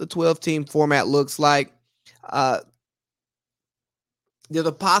what the 12-team format looks like. There's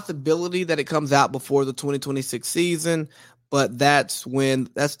a possibility that it comes out before the 2026 season, but that's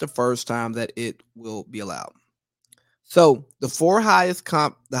the first time that it will be allowed. So the four highest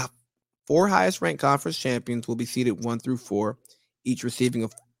ranked conference champions will be seeded 1 through 4, each receiving a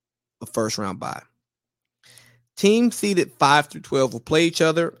first round bye. Teams seeded 5 through 12 will play each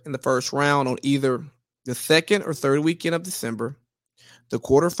other in the first round on either the second or third weekend of December. The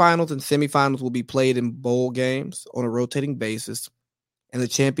quarterfinals and semifinals will be played in bowl games on a rotating basis, and the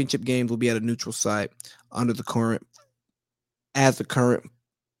championship games will be at a neutral site under the current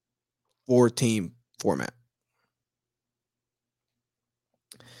 4-team format.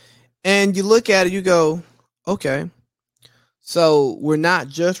 And you look at it, you go, okay, so we're not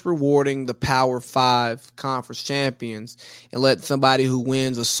just rewarding the Power 5 conference champions and let somebody who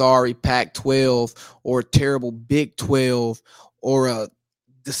wins a sorry Pac-12 or a terrible Big 12 or a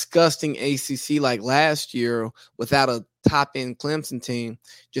disgusting ACC like last year without a top-end Clemson team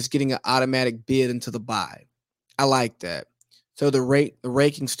just getting an automatic bid into the bye. I like that. So the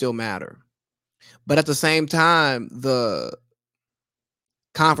rankings still matter. But at the same time, the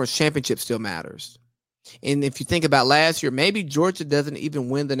conference championship still matters. And if you think about last year, maybe Georgia doesn't even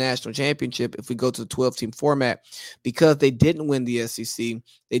win the national championship if we go to the 12-team format because they didn't win the SEC.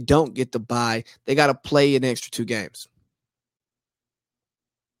 They don't get the bye. They got to play an extra 2 games.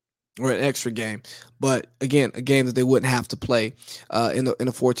 Or an extra game. But again, a game that they wouldn't have to play in a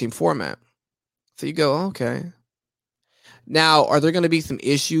 4-team format. So you go, okay. Now, are there going to be some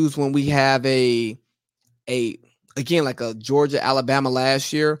issues when we have again, like a Georgia, Alabama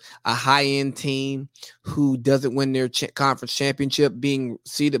last year, a high-end team who doesn't win their conference championship being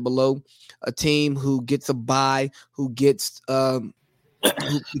seated below a team who gets a bye, who gets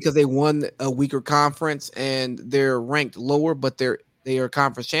because they won a weaker conference and they're ranked lower, but they are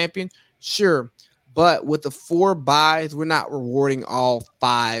conference champion? Sure. But with the 4 byes, we're not rewarding all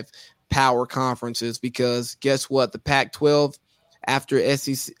 5 power conferences because guess what? The Pac-12 after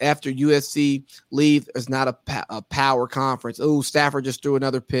USC leave is not a power conference. Oh, Stafford just threw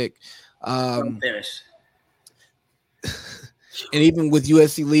another pick. And even with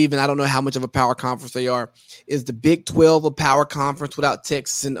USC leaving, I don't know how much of a power conference they are. Is the Big 12 a power conference without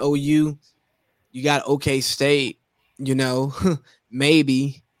Texas and OU? You got OK State,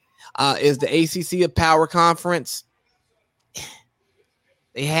 maybe. Is the ACC a power conference?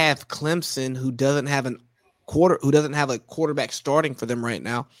 They have Clemson, who doesn't have a quarterback starting for them right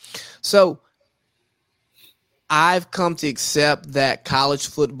now. So I've come to accept that college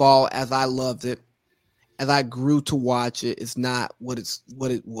football, as I loved it, as I grew to watch it, is not what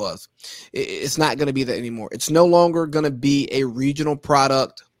it was. It's not going to be that anymore. It's no longer going to be a regional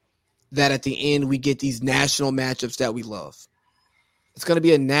product that at the end we get these national matchups that we love. It's going to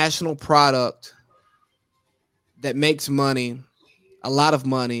be a national product that makes money, a lot of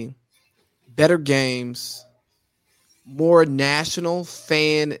money, better games, more national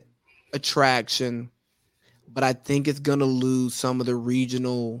fan attraction. But I think it's going to lose some of the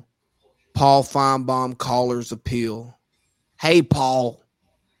regional Paul Feinbaum callers appeal. Hey, Paul,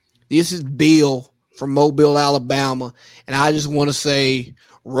 this is Bill from Mobile, Alabama, and I just want to say,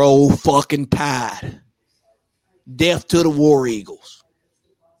 roll fucking Tide. Death to the War Eagles.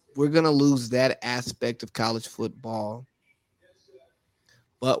 We're going to lose that aspect of college football.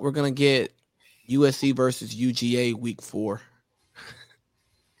 But we're going to get USC versus UGA week 4.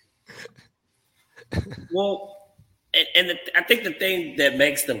 Well, I think the thing that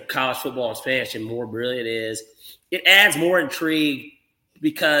makes the college football expansion more brilliant is it adds more intrigue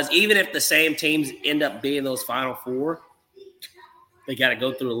because even if the same teams end up being those Final Four, they got to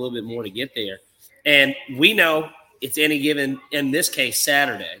go through a little bit more to get there. And we know it's any given, in this case,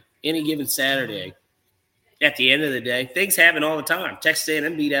 any given Saturday. At the end of the day, things happen all the time. Texas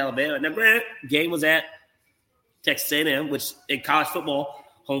A&M beat Alabama. Now, granted, game was at Texas A&M, which in college football,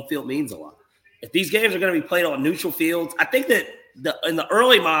 home field means a lot. If these games are going to be played on neutral fields, I think that in the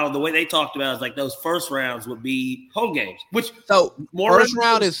early model, the way they talked about is like those first rounds would be home games. Which so more first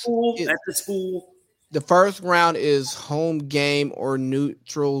round is at the school. The first round is home game or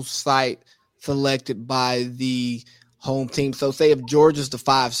neutral site selected by the home team. So say if Georgia's the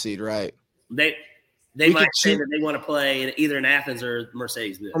 5 seed, right? They might say that they want to play either in Athens or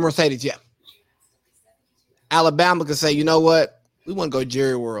Mercedes. Or Mercedes, yeah. Alabama could say, you know what? We want to go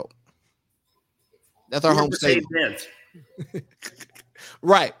Jerry World. That's our home stadium.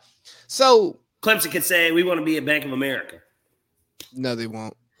 Right. So Clemson could say we want to be at Bank of America. No, they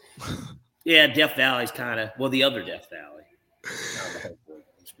won't. Yeah, Death Valley's kind of the other Death Valley.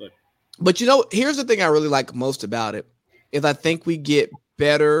 But here's the thing I really like most about it is I think we get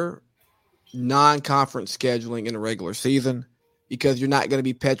better non-conference scheduling in the regular season because you're not going to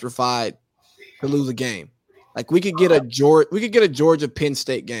be petrified to lose a game. Like we could get a Georgia Penn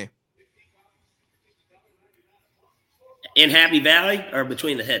State game. In Happy Valley or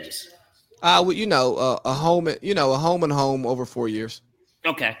between the hedges? A home and home over 4 years.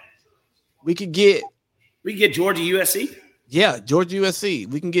 Okay. We could get Georgia USC. Yeah, Georgia USC.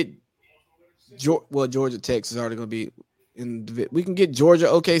 We can get Georgia Tech is already going to be in. We can get Georgia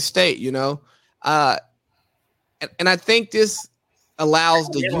OK State. And I think this allows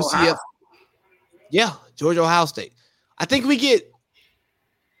the UCF. Yeah, Georgia Ohio State. I think we get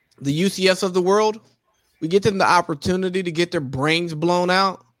the UCFs of the world. We get them the opportunity to get their brains blown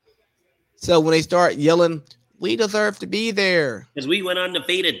out. So when they start yelling, we deserve to be there. Because we went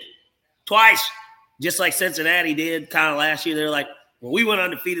undefeated twice, just like Cincinnati did kind of last year. They're like, well, we went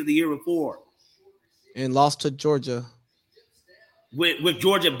undefeated the year before. And lost to Georgia. With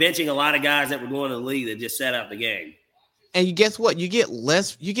Georgia benching a lot of guys that were going to the league that just sat out the game. And you guess what? You get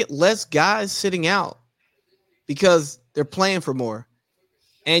less guys sitting out because they're playing for more.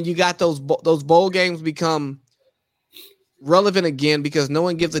 And you got those bowl games become relevant again because no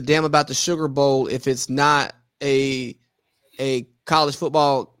one gives a damn about the Sugar Bowl if it's not a college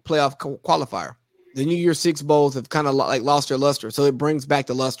football playoff qualifier. The New Year's Six bowls have kind of lost their luster, so it brings back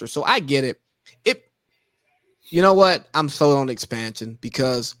the luster. So I get it. You know what? I'm sold on expansion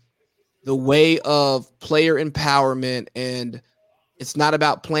because the way of player empowerment, and it's not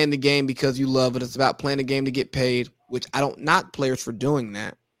about playing the game because you love it. It's about playing the game to get paid, which I don't knock players for doing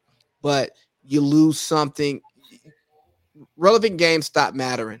that, but you lose something. Relevant games stop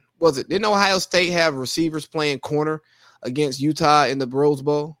mattering. Didn't Ohio State have receivers playing corner against Utah in the Rose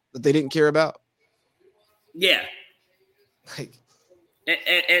Bowl that they didn't care about? Yeah.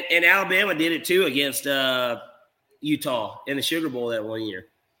 And Alabama did it too against Utah in the Sugar Bowl that 1 year.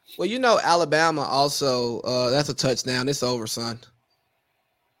 Well, Alabama also, that's a touchdown. It's over, son.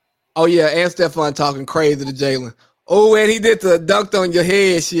 Oh, yeah, and Stephon talking crazy to Jalen. Oh, and he did the dunked on your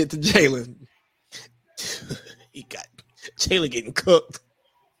head shit to Jalen. He got Jalen getting cooked.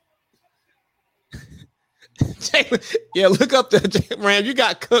 Jalen, yeah, look up there, Ram. You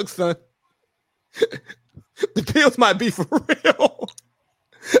got cooked, son. The Bills might be for real.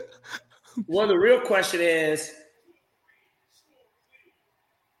 Well, the real question is,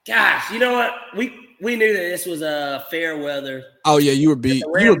 gosh, you know what? We knew that this was a fair weather. Oh yeah, you were beat.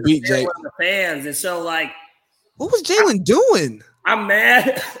 You were beat, Jay. Fans, and so what was Jalen doing? I'm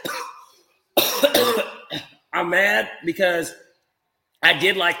mad. I'm mad because I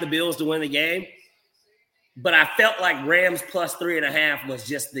did like the Bills to win the game, but I felt like Rams plus 3.5 was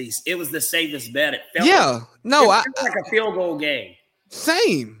just it was the safest bet. It felt like a field goal game.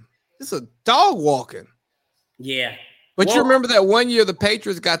 Same. It's a dog walking. Yeah. But you remember that one year the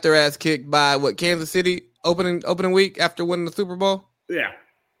Patriots got their ass kicked by Kansas City opening week after winning the Super Bowl? Yeah.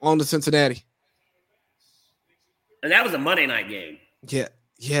 On to Cincinnati. And that was a Monday night game. Yeah,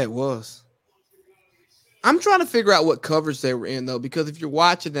 it was. I'm trying to figure out what coverage they were in, though, because if you're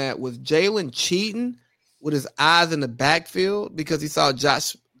watching that, was Jalen cheating with his eyes in the backfield because he saw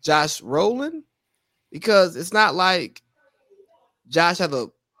Josh rolling? Because it's not like Josh had a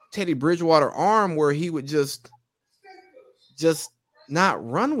Teddy Bridgewater arm where he would just not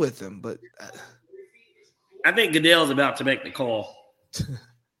run with him. But I think Goodell's about to make the call.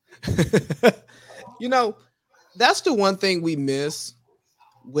 You know, that's the one thing we miss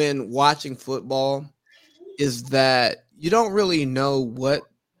when watching football is that you don't really know what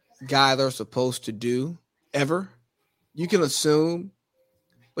guy they're supposed to do ever. You can assume,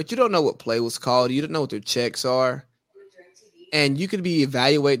 but you don't know what play was called. You don't know what their checks are. And you could be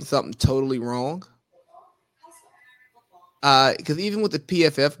evaluating something totally wrong. Because even with the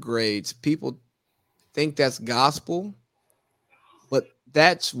PFF grades, people think that's gospel. But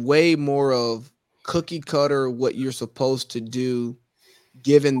that's way more of cookie cutter what you're supposed to do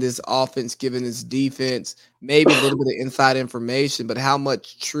given this offense, given this defense, maybe a little bit of inside information, but how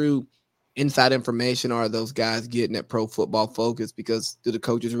much true inside information are those guys getting at Pro Football Focus? Because do the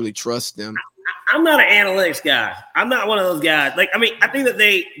coaches really trust them? I'm not an analytics guy. I'm not one of those guys. I think that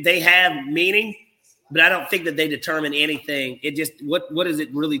they have meaning, but I don't think that they determine anything. It just what does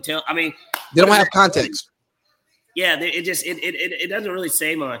it really tell? I mean, they don't have context. Yeah, it doesn't really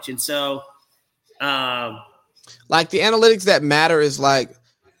say much, and so like the analytics that matter is like,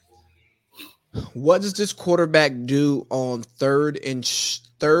 what does this quarterback do on third and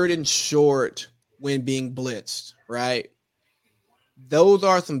short when being blitzed, right? Those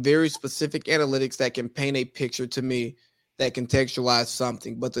are some very specific analytics that can paint a picture to me that contextualize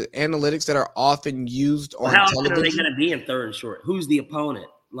something. But the analytics that are often used on how television, often are they going to be in third and short? Who's the opponent?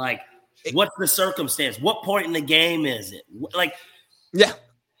 Like, what's the circumstance? What point in the game is it? Like, yeah,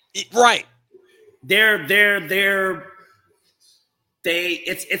 right. It's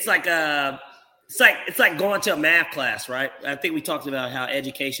like going to a math class, right? I think we talked about how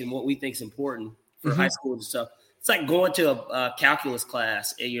education, what we think is important for high school and stuff. It's like going to a calculus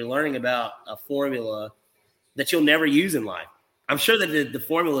class and you're learning about a formula that you'll never use in life. I'm sure that the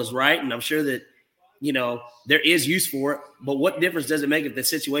formula is right, and I'm sure that, there is use for it, but what difference does it make if the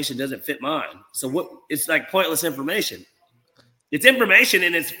situation doesn't fit mine? So it's like pointless information. It's information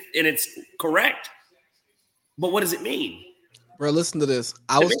and it's correct. But what does it mean? Bro, listen to this.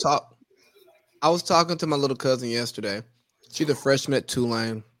 I was talking to my little cousin yesterday. She's a freshman at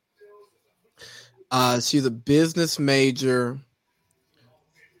Tulane. She's a business major.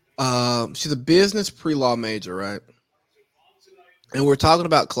 She's a business pre-law major, right? And we're talking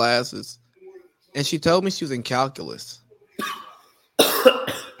about classes. And she told me she was in calculus.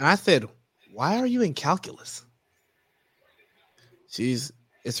 And I said, why are you in calculus?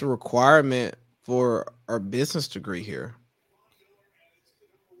 It's a requirement for our business degree here.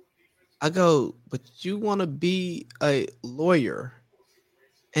 I go, but you want to be a lawyer.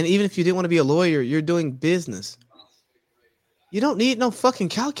 And even if you didn't want to be a lawyer, you're doing business. You don't need no fucking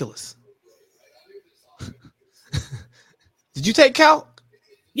calculus. Did you take calc?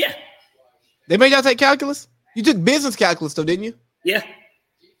 Yeah. They made y'all take calculus? You took business calculus though, didn't you? Yeah.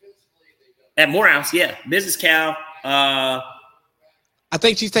 At Morehouse, yeah. Business cal. I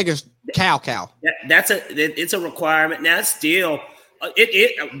think she's taking cal. It's a requirement. Now it's still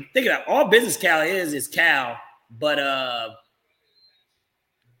think about it, all business cal is cal, but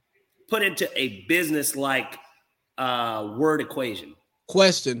put into a business like word equation.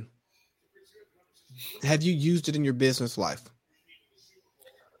 Question. Have you used it in your business life?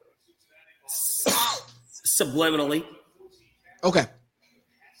 Subliminally. Okay.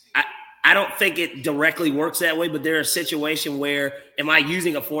 I don't think it directly works that way, but there's a situation where, am I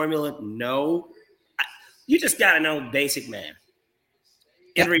using a formula? No. You just got to know basic math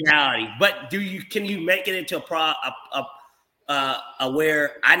in reality. But can you make it into a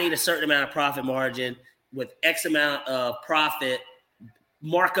where I need a certain amount of profit margin with X amount of profit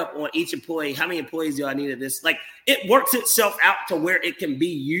markup on each employee? How many employees do I need at this? Like, it works itself out to where it can be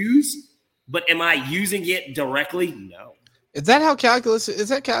used, but am I using it directly? No. Is that how calculus is?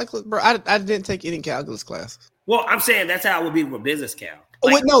 That calculus, bro? I didn't take any calculus classes. Well, I'm saying that's how it would be with business cal.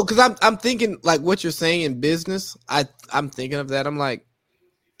 Like, wait, no, because I'm thinking like what you're saying in business. I'm thinking of that. I'm like,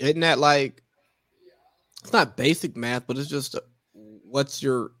 isn't that like, it's not basic math, but it's just what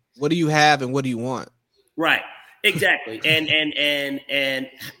do you have and what do you want? Right. Exactly. And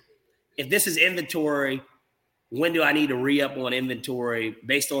if this is inventory when do I need to re-up on inventory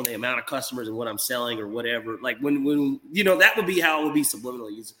based on the amount of customers and what I'm selling or whatever. Like when that would be how it would be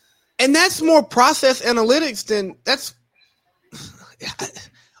subliminally. And that's more process analytics than that's.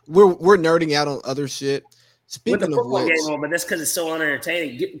 We're nerding out on other shit. Speaking with the of football which, game on, but that's because it's so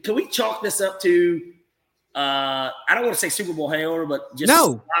unentertaining. Can we chalk this up to? I don't want to say Super Bowl hangover, but just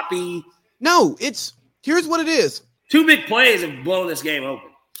sloppy. No, here's what it is. 2 big plays have blown this game open.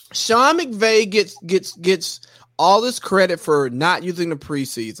 Sean McVay gets all this credit for not using the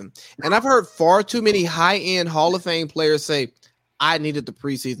preseason. And I've heard far too many high-end Hall of Fame players say, I needed the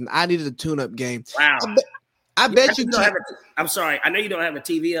preseason. I needed a tune-up game. Wow. I bet you don't have I'm sorry. I know you don't have a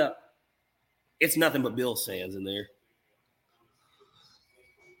TV up. It's nothing but Bills fans in there.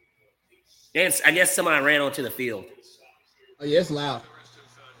 And I guess somebody ran onto the field. Oh, yeah, it's loud.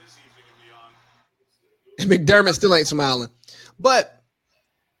 McDermott still ain't smiling. But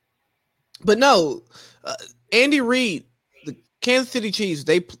no, Andy Reid, the Kansas City Chiefs,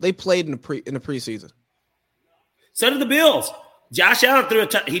 they played in the preseason. So did the Bills. Josh Allen threw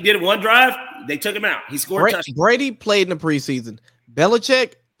he did one drive. They took him out. He scored a touchdown. Brady played in the preseason.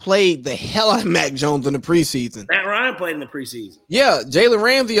 Belichick played the hell out of Mac Jones in the preseason. Matt Ryan played in the preseason. Yeah, Jalen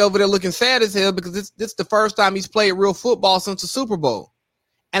Ramsey over there looking sad as hell because this is the first time he's played real football since the Super Bowl.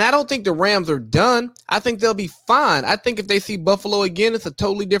 And I don't think the Rams are done. I think they'll be fine. I think if they see Buffalo again, it's a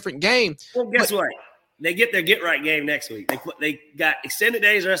totally different game. Well, guess what? They get their get-right game next week. They got extended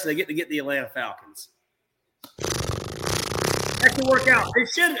days rest, and they get the Atlanta Falcons. That should work out. It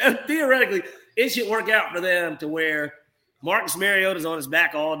should theoretically, it should work out for them to where Marcus Mariota's on his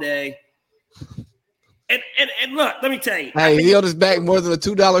back all day. And look, let me tell you. Hey, he on his back more than a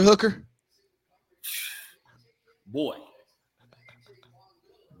 $2 hooker? Boy.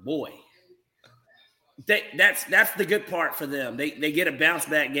 That's the good part for them. They get a bounce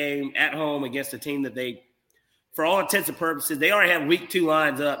back game at home against a team that they, for all intents and purposes, they already have week 2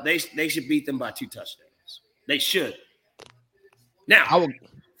 lines up. They should beat them by 2 touchdowns. They should. Now,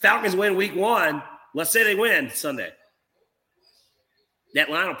 Falcons win week 1. Let's say they win Sunday. That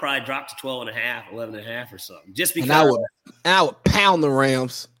line will probably drop to 12.5, 11.5 or something. Just because I would pound the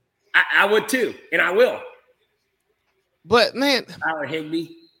Rams. I would too, and I will. But man, Tyler Higbee.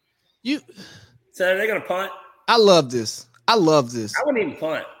 So they're gonna punt. I love this. I wouldn't even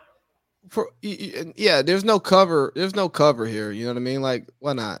punt. There's no cover. There's no cover here. You know what I mean? Like,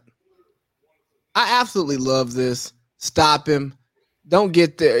 why not? I absolutely love this. Stop him. Don't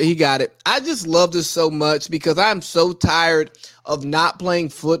get there. He got it. I just love this so much because I'm so tired of not playing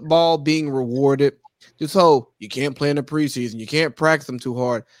football being rewarded. This whole, you can't play in the preseason. You can't practice them too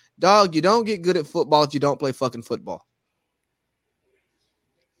hard. Dog, you don't get good at football if you don't play fucking football.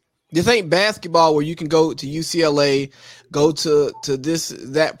 This ain't basketball where you can go to UCLA, go to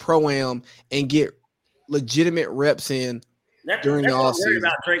that pro-am and get legitimate reps in during the offseason. I'm worried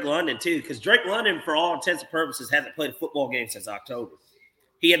about Drake London too, because Drake London, for all intents and purposes, hasn't played a football game since October.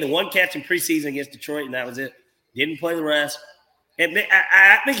 He had the one catch in preseason against Detroit, and that was it. Didn't play the rest. And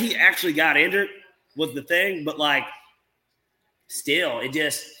I think he actually got injured was the thing, but like, still, it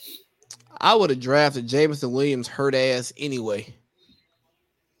just. I would have drafted Jameson Williams hurt ass anyway.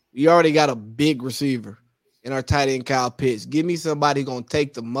 We already got a big receiver in our tight end, Kyle Pitts. Give me somebody going to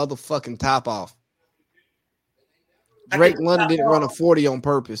take the motherfucking top off. Drake London didn't run a 40 on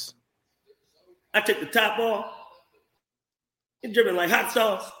purpose. I took the top off. It's dripping like hot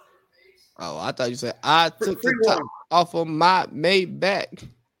sauce. Oh, I thought you said I took the top off of my Maybach.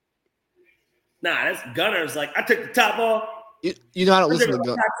 Nah, that's Gunner's like, I took the top off. You know I don't listen to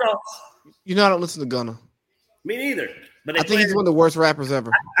Gunner. You know I don't listen to Gunner. Me neither. But I think he's one of the worst rappers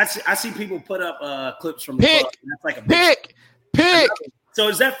ever. I see people put up clips from the club. That's like a pick. So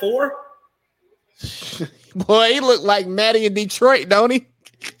is that 4? Boy, he look like Matty in Detroit, don't he?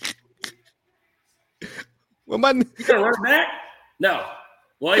 You gonna run back? No.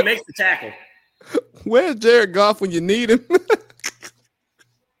 Well, he makes the tackle. Where's Jared Goff when you need him?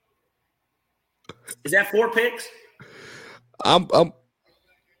 Is that 4 picks?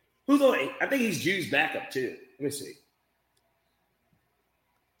 Who's on? I think he's Juice's backup too. Let me see.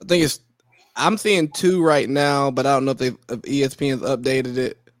 I think I'm seeing 2 right now, but I don't know if ESPN's updated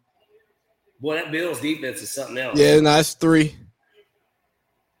it. Boy, that Bills defense is something else. Yeah, no, it's 3.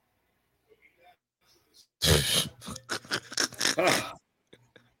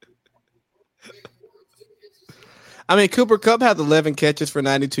 I mean, Cooper Kupp has 11 catches for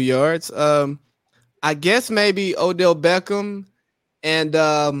 92 yards. I guess maybe Odell Beckham and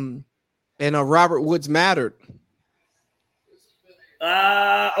Robert Woods mattered.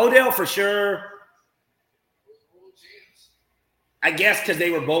 Odell for sure. I guess because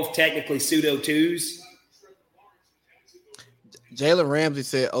they were both technically pseudo 2s. Jalen Ramsey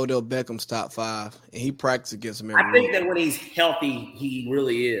said Odell Beckham's top 5, and he practiced against him every I think week. that when he's healthy, he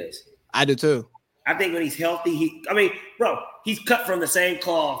really is. I do too. I think when he's healthy, bro, he's cut from the same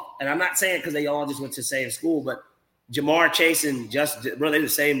cloth. And I'm not saying because they all just went to the same school, but Jamar Chase and Justin, bro, they're the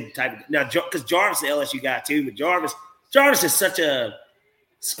same type of – now, because Jarvis is the LSU guy too, but Jarvis is such a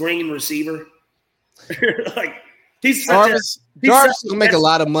screen receiver. Like, Jarvis is going to make a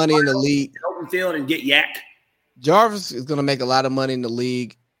lot of money in the league. Open field and get yak. Jarvis is going to make a lot of money in the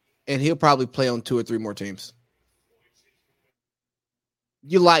league, and he'll probably play on 2 or 3 more teams.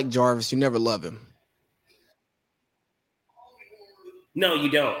 You like Jarvis. You never love him. No, you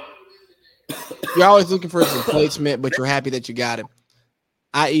don't. You're always looking for his replacement, but you're happy that you got him.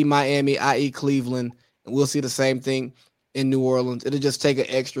 I.e. Miami, i.e. Cleveland, and we'll see the same thing in New Orleans. It'll just take an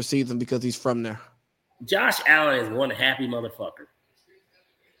extra season because he's from there. Josh Allen is one happy motherfucker.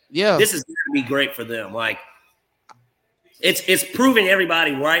 Yeah. This is going to be great for them. Like, it's proving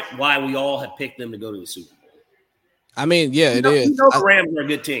everybody right why we all have picked them to go to the Super Bowl. I mean, yeah, it is. You know the Rams are a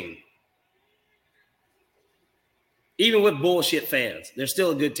good team. Even with bullshit fans, they're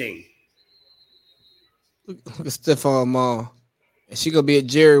still a good team. Look at Stephon Mall. And she going to be at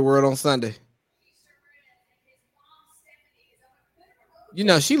Jerry World on Sunday. You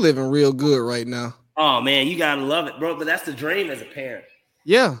know, she living real good right now. Oh, man, you got to love it, bro. But that's the dream as a parent.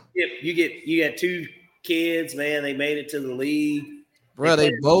 Yeah. You get 2 kids, man. They made it to the league. Bro,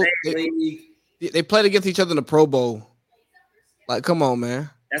 they played against each other in the Pro Bowl. Like, come on,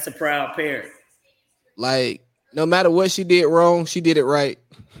 man. That's a proud parent. Like, no matter what she did wrong, she did it right.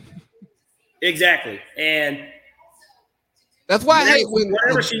 Exactly. And that's why I hate when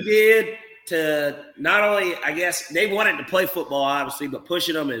whatever she did to not only, I guess, they wanted to play football, obviously, but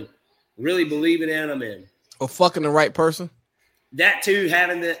pushing them and really believing in them and or fucking the right person. That too,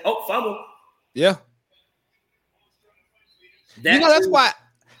 having the fumble. Yeah. That's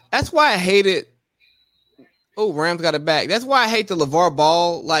why I hate it. Oh, Rams got it back. That's why I hate the LeVar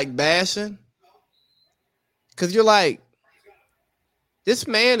Ball like bashing. Cause you're like, this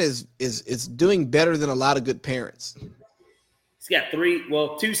man is doing better than a lot of good parents. He's got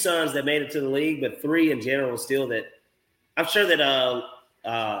 2 sons that made it to the league, but 3 in general still that I'm sure that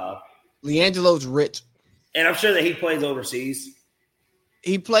LiAngelo's rich. And I'm sure that he plays overseas.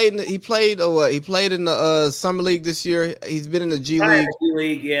 He played in the summer league this year. He's been in the G League. G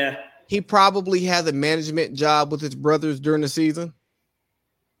League, yeah. He probably has a management job with his brothers during the season,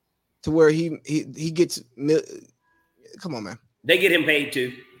 to where he gets. Come on, man. They get him paid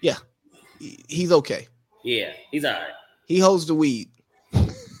too. Yeah, he's okay. Yeah, he's all right. He holds the weed.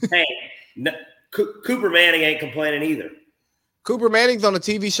 Hey, Cooper Manning ain't complaining either. Cooper Manning's on a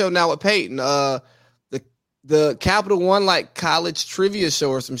TV show now with Peyton. The Capital One like college trivia show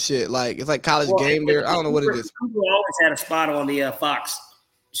or some shit. Like it's like college game there. I don't know what it is. Cooper always had a spot on the Fox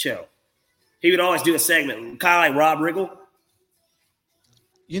show. He would always do a segment, kind of like Rob Riggle.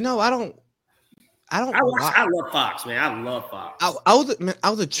 You know, I love Fox, man. I love Fox. I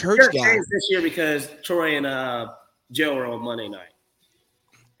was a church guy this year because Troy and Joe are on Monday night.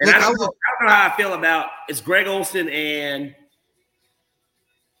 And look, I don't know how I feel about it's Greg Olsen and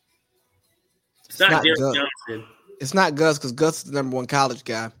it's not Derek Johnson. It's not Gus because Gus is the number 1 college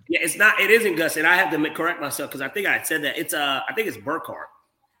guy. Yeah, it's not. It isn't Gus, and I have to correct myself because I think I had said that. It's I think it's Burkhardt,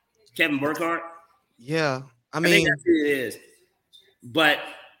 Kevin Burkhardt. Yeah, I think mean that's who it is. But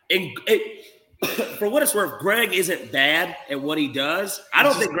for what it's worth, Greg isn't bad at what he does. I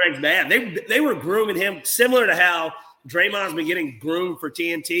don't think Greg's bad. They were grooming him similar to how Draymond's been getting groomed for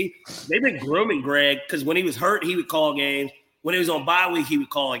TNT. They've been grooming Greg because when he was hurt, he would call games. When he was on bye week, he would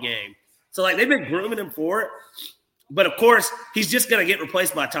call a game. So, like, they've been grooming him for it. But, of course, he's just going to get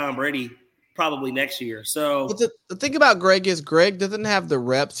replaced by Tom Brady probably next year. So but the thing about Greg is Greg doesn't have the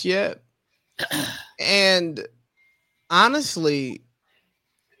reps yet. And honestly,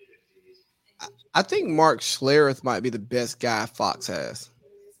 I think Mark Schlereth might be the best guy Fox has.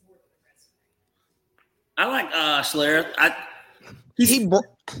 I like Schlereth.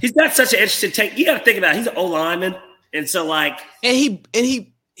 He's got such an interesting take. You got to think about it. He's an O-lineman. And so, like – And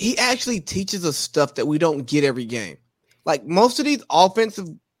he actually teaches us stuff that we don't get every game. Like most of these offensive,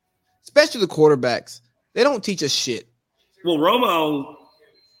 especially the quarterbacks, they don't teach us shit. Well, Romo's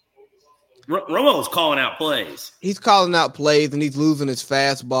calling out plays. He's calling out plays and he's losing his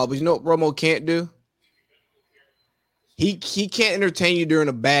fastball. But you know what Romo can't do? He can't entertain you during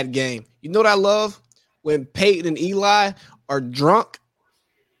a bad game. You know what I love? When Peyton and Eli are drunk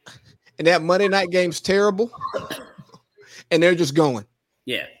and that Monday night game's terrible and they're just going.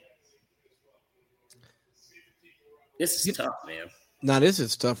 Yeah. This is tough, man. Now, this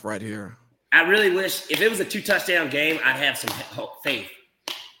is tough right here. I really wish if it was a 2-touchdown game, I'd have some faith.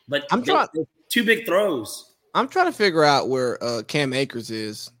 But I'm trying 2 big throws. I'm trying to figure out where Cam Akers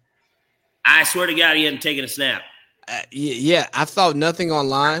is. I swear to God, he hadn't taken a snap. Yeah, I saw nothing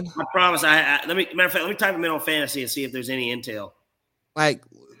online. I promise. Matter of fact, let me type him in on fantasy and see if there's any intel. Like,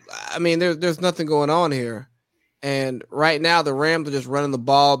 I mean, there's nothing going on here. And right now, the Rams are just running the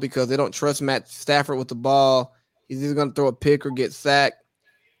ball because they don't trust Matt Stafford with the ball. He's either going to throw a pick or get sacked.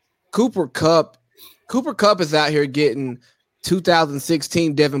 Cooper Kupp is out here getting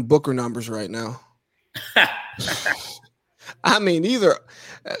 2016 Devin Booker numbers right now. I mean, these are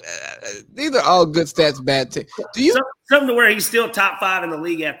all good stats, bad teams. Something to where he's still top 5 in the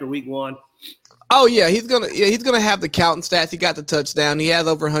league after week 1. Oh yeah, he's gonna have the counting stats. He got the touchdown. He has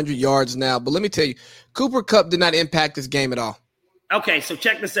over 100 yards now. But let me tell you, Cooper Kupp did not impact this game at all. Okay, so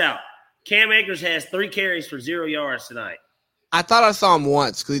check this out. Cam Akers has 3 carries for 0 yards tonight. I thought I saw him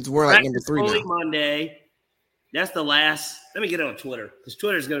once because he's wearing like number 3 now. Monday. That's the last. Let me get on Twitter because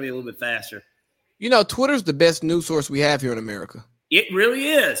Twitter is going to be a little bit faster. You know, Twitter's the best news source we have here in America. It really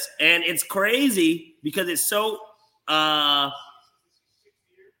is, and it's crazy because it's so up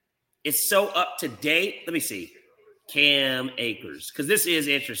to date. Let me see, Cam Akers, because this is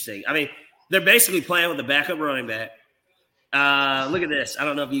interesting. I mean, they're basically playing with the backup running back. Look at this. I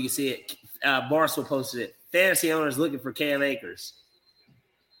don't know if you can see it. Barstool posted it. Fantasy owners looking for Cam Akers.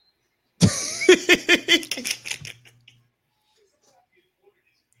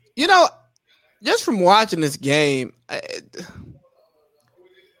 You know, just from watching this game, and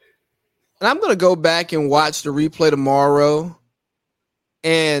I'm going to go back and watch the replay tomorrow,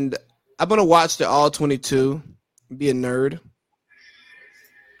 and I'm going to watch the all 22, be a nerd.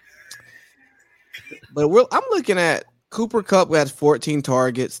 But I'm looking at Cooper Kupp, who has 14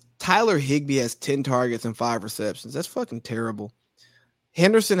 targets. Tyler Higbee has 10 targets and 5 receptions. That's fucking terrible.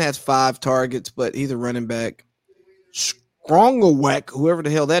 Henderson has 5 targets, but he's a running back. Strongawek, whoever the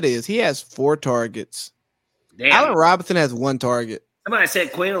hell that is, he has 4 targets. Damn. Allen Robinson has 1 target. Somebody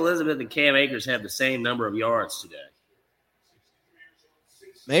said Queen Elizabeth and Cam Akers have the same number of yards today.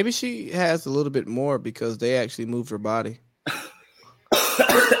 Maybe she has a little bit more because they actually moved her body.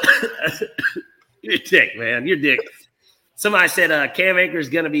 You're a dick, man. You're a dick. Somebody said Cam Akers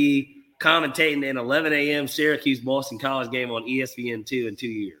is going to be commentating an 11 a.m. Syracuse-Boston College game on ESPN2 in 2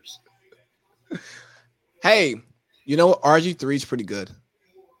 years. Hey, you know what? RG3 is pretty good.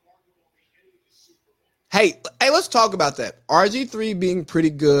 Hey, let's talk about that. RG3 being pretty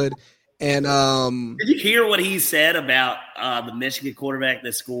good. And did you hear what he said about the Michigan quarterback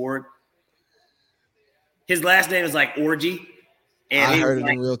that scored? His last name is like Orgy. And I heard it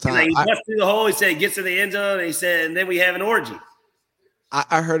in real time. He busts through the hole. He said he gets to the end zone. And he said, and then we have an orgy.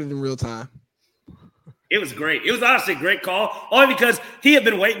 I heard it in real time. It was great. It was honestly a great call. Only because he had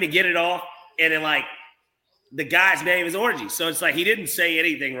been waiting to get it off. And then, like, the guy's name is Orgy. So it's like he didn't say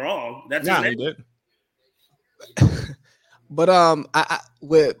anything wrong. That's his name. He did. But I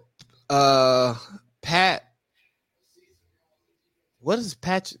with Pat, what is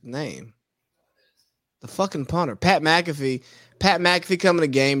Pat's name? The fucking punter, Pat McAfee. Pat McAfee coming to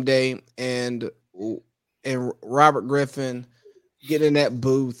game day and Robert Griffin getting in that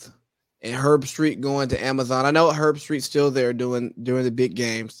booth and Herb Street going to Amazon. I know Herb Street's still there during the big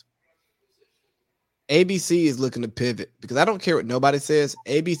games. ABC is looking to pivot because I don't care what nobody says.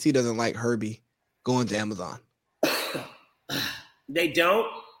 ABC doesn't like Herbie going to Amazon. They don't.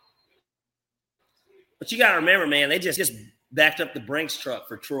 But you got to remember, man, they just backed up the Brinks truck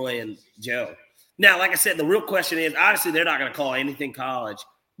for Troy and Joe. Now, like I said, the real question is, obviously, they're not going to call anything college.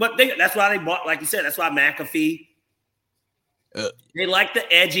 But that's why they bought, like you said, that's why McAfee. They like the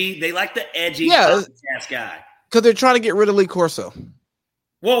edgy ass guy. Because they're trying to get rid of Lee Corso.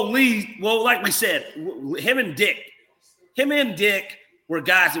 Well, like we said, him and Dick were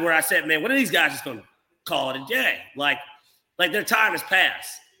guys where I said, man, when are these guys just going to call it a day? Like their time has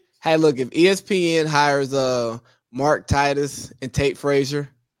passed. Hey, look, if ESPN hires Mark Titus and Tate Frazier,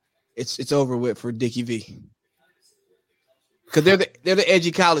 it's over with for Dickie V. Because they're the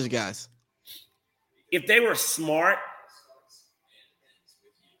edgy college guys. If they were smart,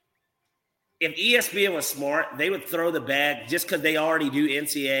 if ESPN was smart, they would throw the bag just because they already do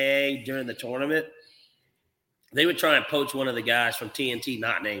NCAA during the tournament. They would try and poach one of the guys from TNT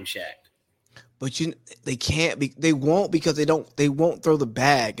not named Shaq. But they can't be. They won't because they won't throw the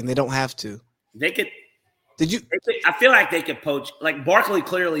bag and they don't have to. They could. I feel like they could poach. Like Barkley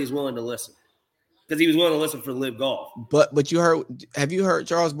clearly is willing to listen because he was willing to listen for Live Golf. But have you heard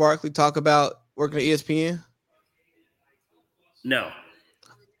Charles Barkley talk about working at ESPN? No.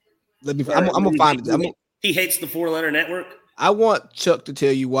 I'm gonna find it. He hates the 4-letter network. I want Chuck to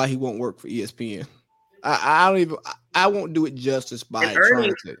tell you why he won't work for ESPN. I won't do it justice by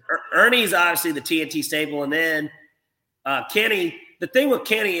trying to. Ernie's obviously the TNT staple, and then Kenny. The thing with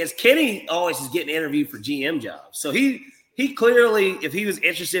Kenny is Kenny always is getting interviewed for GM jobs. So he clearly, if he was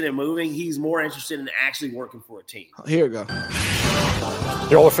interested in moving, he's more interested in actually working for a team. Here we go.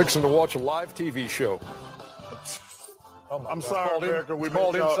 Y'all are fixing to watch a live TV show. I'm sorry, America. We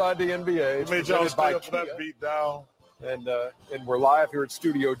called made y'all, Inside the NBA. we made y'all stay up for that beat down. And we're live here at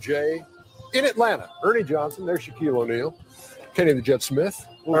Studio J in Atlanta. Ernie Johnson, there's Shaquille O'Neal, Kenny the Jet Smith,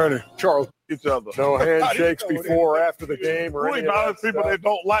 Ernie, Charles. each other. No handshakes before or after the game or Who any of acknowledge that people stuff. they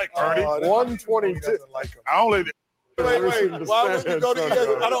don't like, Ernie? 122. I only. Wait. Why wouldn't you go to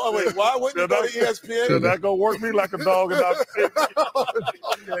ESPN? Why wouldn't you go to ESPN? Did that go work me like a dog? And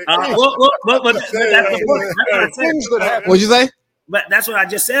But Things that happen. What'd you say? that's what I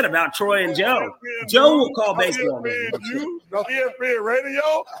just said about Troy and Joe. Joe will call baseball games. ESPN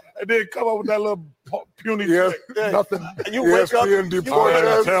radio, and then come up with that little puny Yes, trick. nothing. You wake up, ESPN department.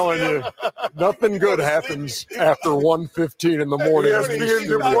 I'm telling you. Nothing good happens after 1:15 in the morning. in these ESPN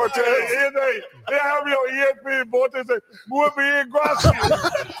studios. Deportes. They have me on ESPN Deportes say, muy bien, gracias.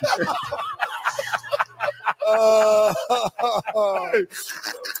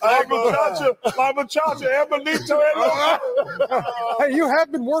 My muchacha, Emanito. Hey, you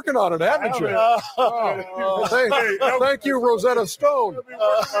have been working on it, haven't you? Thank you, Rosetta Stone.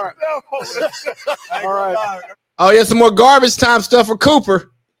 All right. Oh yeah, some more garbage time stuff for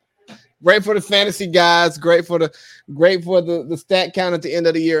Cooper. Great for the fantasy guys. Great for the stat count at the end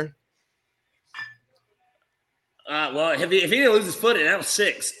of the year. Well, if he didn't lose his footing, that was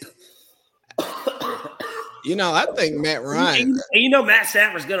 6. You know, I think Matt Ryan. And Matt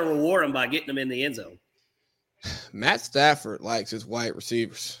Stafford's going to reward him by getting him in the end zone. Matt Stafford likes his wide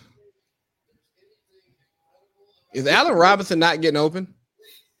receivers. Is Allen Robinson not getting open?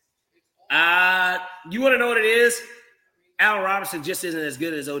 You want to know what it is? Allen Robinson just isn't as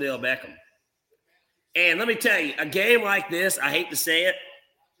good as Odell Beckham. And let me tell you, a game like this, I hate to say it,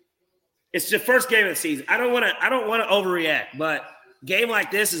 it's the first game of the season. I don't want to overreact, but game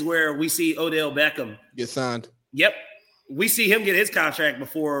like this is where we see Odell Beckham Get signed. Yep. We see him get his contract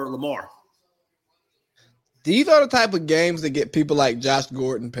before Lamar. These are the type of games that get people like Josh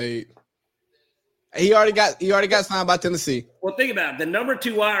Gordon paid. He already got signed by Tennessee. Well, think about it. The number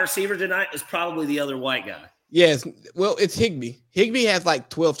 2 wide receiver tonight is probably the other white guy. Yes. Well, it's Higbee. Higbee has like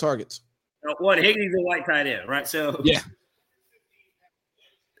 12 targets. Higbie's a white tight end, right? So, yeah.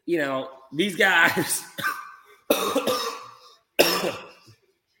 These guys,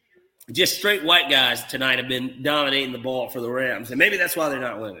 just straight white guys tonight have been dominating the ball for the Rams. And maybe that's why they're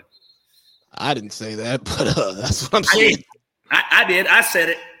not winning. I didn't say that, but that's what I'm saying. I did. I said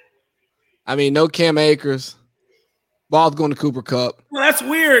it. I mean, no Cam Akers. Ball's going to Cooper Kupp. Well, that's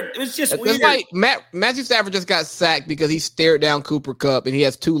weird. It's just weird. It's like Matthew Stafford just got sacked because he stared down Cooper Kupp, and he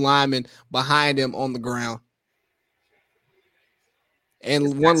has 2 linemen behind him on the ground.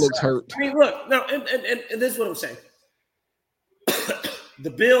 And one looks hurt. I mean, look, no, and this is what I'm saying. The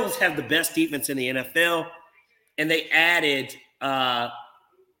Bills have the best defense in the NFL, and they added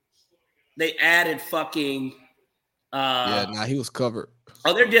fucking he was covered.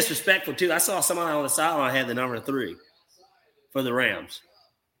 Oh, they're disrespectful too. I saw somebody on the sideline had the number 3 for the Rams.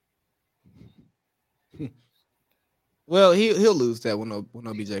 Well, he'll lose that when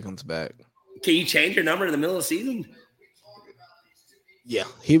OBJ comes back. Can you change your number in the middle of the season? Yeah,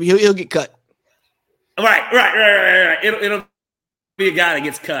 he'll get cut. Right. It'll be a guy that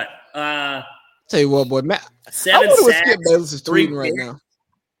gets cut. Tell you what, boy, Matt. 7 I wonder what sacks, Skip Bayless is 3 tweeting right now.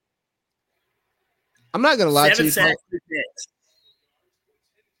 I'm not gonna lie to you. 7 sacks, 3 picks.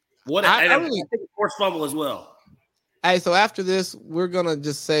 I think a forced fumble as well. Hey, so after this, we're gonna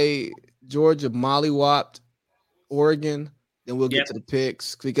just say Georgia mollywopped Oregon, then we'll get to the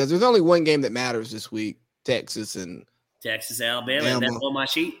picks because there's only one game that matters this week: Texas, Alabama. And that's on my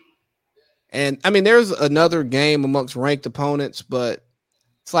sheet. And I mean, there's another game amongst ranked opponents, but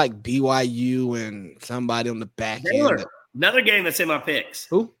it's like BYU and somebody on the back end. Another game that's in my picks.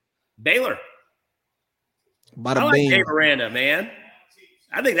 Who? Baylor. I like Dave Aranda, man.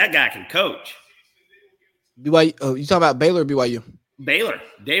 I think that guy can coach. BYU. Oh, you talking about Baylor or BYU? Baylor.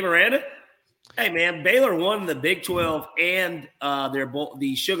 Dave Aranda. Hey, man, Baylor won the Big 12 and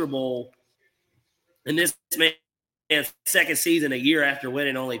the Sugar Bowl in this man's second season, a year after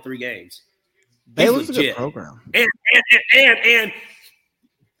winning only 3 games. Baylor's a good program. And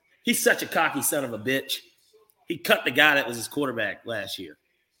he's such a cocky son of a bitch. He cut the guy that was his quarterback last year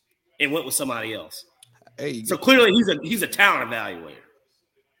and went with somebody else. So clearly he's a talent evaluator.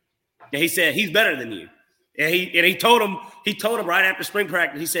 And he said he's better than you. And he told him right after spring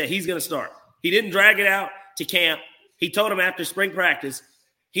practice, he said he's going to start. He didn't drag it out to camp. He told him after spring practice,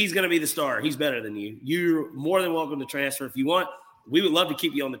 he's going to be the starter. He's better than you. You're more than welcome to transfer if you want. We would love to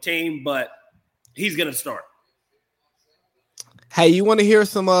keep you on the team, but he's going to start. Hey, you want to hear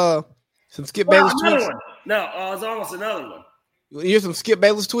some Skip Bayless tweets? One. No, it's almost another one. You want to hear some Skip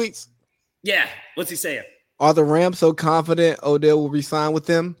Bayless tweets? Yeah. What's he saying? Are the Rams so confident Odell will re-sign with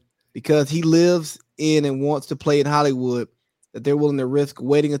them because he lives in and wants to play in Hollywood that they're willing to risk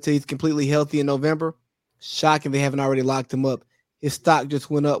waiting until he's completely healthy in November? Shocking they haven't already locked him up. His stock just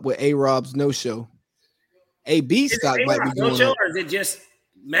went up with A-Rob's no-show. AB's stock might be going no-show, up. or is it just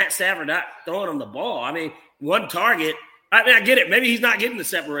Matt Stafford not throwing him the ball? I mean, one target. I mean, I get it. Maybe he's not getting the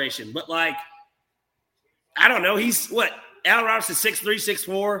separation, but like, I don't know. He's what? Allen Robinson 6'3",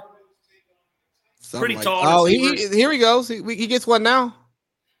 6'4". Pretty like, tall. Oh, here he goes. He gets one now.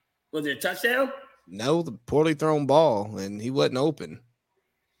 Was it a touchdown? No, the poorly thrown ball, and he wasn't open.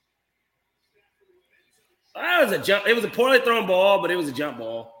 It was a jump. It was a poorly thrown ball, but it was a jump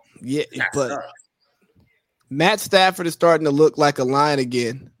ball. Yeah, but Matt Stafford is starting to look like a lion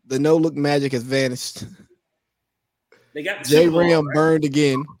again. The no-look magic has vanished. They got J. Ram burned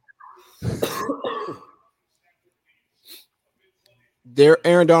again.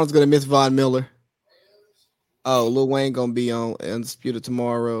 Aaron Donald's going to miss Von Miller. Oh, Lil Wayne going to be on Undisputed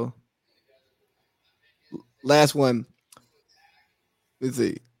tomorrow. Last one. Let's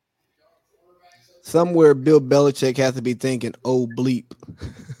see. Somewhere Bill Belichick has to be thinking, oh, bleep.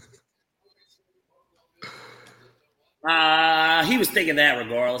 He was thinking that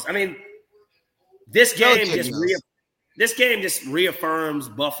regardless. I mean, this game just reaffirms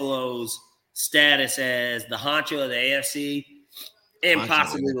Buffalo's status as the honcho of the AFC and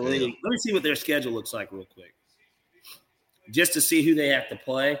possibly the league. Let me see what their schedule looks like real quick, just to see who they have to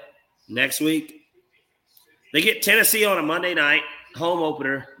play next week. They get Tennessee on a Monday night, home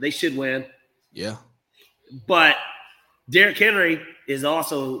opener. They should win. Yeah. But Derrick Henry is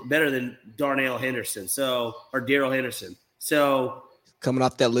also better than Darrell Henderson. Darrell Henderson. So coming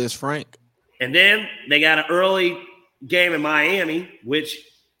off that list, Frank. And then they got an early game in Miami, which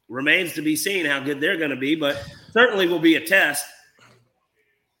remains to be seen how good they're going to be, but certainly will be a test.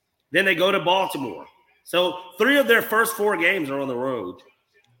 Then they go to Baltimore. So 3 of their first 4 games are on the road.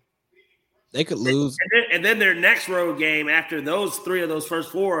 They could lose. And then their next road game after those 3 of those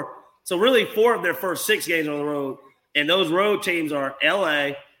first 4. So really 4 of their first 6 games are on the road. And those road teams are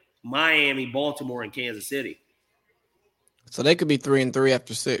L.A., Miami, Baltimore, and Kansas City. So they could be 3-3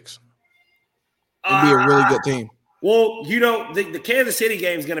 after 6. It'd be a really good team. Well, you know, the Kansas City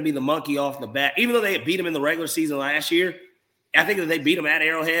game is going to be the monkey off the bat. Even though they beat them in the regular season last year, I think that they beat them at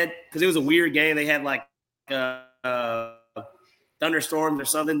Arrowhead because it was a weird game. They had like thunderstorms or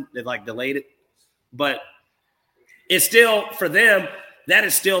something that like delayed it. But it's still, for them, that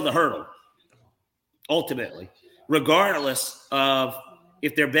is still the hurdle, ultimately. Regardless of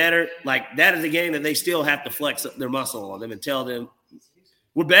if they're better, like that is a game that they still have to flex their muscle on them and tell them,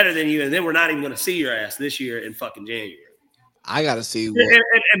 we're better than you, and then we're not even going to see your ass this year in fucking January. I got to see what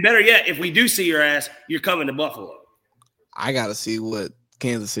 – and better yet, if we do see your ass, you're coming to Buffalo. I got to see what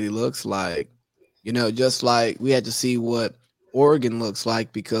Kansas City looks like. You know, just like we had to see what Oregon looks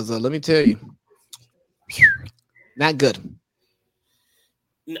like because let me tell you, not good.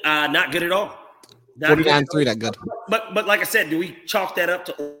 Not good at all. 49-3, not good. But like I said, do we chalk that up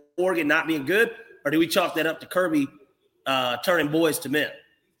to Oregon not being good, or do we chalk that up to Kirby turning boys to men?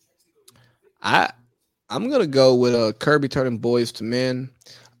 I'm gonna go with Kirby turning boys to men.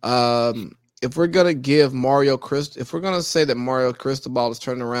 If we're gonna give if we're gonna say that Mario Cristobal is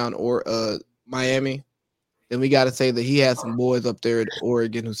turning around or Miami, then we got to say that he had some boys up there at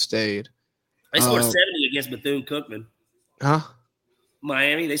Oregon who stayed. They scored 70 against Bethune-Cookman. Huh?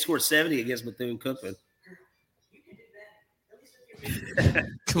 Miami, they scored 70 against Bethune-Cookman.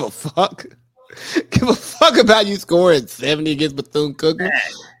 Give a fuck. Give a fuck about you scoring 70 against Bethune-Cookman.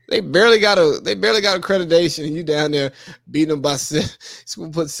 They barely got accreditation, and you down there beating them by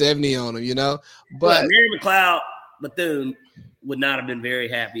put 70 on them, you know. But Mary McLeod Bethune would not have been very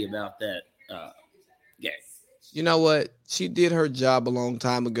happy about that game. You know what? She did her job a long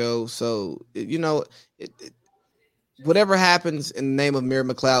time ago, so whatever happens in the name of Mary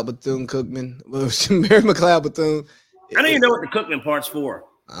McLeod Bethune-Cookman, Mary McLeod Bethune. I don't even know what the Cookman part's for.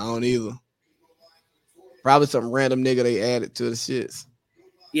 I don't either. Probably some random nigga they added to the shits.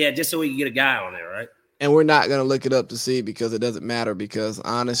 Yeah, just so we can get a guy on there, right? And we're not going to look it up to see because it doesn't matter because,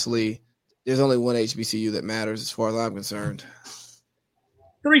 honestly, there's only one HBCU that matters as far as I'm concerned.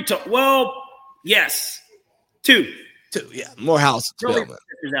 3 well, yes. 2. 2, yeah. Morehouse. Out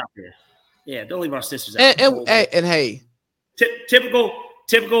there. Yeah, don't leave our sisters out. And hey, typical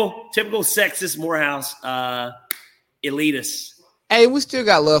sexist Morehouse elitist. Hey, we still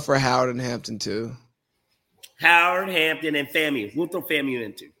got love for Howard and Hampton too. Howard, Hampton, and FAMU. We'll throw FAMU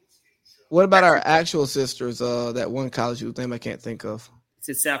into. What about our actual sisters? That one college youth name I can't think of. It's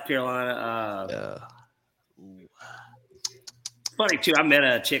in South Carolina. Funny too. I met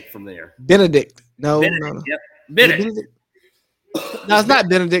a chick from there. Benedict. No. Yep. Bennett. No, it's not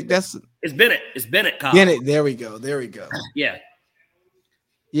Benedict. It's Bennett. It's Bennett College. Bennett. There we go.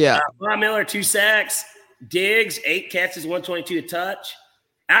 Yeah. Von Miller, 2 sacks. Diggs, 8 catches, 122 a touch.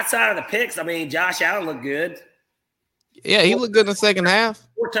 Outside of the picks, I mean, Josh Allen looked good. Yeah, he looked good in the second half.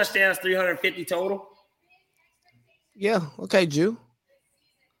 4 touchdowns, 350 total. Yeah. Okay, Jew.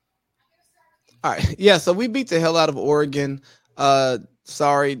 All right. Yeah, so we beat the hell out of Oregon.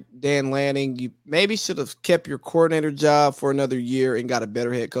 Sorry, Dan Lanning. You maybe should have kept your coordinator job for another year and got a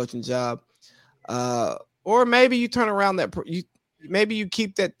better head coaching job. Or maybe you turn around maybe you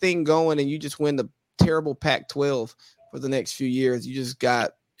keep that thing going and you just win the terrible Pac-12 for the next few years. You just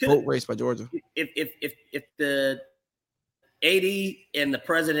got boat raced by Georgia. If the AD and the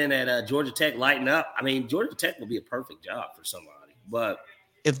president at Georgia Tech lighten up, I mean, Georgia Tech will be a perfect job for somebody. But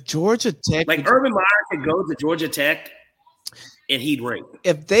if Georgia Tech, like Urban Meyer could go to Georgia Tech and he'd rate.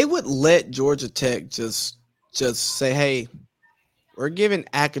 If they would let Georgia Tech just say, hey, we're giving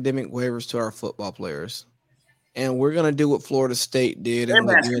academic waivers to our football players, and we're going to do what Florida State did and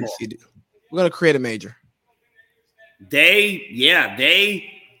what UNC did. We're going to create a major.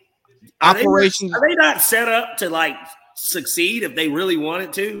 Operations. Are they not set up to like succeed if they really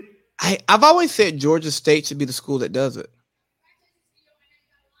wanted to? I've always said Georgia State should be the school that does it.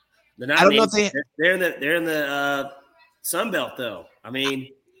 They're not. They're in the Sun Belt though. I mean,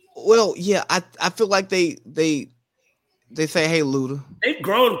 well, yeah. I feel like they say, hey, Luda. They've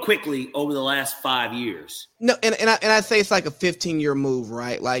grown quickly over the last 5 years. No, and I say it's like a 15-year move,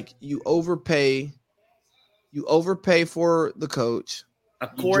 right? Like you overpay for the coach. A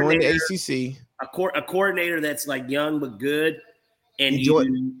coordinator, join the ACC. A coordinator that's like young but good, and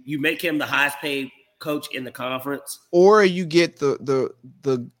you make him the highest paid coach in the conference. Or you get the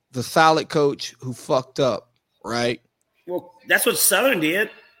solid coach who fucked up, right? Well, that's what Southern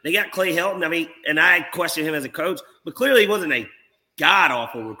did. They got Clay Helton. I mean, and I question him as a coach, but clearly he wasn't a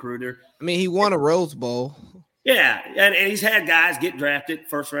god-awful recruiter. I mean, he won a Rose Bowl. Yeah, and he's had guys get drafted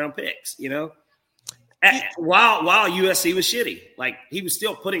first-round picks, you know? While USC was shitty. Like, he was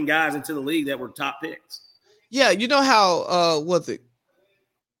still putting guys into the league that were top picks. Yeah, you know how, what's Rick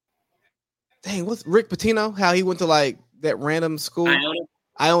Pitino, how he went to, like, that random school?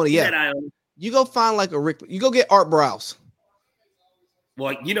 Iona, yeah. Iona. You go find, like, you go get Art Browse.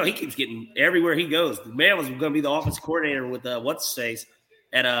 Well, you know, he keeps getting everywhere he goes. The man was going to be the offensive coordinator with what's-his-face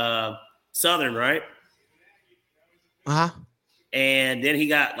at Southern, right? Uh-huh. And then he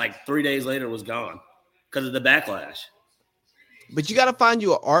got, like, 3 days later was gone because of the backlash. But you got to find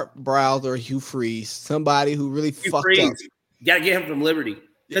you an Art Browse or a Hugh Freeze, somebody who really fucked up. You got to get him from Liberty.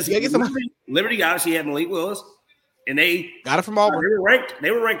 Because Liberty obviously had Malik Willis, and they got it from Auburn.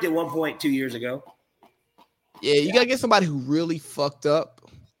 They were ranked at one point 2 years ago. Yeah, you got to get somebody who really fucked up,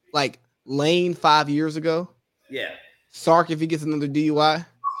 like Lane 5 years ago. Yeah. Sark if he gets another DUI.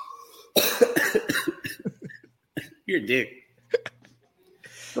 You're a dick.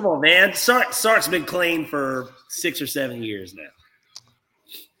 Come on, man. Sark's been clean for 6 or 7 years now.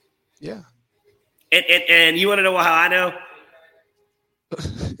 Yeah. And you want to know how I know?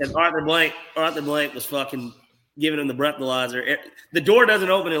 Because Arthur Blank was fucking giving him the breathalyzer. The door doesn't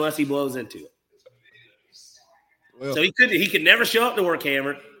open unless he blows into it. Well, so he could never show up to work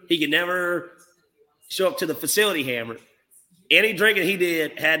hammered. He could never show up to the facility hammered. Any drinking he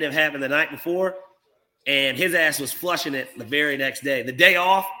did had to have happened the night before, and his ass was flushing it the very next day. The day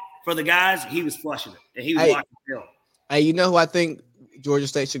off for the guys, he was flushing it, and he was watching film. Hey, you know who I think Georgia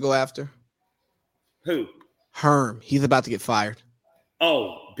State should go after? Who? Herm. He's about to get fired.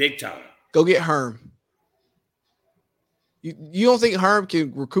 Oh, big time. Go get Herm. You don't think Herm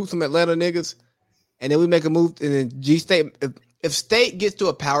can recruit some Atlanta niggas? And then we make a move, and then G State. If State gets to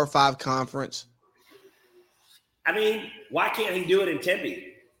a Power 5 conference, I mean, why can't he do it in Tempe?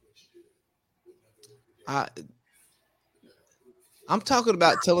 I'm talking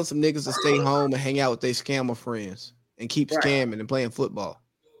about telling some niggas to stay home and hang out with their scammer friends and keep scamming and playing football.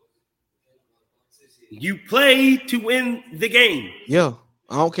 You play to win the game. Yeah,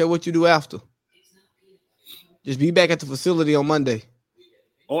 I don't care what you do after. Just be back at the facility on Monday.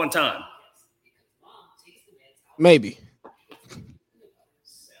 On time. Maybe.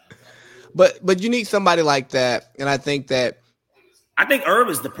 But you need somebody like that, and I think Herb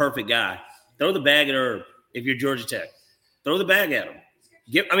is the perfect guy. Throw the bag at Herb if you're Georgia Tech. Throw the bag at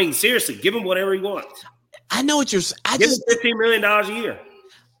him. Seriously, give him whatever he wants. I know what you're saying. Give him $15 million a year.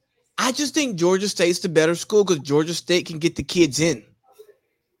 I just think Georgia State's the better school because Georgia State can get the kids in.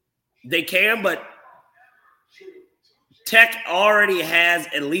 They can, but Tech already has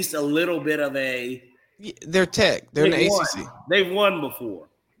at least a little bit of a. They're Tech. They're in the ACC. They've won before.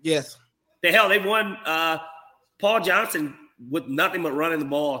 Yes. They've won. Paul Johnson with nothing but running the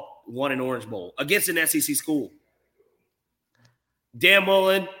ball won an Orange Bowl against an SEC school. Dan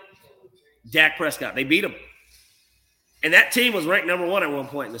Mullen, Dak Prescott. They beat them. And that team was ranked number 1 at one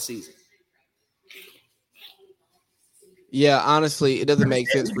point in the season. Yeah, honestly, it doesn't make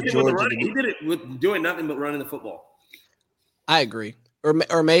sense for Georgia. He did it with doing nothing but running the football. I agree.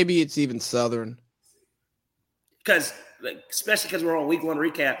 Or maybe it's even Southern. Because, especially because we're on week 1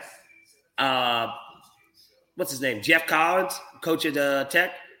 recap. What's his name? Jeff Collins, coach at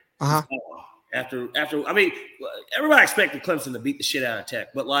Tech. Uh-huh. After, everybody expected Clemson to beat the shit out of Tech,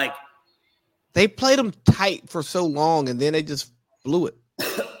 but they played them tight for so long, and then they just blew it.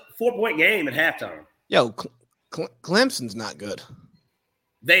 4-point game at halftime. Yo, Clemson's not good.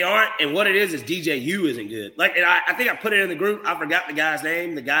 They aren't, and what it is DJU isn't good. And I think I put it in the group. I forgot the guy's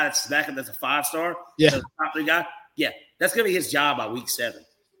name. The guy that's back, that's a 5-star. Yeah, the top 3 guy. Yeah, that's gonna be his job by week 7.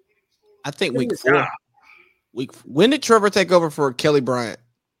 I think week 4. When did Trevor take over for Kelly Bryant?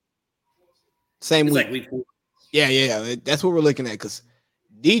 Same week. Week 4. Yeah. That's what we're looking at because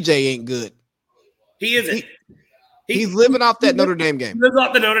DJ ain't good. He isn't. He's living off that Notre Dame game. He lives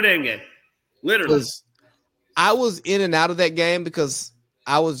off the Notre Dame game. Literally. I was in and out of that game because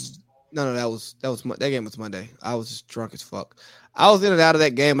I was that game was Monday. I was just drunk as fuck. I was in and out of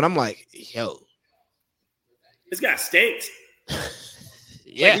that game, and I'm like, yo, this guy stinks.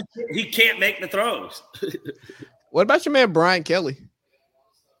 Yeah, he can't make the throws. What about your man Brian Kelly?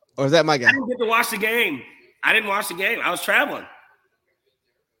 Or is that my guy? I didn't get to watch the game. I was traveling.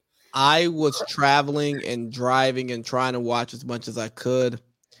 I was traveling and driving and trying to watch as much as I could.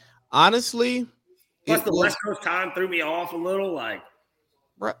 Honestly, plus the West Coast time threw me off a little.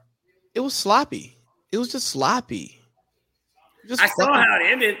 It was sloppy. It was just sloppy. I saw how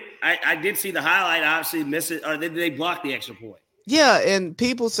it ended. I did see the highlight. I obviously missed it, or they blocked the extra point. Yeah, and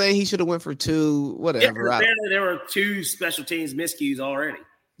people say he should have went for 2. Whatever. Yeah, apparently there were 2 special teams miscues already.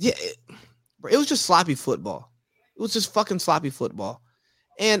 Yeah, it was just sloppy football. It was just fucking sloppy football.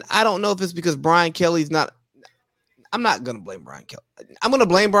 And I don't know if it's because Brian Kelly's not – I'm not going to blame Brian Kelly. I'm going to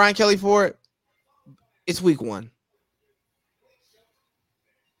blame Brian Kelly for it. It's week 1.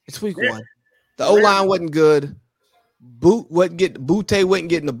 It's week 1. The O-line wasn't good. Butte wasn't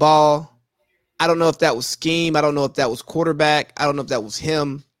getting the ball. I don't know if that was scheme. I don't know if that was quarterback. I don't know if that was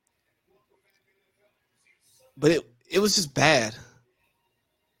him. But it was just bad.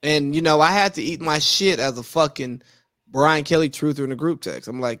 And, I had to eat my shit as a fucking Brian Kelly truther in the group text.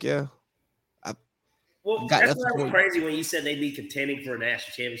 I'm like, yeah. That's why it was crazy when you said they'd be contending for a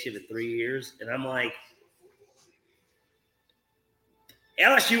national championship in 3 years. And I'm like,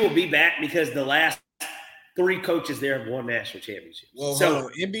 LSU will be back because the last 3 coaches there have won national championships. Well,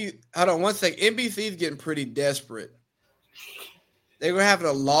 hold on one second. NBC's getting pretty desperate. They were having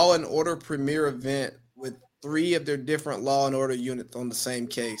a Law and Order premiere event with 3 of their different Law and Order units on the same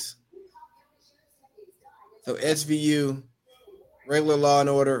case. So SVU, regular Law and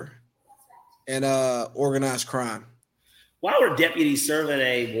Order, and organized crime. Why were deputies serving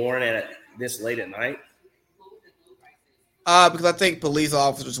a warrant this late at night? Because I think police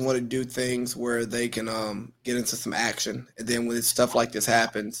officers want to do things where they can get into some action. And then when stuff like this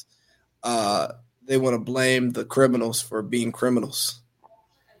happens, they want to blame the criminals for being criminals.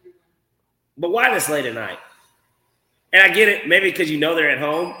 But why this late at night? And I get it, maybe because they're at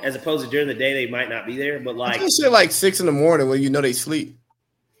home, as opposed to during the day they might not be there. But I say 6 in the morning when they sleep.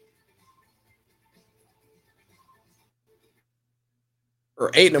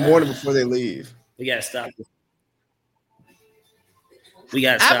 Or 8 in the morning before they leave. We gotta stop this.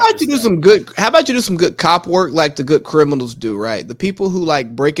 How about you do some good cop work like the good criminals do, right? The people who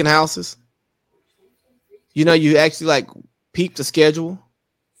break in houses. You actually peep the schedule.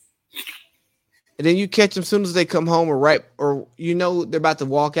 And then you catch them as soon as they come home or they're about to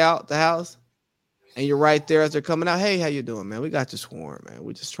walk out the house. And you're right there as they're coming out. Hey, how you doing, man? We got this warrant, man.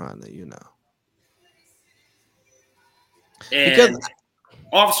 We're just trying to, And because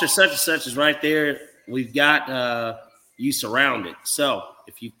officer such and such is right there. We've got you surrounded. So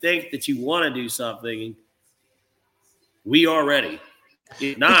if you think that you want to do something, we are ready.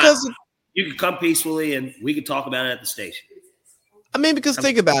 If not, you can come peacefully and we can talk about it at the station. Because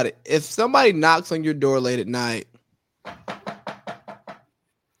think about it. If somebody knocks on your door late at night,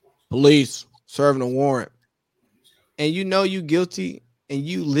 police, serving a warrant, and you know you guilty and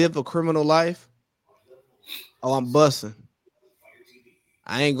you live a criminal life, oh, I'm busting.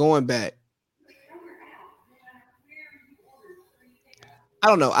 I ain't going back. I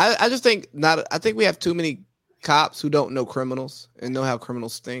don't know. I just think not. I think we have too many cops who don't know criminals and know how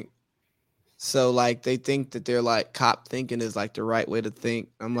criminals think. So like they think that they're like cop thinking is like the right way to think.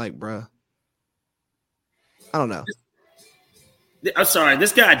 I'm like, bruh. I don't know. I'm sorry.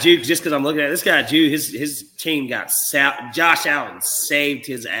 This guy Juke, just because I'm looking at this guy Juke, his team got Josh Allen saved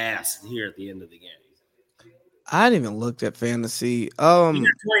his ass here at the end of the game. I didn't even look at fantasy. He got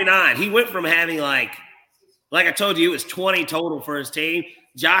 29. He went from having like I told you, it was 20 total for his team.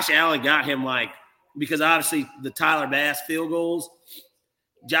 Josh Allen got him because obviously the Tyler Bass field goals,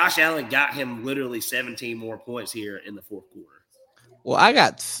 Josh Allen got him literally 17 more points here in the fourth quarter. Well, I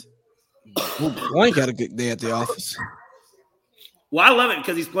got a good day at the office. Well, I love it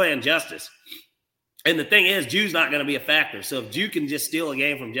because he's playing Justice. And the thing is, Jude's not going to be a factor. So if Jude can just steal a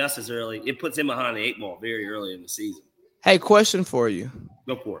game from Justice early, it puts him behind the 8 ball very early in the season. Hey, question for you.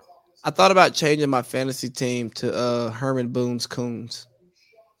 Go for it. I thought about changing my fantasy team to Herman Boone's Coons.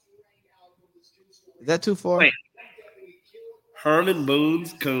 Is that too far? Wait. Herman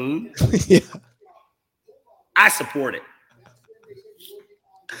Boone's Coons? Yeah. I support it.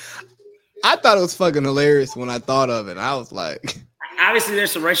 I thought it was fucking hilarious when I thought of it. I was like... Obviously,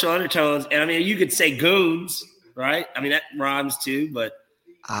 there's some racial undertones. And, I mean, you could say goons, right? I mean, that rhymes too. But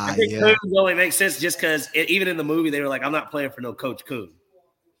I think Coons only makes sense just because even in the movie, they were like, I'm not playing for no Coach Coon.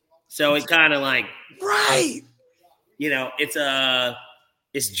 So it's kind of like, right.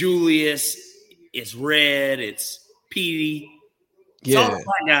 It's Julius, it's Red, it's Petey. It's all the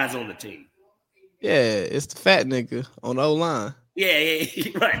black guys on the team. Yeah, it's the fat nigga on the O-line. Yeah,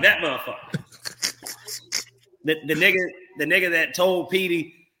 right, that motherfucker. the nigga that told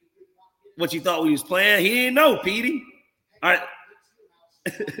Petey what you thought we was playing, he didn't know, Petey. All right.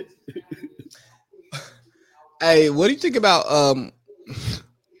 Hey, what do you think about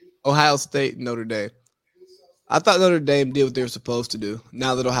Ohio State and Notre Dame? I thought Notre Dame did what they were supposed to do.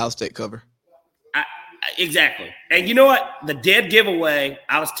 Now that Ohio State cover. Exactly. And you know what? The dead giveaway,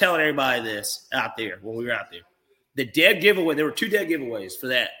 I was telling everybody this out there when we were out there. The dead giveaway, there were 2 dead giveaways for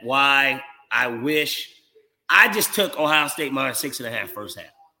that. Why I wish I just took Ohio State minus 6.5 first half.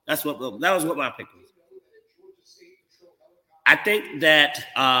 That was what my pick was. I think that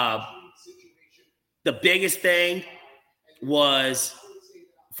the biggest thing was,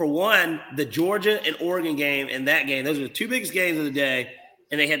 for one, the Georgia and Oregon game and that game. Those were the 2 biggest games of the day,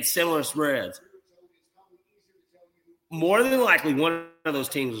 and they had similar spreads. More than likely, one of those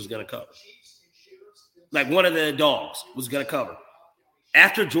teams was going to cover. Like one of the dogs was going to cover.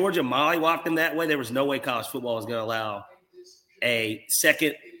 After Georgia mollywopped them that way, there was no way college football was going to allow a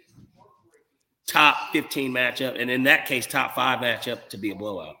second top 15 matchup, and in that case, top 5 matchup to be a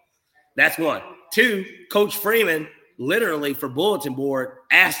blowout. That's one. 2, Coach Freeman literally for bulletin board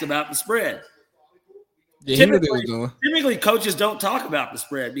asked about the spread. Yeah, typically, coaches don't talk about the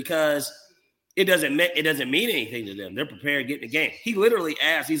spread because it doesn't mean anything to them. They're prepared to get in the game. He literally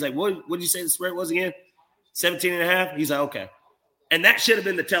asked. He's like, "What did you say the spread was again? 17.5?" He's like, "Okay," and that should have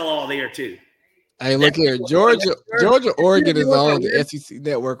been the tell-all there too. Hey, look here, Georgia, Oregon is on the SEC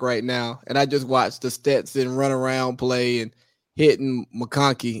network right now, and I just watched the Stetson run around play and hitting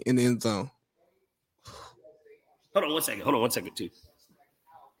McConkey in the end zone. Hold on one second, too.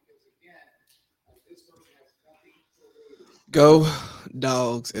 Go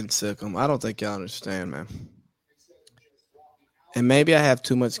Dogs and sick them. I don't think y'all understand, man. And maybe I have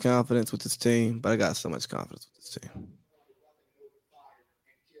too much confidence with this team, but I got so much confidence with this team.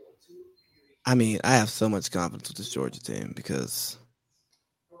 I mean, I have so much confidence with this Georgia team because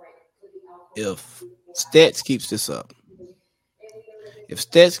if Stats keeps this up, if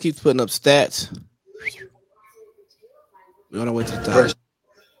Stats keeps putting up stats, we're on our way to the top.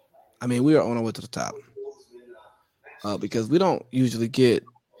 I mean, we are on our way to the top. Because we don't usually get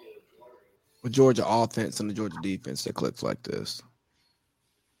a Georgia offense and the Georgia defense that clicks like this.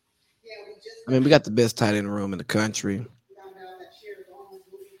 I mean, we got the best tight end room in the country.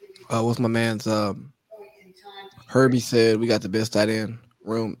 What's my man's Herbie said we got the best tight end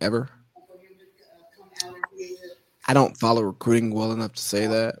room ever. I don't follow recruiting well enough to say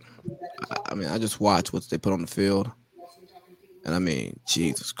that. I mean, I just watch what they put on the field. And I mean,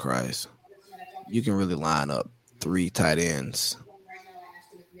 Jesus Christ. You can really line up 3 tight ends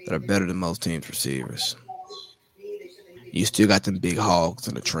that are better than most teams' receivers. You still got them big hogs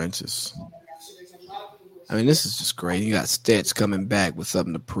in the trenches. I mean, this is just great. You got Stats coming back with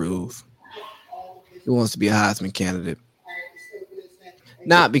something to prove. He wants to be a Heisman candidate.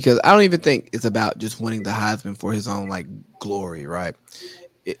 Not because I don't even think it's about just winning the Heisman for his own like glory, right?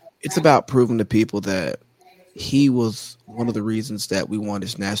 It's about proving to people that he was one of the reasons that we won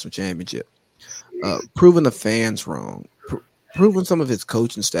this national championship. Proving the fans wrong, proving some of his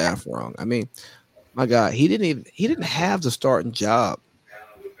coaching staff wrong. I mean, my God, he didn't have the starting job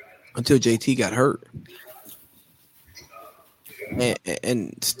until JT got hurt.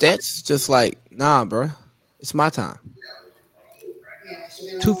 And Stats just like, nah, bro, it's my time.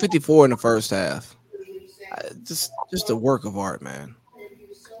 254 in the first half. Just a work of art, man.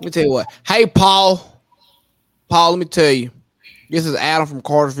 Let me tell you what. Hey, Paul. Paul, let me tell you. This is Adam from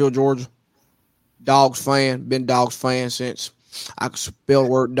Cartersville, Georgia. Dogs fan. Been Dogs fan since I could spell the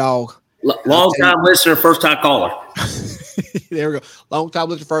word dog. Long time listener, first time caller. There we go. Long time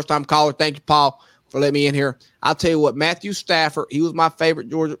listener, first time caller. Thank you, Paul, for letting me in here. I'll tell you what, Matthew Stafford, he was my favorite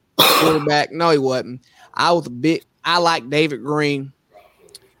Georgia quarterback. No, he wasn't. I like David Green.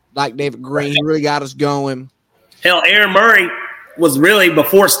 He really got us going. Hell, Aaron Murray was really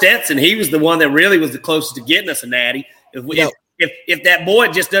before Stetson. He was the one that really was the closest to getting us a natty. If that boy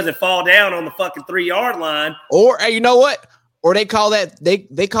just doesn't fall down on the fucking 3-yard line, or hey, you know what? Or they call that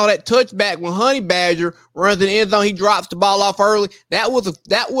touchback when Honey Badger runs in the end zone. He drops the ball off early. That was a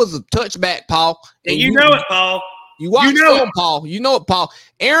touchback, Paul. And you know it, Paul. You watch film, Paul. You know it, Paul.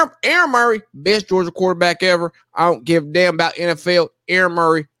 Aaron Murray, best Georgia quarterback ever. I don't give a damn about NFL. Aaron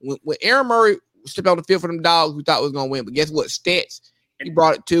Murray. When Aaron Murray stepped on the field for them Dogs, we thought we was going to win. But guess what? Stets, he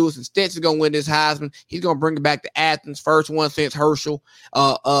brought it to us. And Stets is going to win this Heisman. He's going to bring it back to Athens. First one since Herschel.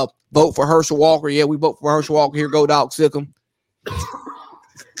 Vote for Herschel Walker. Yeah, we vote for Herschel Walker. Here, go Dogs, sick 'em.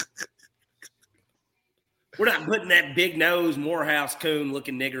 We're not putting that big nose Morehouse coon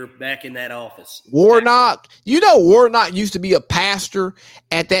looking nigger back in that office. Warnock, Warnock used to be a pastor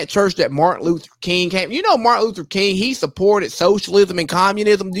at that church that Martin Luther King came. You know, Martin Luther King, he supported socialism and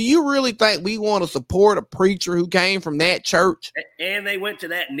communism. Do you really think we want to support a preacher who came from that church? And they went to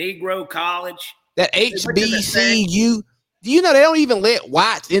that Negro college. That HBCU. Do you know they don't even let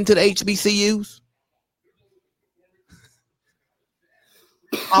whites into the HBCUs?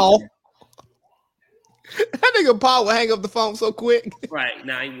 Oh. That nigga Paul would hang up the phone so quick. Right.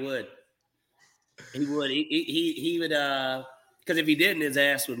 No, he would. He would. He would, because if he didn't, his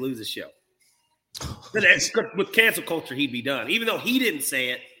ass would lose the show. With cancel culture, he'd be done. Even though he didn't say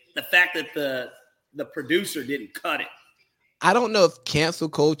it, the fact that the producer didn't cut it. I don't know if cancel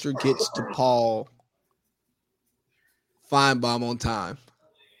culture gets to Paul Feinbaum on time.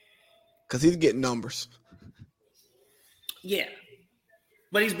 Because he's getting numbers. Yeah.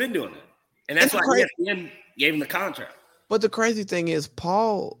 But he's been doing it. And that's why ESPN gave him the contract. But the crazy thing is,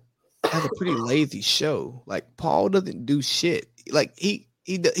 Paul has a pretty lazy show. Like, Paul doesn't do shit. Like, he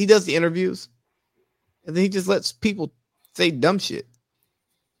does the interviews, and then he just lets people say dumb shit.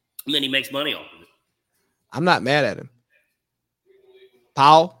 And then he makes money off of it. I'm not mad at him.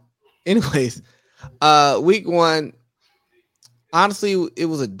 Paul. Anyways, week 1, honestly, it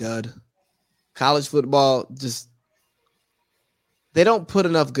was a dud. College football just... They don't put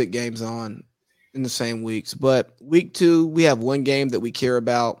enough good games on in the same weeks. But week 2, we have one game that we care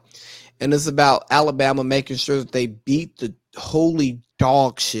about, and it's about Alabama making sure that they beat the holy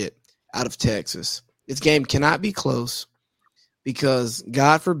dog shit out of Texas. This game cannot be close because,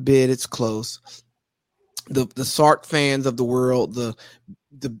 God forbid, it's close. The Sark fans of the world,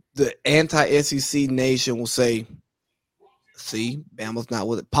 the anti-SEC nation will say, see, Bama's not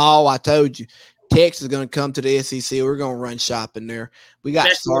with it. Paul, I told you. Texas is going to come to the SEC. We're going to run shopping there. We got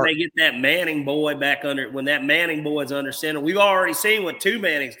when they get that Manning boy back under. When that Manning boy is under center, we've already seen what 2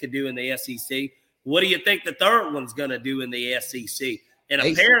 Mannings could do in the SEC. What do you think the third one's going to do in the SEC? And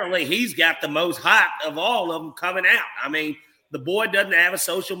apparently, he's got the most hot of all of them coming out. I mean, the boy doesn't have a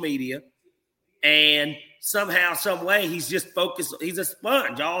social media, and somehow, some way, he's just focused. He's a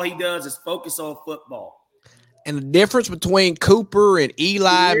sponge. All he does is focus on football. And the difference between Cooper and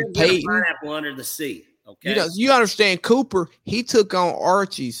Eli and Peyton. Pineapple under the sea. Okay. You understand Cooper, he took on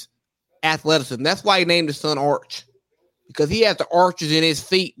Archie's athleticism. That's why he named his son Arch. Because he has the arches in his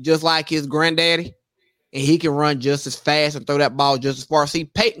feet just like his granddaddy. And he can run just as fast and throw that ball just as far. See,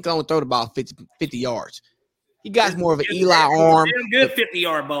 Peyton can only throw the ball 50 yards. He got more of an Eli arm. Good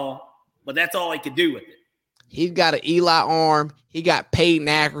 50-yard ball, but that's all he could do with it. He's got an Eli arm. He got Peyton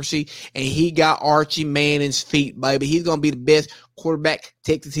accuracy, and he got Archie Manning's feet, baby. He's going to be the best quarterback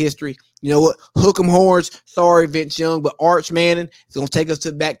Texas history. You know what? Hook 'em horns. Sorry, Vince Young, but Arch Manning is going to take us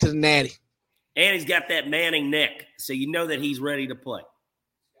back to the natty. And he's got that Manning neck, so you know that he's ready to play.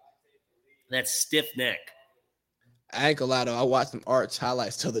 That stiff neck. I ain't going to lie, though. I watched some Arch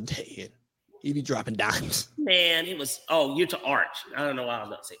highlights the other day. He be dropping dimes. Man, it was. Oh, you're to Arch. I don't know why I was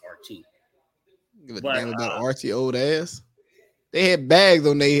about to say Archie. Give a damn about Archie old ass. They had bags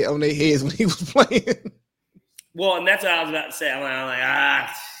on their heads when he was playing. Well, and that's what I was about to say. I'm like,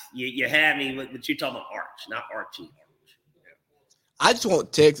 you had me, but you're talking about Arch, not Archie. I just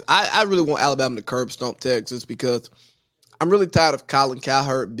want Texas. I really want Alabama to curb stomp Texas because I'm really tired of Colin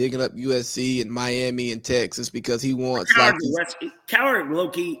Cowherd bigging up USC and Miami and Texas because he wants Cowherd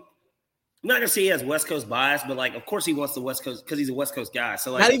low-key. I'm not gonna say he has West Coast bias, but like, of course, he wants the West Coast because he's a West Coast guy.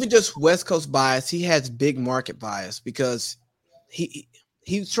 So like, not even just West Coast bias, he has big market bias because he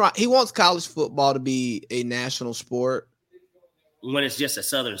wants college football to be a national sport when it's just a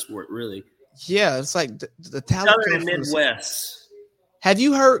Southern sport, really. Yeah, it's like the talent Southern and Midwest. Have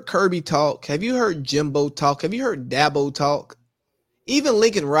you heard Kirby talk? Have you heard Jimbo talk? Have you heard Dabo talk? Even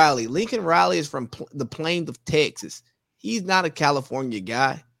Lincoln Riley. Lincoln Riley is from the plains of Texas. He's not a California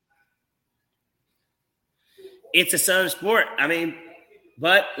guy. It's a Southern sport. I mean,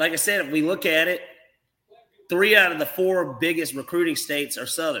 but like I said, if we look at it, 3 out of the 4 biggest recruiting states are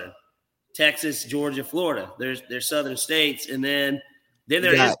Southern. Texas, Georgia, Florida. They're Southern states. And then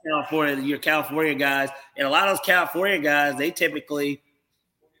there is California, your California guys. And a lot of those California guys, they typically,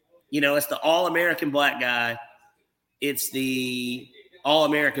 it's the all-American black guy. It's the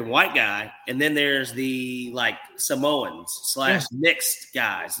all-American white guy. And then there's the, like, Samoans / mixed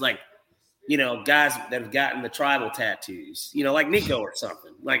guys. Like, guys that have gotten the tribal tattoos, like Nico or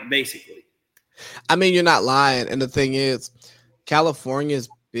something, like basically. I mean, you're not lying. And the thing is, California is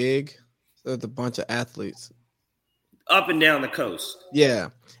big. So there's a bunch of athletes. Up and down the coast. Yeah.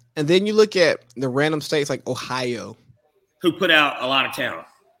 And then you look at the random states like Ohio. Who put out a lot of talent.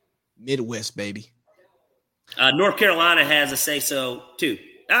 Midwest, baby. North Carolina has a say-so, too.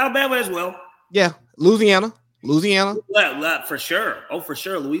 Alabama as well. Yeah. Louisiana. Well, for sure. Oh, for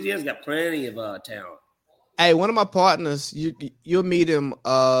sure. Louisiana's got plenty of talent. Hey, one of my partners, you'll meet him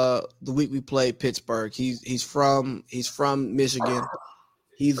the week we play Pittsburgh. He's from Michigan.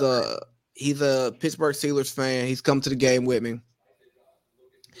 He's a Pittsburgh Steelers fan. He's come to the game with me.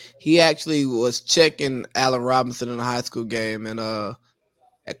 He actually was checking Allen Robinson in a high school game and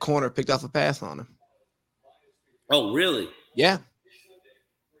at corner picked off a pass on him. Oh, really? Yeah.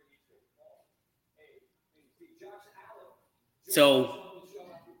 So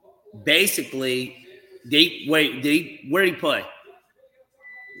basically, where did he play?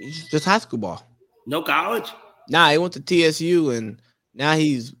 Just high school ball. No college? Nah, he went to TSU and now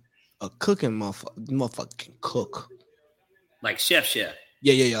he's a cooking motherfucking cook. Like chef.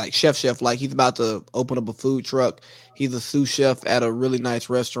 Yeah, like chef. Like he's about to open up a food truck. He's a sous chef at a really nice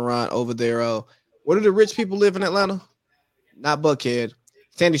restaurant over there. Where do the rich people live in Atlanta? Not Buckhead.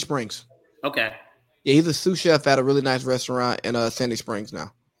 Sandy Springs. Okay. Yeah, he's a sous chef at a really nice restaurant in Sandy Springs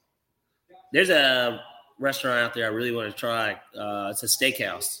now. There's a restaurant out there I really want to try. It's a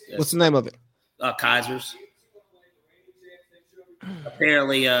steakhouse. What's the name of it? Kaiser's.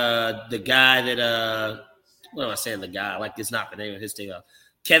 Apparently, the guy that what am I saying? The guy, like, it's not the name of his steakhouse.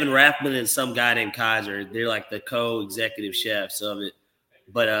 Kevin Rathman and some guy named Kaiser. They're like the co-executive chefs of it.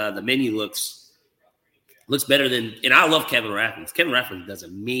 But the menu looks better than. And I love Kevin Rathman. Kevin Rathman does a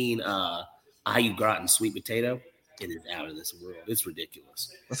mean Ayu gratin sweet potato. It is out of this world. It's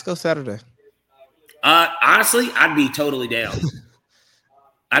ridiculous. Let's go Saturday. Honestly, I'd be totally down.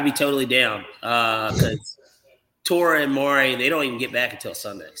 Because Tora and Maury, they don't even get back until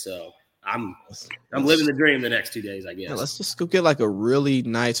Sunday. So I'm living the dream the next 2 days, I guess. Yeah, let's just go get like a really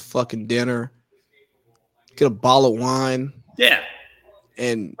nice fucking dinner. Get a bottle of wine. Yeah.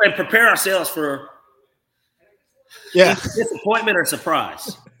 And prepare ourselves for disappointment or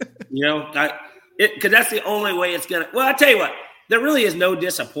surprise. Because that's the only way it's going to – well, I tell you what, there really is no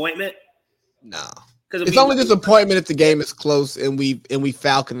disappointment. No. It's only disappointment if the game is close and we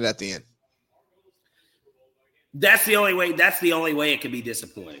falcon it at the end. That's the only way. That's the only way it can be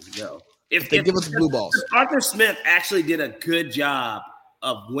disappointing. If they give us blue balls. Arthur Smith actually did a good job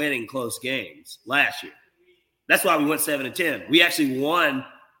of winning close games last year. That's why we went 7-10. We actually won.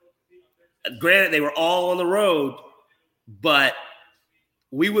 Granted, they were all on the road, but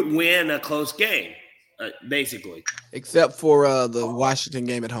we would win a close game, basically. Except for the Washington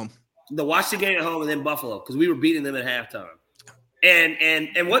game at home. The Washington game at home and then Buffalo, because we were beating them at halftime.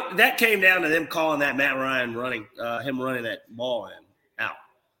 And what that came down to them calling that Matt Ryan running that ball out.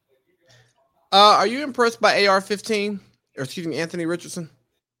 Are you impressed by AR-15? Or excuse me, Anthony Richardson?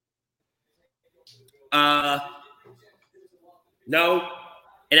 No.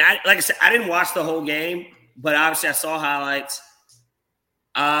 And like I said, I didn't watch the whole game, but obviously I saw highlights.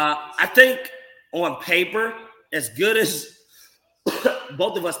 I think on paper, as good as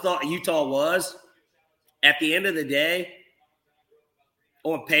both of us thought Utah was. At the end of the day,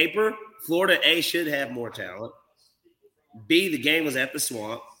 on paper, Florida, A, should have more talent. B, the game was at the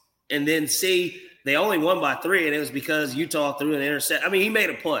Swamp. And then C, they only won by 3, and it was because Utah threw an intercept. I mean, he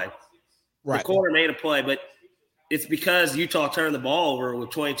made a play. Right. The corner made a play, but it's because Utah turned the ball over with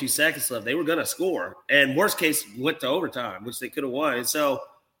 22 seconds left. They were going to score. And worst case, went to overtime, which they could have won. And so,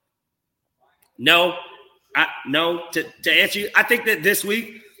 to answer you, I think that this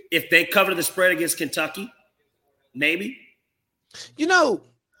week, if they cover the spread against Kentucky, maybe. You know,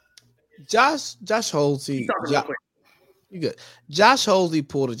 Josh Holsey. You good. Josh Holsey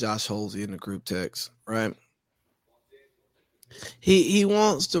pulled a Josh Holsey in the group text, right? He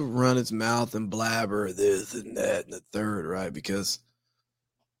wants to run his mouth and blabber this and that and the third, right? Because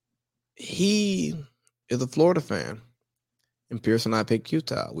he is a Florida fan. And Pierce and I picked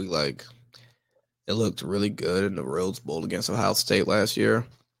Utah. It looked really good in the Rose Bowl against Ohio State last year.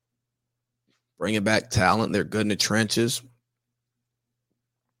 Bringing back talent. They're good in the trenches.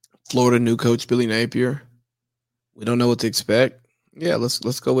 Florida new coach Billy Napier. We don't know what to expect. Yeah,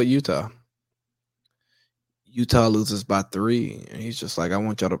 let's go with Utah. Utah loses by 3, and he's just like, I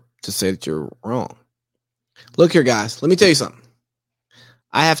want y'all to say that you're wrong. Look here, guys. Let me tell you something.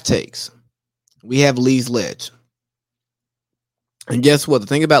 I have takes. We have Lee's Ledge. And guess what? The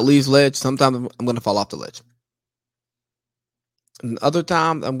thing about Lee's Ledge, sometimes I'm going to fall off the ledge. And other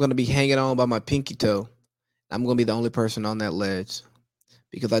times, I'm going to be hanging on by my pinky toe. I'm going to be the only person on that ledge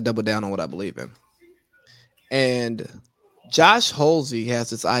because I double down on what I believe in. And Josh Holsey has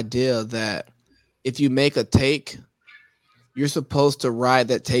this idea that if you make a take, you're supposed to ride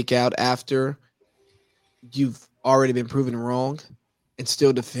that take out after you've already been proven wrong and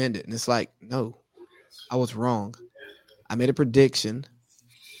still defend it. And it's like, no, I was wrong. I made a prediction,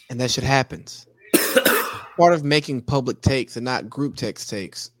 and that shit happens. Part of making public takes and not group text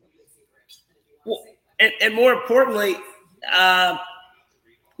takes. Well, and more importantly,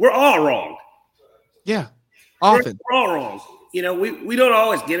 we're all wrong. Yeah, often. We're all wrong. You know, we don't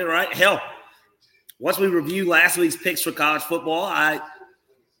always get it right. Hell, once we review last week's picks for college football, I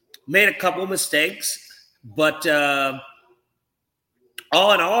made a couple mistakes, but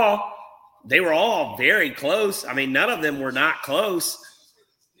all in all, they were all very close. I mean, none of them were not close.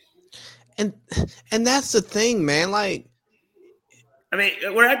 And that's the thing, man. Like, I mean,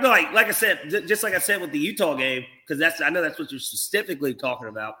 we're acting like I said, just like I said with the Utah game, because I know that's what you're specifically talking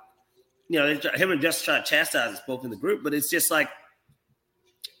about. You know, him and Justin trying to chastise us both in the group, but it's just like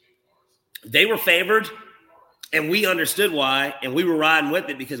they were favored, and we understood why, and we were riding with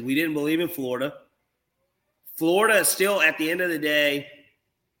it because we didn't believe in Florida. Florida is still, at the end of the day,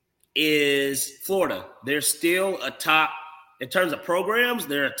 is Florida. They're still a top, in terms of programs,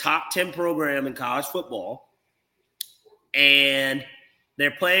 they're a top 10 program in college football. And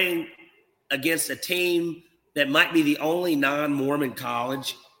they're playing against a team that might be the only non-Mormon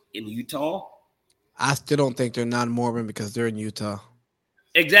college in Utah. I still don't think they're non-Mormon because they're in Utah.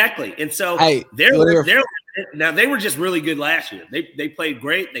 Exactly. And so they were just really good last year. They played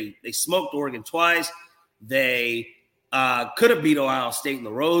great. They smoked Oregon twice. They could have beat Ohio State in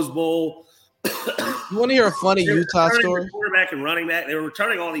the Rose Bowl. You want to hear a funny Utah story? Quarterback and running back. They were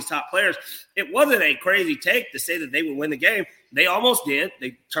returning all these top players. It wasn't a crazy take to say that they would win the game. They almost did.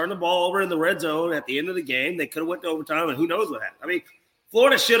 They turned the ball over in the red zone at the end of the game. They could have went to overtime, and who knows what happened. I mean,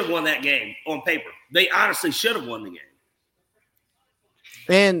 Florida should have won that game on paper. They honestly should have won the game.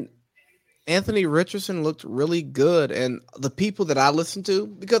 And Anthony Richardson looked really good. And the people that I listen to,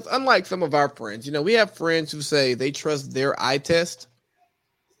 because unlike some of our friends, you know, we have friends who say they trust their eye test.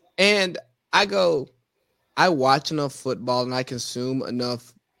 And I watch enough football and I consume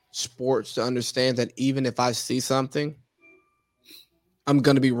enough sports to understand that even if I see something, I'm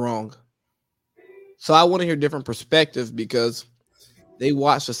going to be wrong. So I want to hear different perspectives because they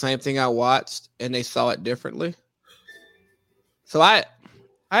watched the same thing I watched and they saw it differently. So I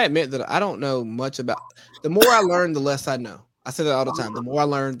admit that I don't know much about. The more I learn, the less I know. I say that all the time. The more I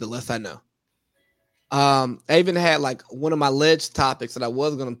learn, the less I know. I even had like one of my ledge topics that I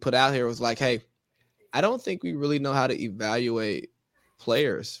was going to put out here was like, hey, I don't think we really know how to evaluate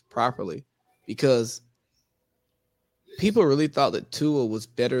players properly because people really thought that Tua was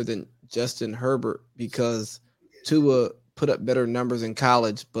better than Justin Herbert because Tua put up better numbers in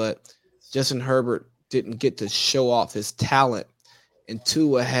college, but Justin Herbert didn't get to show off his talent. And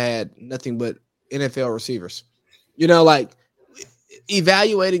Tua had nothing but NFL receivers. You know, like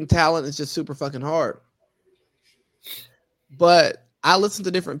evaluating talent is just super fucking hard. But I listen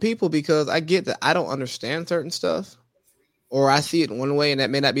to different people because I get that I don't understand certain stuff or I see it one way and that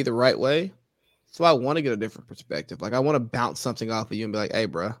may not be the right way. So I want to get a different perspective. Like I want to bounce something off of you and be like, hey,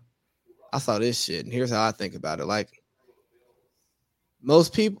 bro, I saw this shit, and here's how I think about it. Like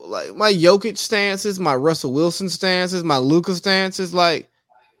most people, like my Jokic stances, my Russell Wilson stances, my Luka stances, like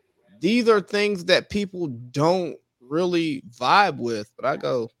these are things that people don't really vibe with. But I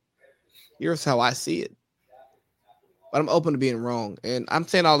go, here's how I see it. But I'm open to being wrong. And I'm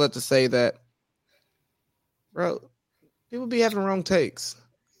saying all that to say that, bro, people be having wrong takes.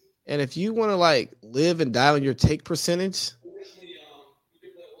 And if you want to like live and die on your take percentage,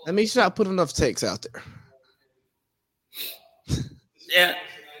 that means you're not putting enough takes out there. Yeah,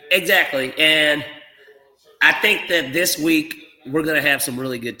 exactly. And I think that this week we're going to have some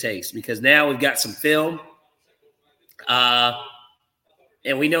really good takes because now we've got some film.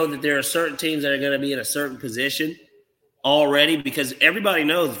 And we know that there are certain teams that are going to be in a certain position already because everybody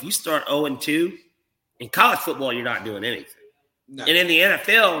knows if you start 0-2 in college football, you're not doing anything. No. And in the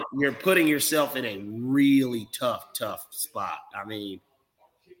NFL, you're putting yourself in a really tough spot. I mean,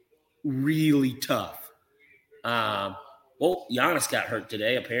 really tough. Well, Giannis got hurt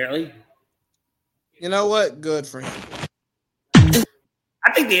today, apparently. You know what? Good for him.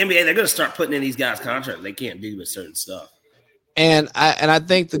 I think the NBA, they're going to start putting in these guys' contracts they can't do with certain stuff. And I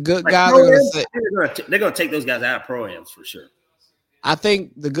think the good guys are going to say they're going to take those guys out of pro-ams for sure. I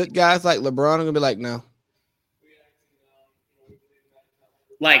think the good guys like LeBron are going to be like, no.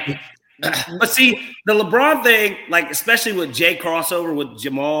 Like, but see, the LeBron thing, like, especially with Jay crossover with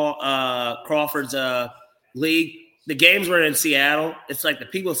Jamal Crawford's league, the games were in Seattle. It's like the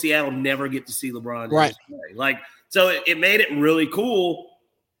people in Seattle never get to see LeBron James play. Like, so it made it really cool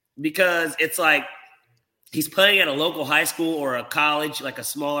because it's like he's playing at a local high school or a college, like a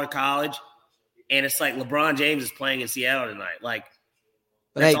smaller college, and it's like LeBron James is playing in Seattle tonight. Like,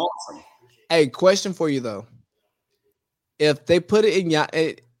 that's awesome. Hey, question for you though. If they put it in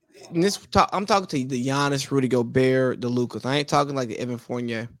I'm talking to the Giannis, Rudy Gobert, the Lucas. I ain't talking like the Evan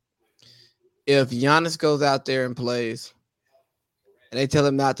Fournier. If Giannis goes out there and plays, and they tell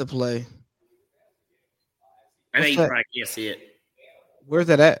him not to play, I know you probably can't see it. Where's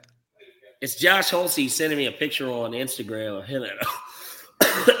that at? It's Josh Holsey sending me a picture on Instagram of him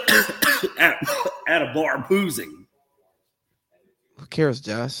at a bar boozing. Who cares,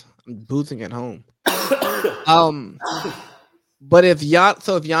 Josh? I'm boozing at home. But if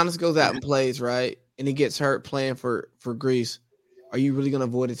Giannis goes out and plays, right, and he gets hurt playing for Greece, are you really going to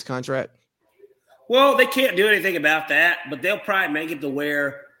avoid his contract? Well, they can't do anything about that, but they'll probably make it to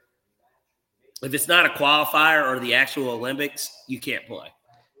where if it's not a qualifier or the actual Olympics, you can't play.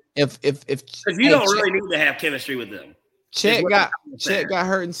 If you don't really need to have chemistry with them. Chet got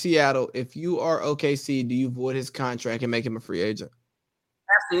hurt in Seattle. If you are OKC, do you void his contract and make him a free agent?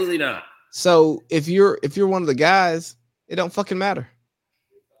 Absolutely not. So if you're one of the guys, it don't fucking matter.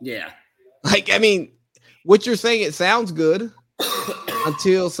 Yeah. Like, I mean, what you're saying, it sounds good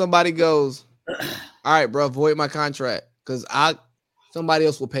until somebody goes, all right, bro, void my contract because somebody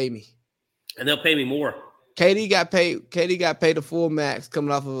else will pay me. And they'll pay me more. KD got paid the full max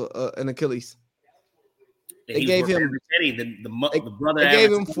coming off of an Achilles. They gave him the brother. They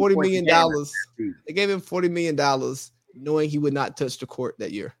gave him $40 million. They gave him $40 million, knowing he would not touch the court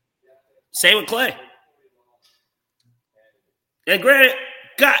that year. Same with Clay. And granted,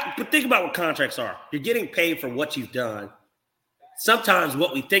 but think about what contracts are. You're getting paid for what you've done. Sometimes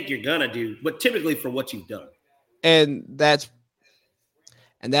what we think you're gonna do, but typically for what you've done. And that's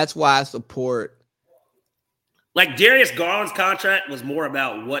why I support. Like Darius Garland's contract was more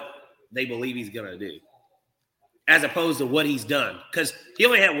about what they believe he's gonna do, as opposed to what he's done. Because he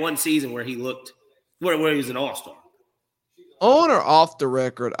only had one season where he looked where he was an all-star. On or off the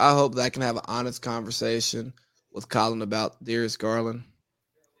record, I hope that I can have an honest conversation with Colin about Darius Garland.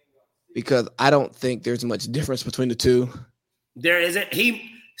 Because I don't think there's much difference between the two. There isn't.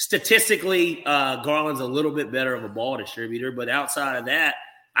 He statistically, Garland's a little bit better of a ball distributor, but outside of that,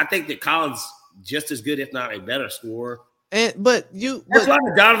 I think that Colin's just as good, if not a better scorer. That's why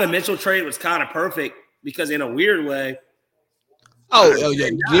the Donovan Mitchell trade was kind of perfect because, in a weird way. Oh yeah,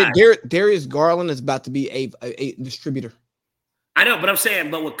 Darius Garland is about to be a distributor. I know, but I'm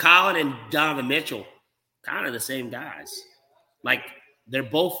saying, but with Colin and Donovan Mitchell, kind of the same guys. Like they're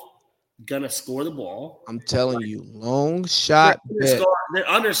both gonna score the ball. I'm telling you, long shot bet. They're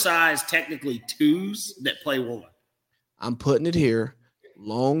undersized, technically twos that play one. I'm putting it here.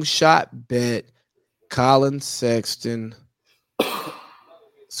 Long shot bet. Colin Sexton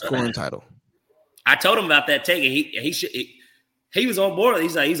scoring title. I told him about that take, and he was on board.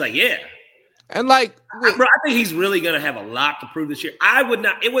 He's like, yeah. And like, bro, I think he's really gonna have a lot to prove this year. I would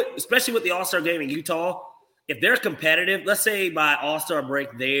not. It would, especially with the All-Star game in Utah. If they're competitive, let's say by All-Star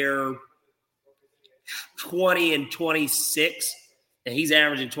break they're 20 and 26, and he's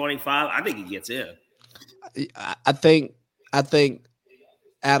averaging 25, I think he gets in. I think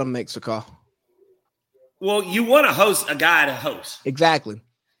Adam makes a call. Well, you want to host a guy to host. Exactly.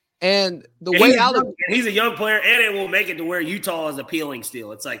 And way he's a young player, and it will make it to where Utah is appealing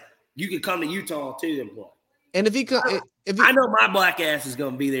still. It's like you can come to Utah too and play. And I know my black ass is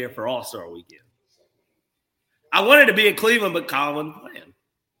going to be there for All-Star Weekend. I wanted to be in Cleveland, but Colin playing.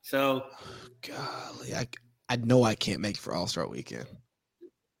 So, golly, I know I can't make it for All-Star Weekend.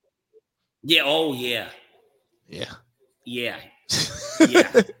 Yeah. Oh, yeah. Yeah. Yeah.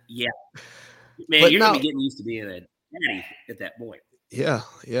 Yeah. Yeah. Man, you're going to be getting used to being a daddy at that point. Yeah,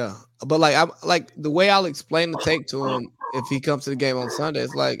 yeah. But I'm the way I'll explain the take to him if he comes to the game on Sunday,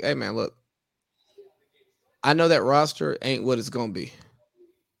 it's like, hey man, look, I know that roster ain't what it's gonna be.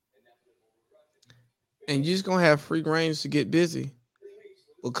 And you're just gonna have free range to get busy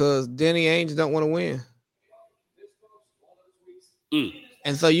because Danny Ainge don't want to win.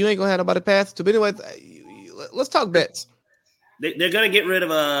 And so you ain't gonna have nobody pass to. But anyway, let's talk bets. They're gonna get rid of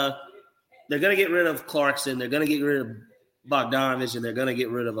Clarkson. They're gonna get rid of Bogdanovich, and they're going to get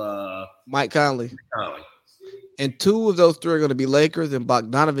rid of Mike Conley. And two of those three are going to be Lakers, and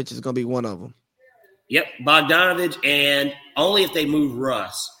Bogdanovich is going to be one of them. Yep, Bogdanovich, and only if they move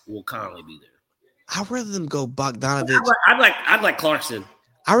Russ will Conley be there. I'd rather them go Bogdanovich. I'd like Clarkson.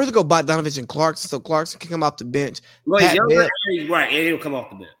 I'd rather go Bogdanovich and Clarkson, so Clarkson can come off the bench. Well, he's younger, right, and he'll come off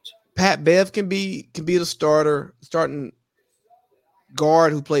the bench. Pat Bev can be the starting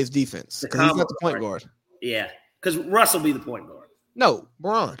guard who plays defense because he's not the point guard. Yeah. Because Russ will be the point guard. No,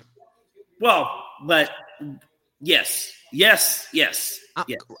 Bron. Well, but yes.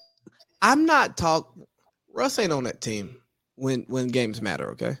 I'm not talking. Russ ain't on that team when games matter.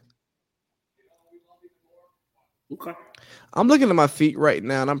 Okay. Okay. I'm looking at my feet right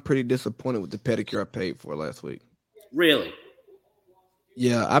now, and I'm pretty disappointed with the pedicure I paid for last week. Really?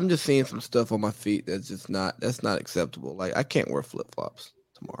 Yeah, I'm just seeing some stuff on my feet that's not acceptable. Like I can't wear flip flops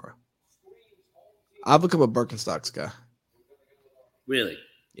tomorrow. I'll become a Birkenstocks guy. Really?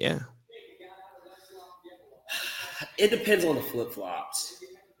 Yeah. It depends on the flip-flops.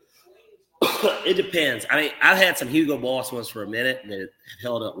 It depends. I mean, I've had some Hugo Boss ones for a minute that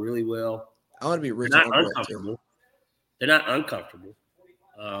held up really well. I want to be rich. They're not uncomfortable. They're not uncomfortable.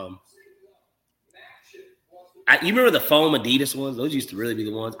 You remember the foam Adidas ones? Those used to really be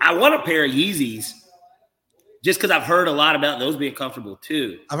the ones. I want a pair of Yeezys just because I've heard a lot about those being comfortable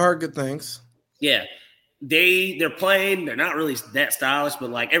too. I've heard good things. Yeah, they're plain. They're not really that stylish,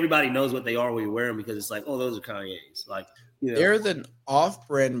 but like everybody knows what they are when you wear them because it's like, oh, those are Kanye's. Like, you know. They're the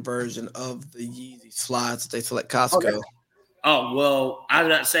off-brand version of the Yeezy slides that they sell at Costco. Okay. Oh well, I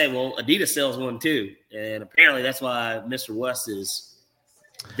was about to say, Adidas sells one too, and apparently that's why Mr. West is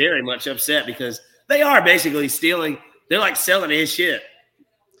very much upset because they are basically stealing. They're like selling his shit.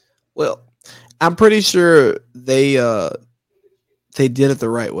 Well, I'm pretty sure they did it the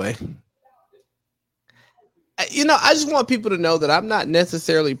right way. You know, I just want people to know that I'm not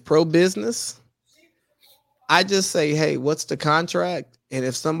necessarily pro-business. I just say, hey, what's the contract? And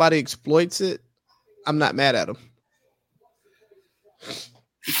if somebody exploits it, I'm not mad at them.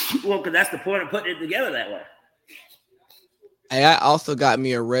 Well, because that's the point of putting it together that way. Hey, I also got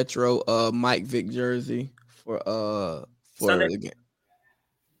me a retro Mike Vick jersey for Sunday? the game.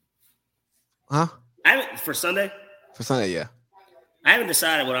 Huh? For Sunday? For Sunday, yeah. I haven't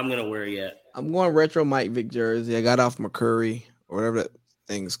decided what I'm going to wear yet. I'm going retro Mike Vick jersey. I got off McCurry or whatever that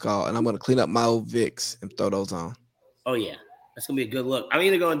thing's called, and I'm going to clean up my old Vicks and throw those on. Oh, yeah. That's going to be a good look. I'm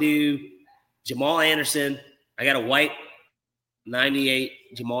either going to do Jamal Anderson. I got a white 98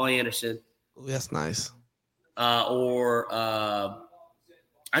 Jamal Anderson. Oh, that's nice. Or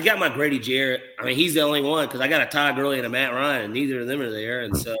I got my Grady Jarrett. I mean, he's the only one because I got a Todd Gurley and a Matt Ryan, and neither of them are there.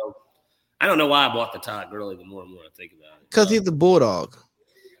 And so I don't know why I bought the Todd Gurley the more and more I think about it. Because he's the Bulldog.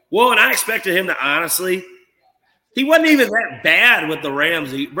 Well, and I expected him to honestly – he wasn't even that bad with the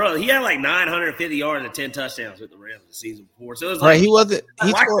Rams. He had like 950 yards and 10 touchdowns with the Rams the season before. So it was like, right, he wasn't.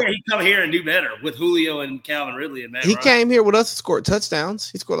 Why can't he come here and do better with Julio and Calvin Ridley and Matt He Ryan? Came here with us and scored touchdowns.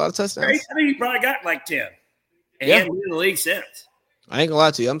 He scored a lot of touchdowns. I mean, he probably got like 10. And he hasn't been in the league since. I ain't going to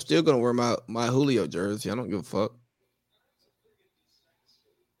lie to you. I'm still going to wear my Julio jersey. I don't give a fuck.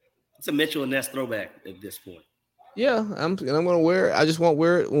 It's a Mitchell and Ness throwback at this point. Yeah, I'm going to wear it. I just won't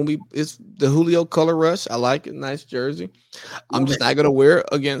wear it it's the Julio color rush. I like it. Nice jersey. I'm just not going to wear it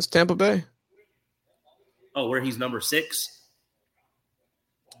against Tampa Bay. Oh, where he's number 6?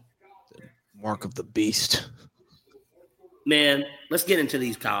 Mark of the beast. Man, let's get into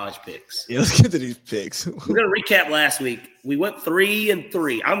these college picks. Yeah, let's get to these picks. We're going to recap last week. We went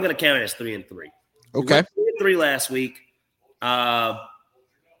 3-3. I'm going to count it as 3-3. Okay. We went 3 last week.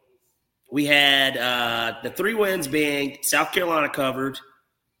 We had the 3 wins being South Carolina covered,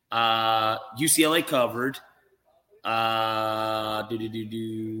 UCLA covered, I'm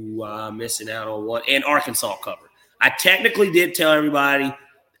missing out on one, and Arkansas covered. I technically did tell everybody,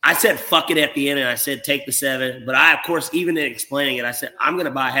 I said fuck it at the end, and I said take the 7. But I, of course, even in explaining it, I said I'm going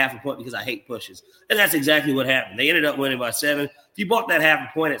to buy half a point because I hate pushes. And that's exactly what happened. They ended up winning by 7. If you bought that half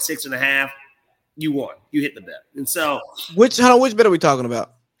a point at 6.5, you won. You hit the bet. And so which bet are we talking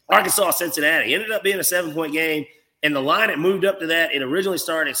about? Arkansas, Cincinnati. Ended up being a 7-point game, and the line had moved up to that. It originally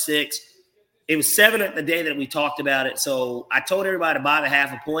started at 6. It was 7 at the day that we talked about it. So I told everybody to buy the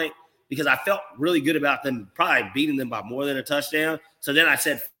half a point because I felt really good about them probably beating them by more than a touchdown. So then I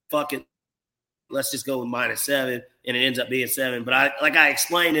said, fuck it. Let's just go with -7, and it ends up being 7. But I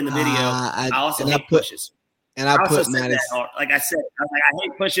explained in the video, I also hate pushes. And I put minus. Like I said, I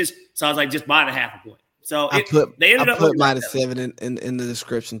hate pushes. So I was like, just buy the half a point. So they ended up put -7 in the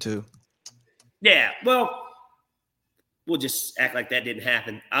description too. Yeah, well, we'll just act like that didn't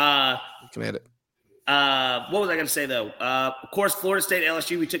happen. Looking at it. What was I going to say though? Of course, Florida State,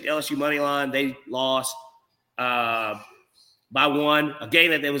 LSU. We took LSU money line. They lost by 1. A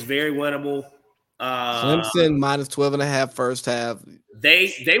game that was very winnable. Clemson -12.5 first half.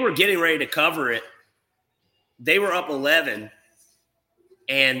 They were getting ready to cover it. They were up 11.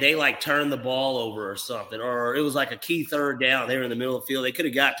 And they turned the ball over or something, or it was like a key third down. They were in the middle of the field. They could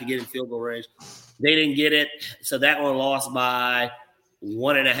have got to get in field goal range. They didn't get it, so that one lost by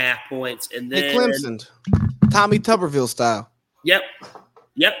 1.5 points. And then Clemson, Tommy Tuberville style. Yep,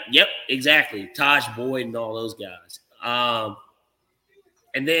 exactly. Taj Boyd and all those guys.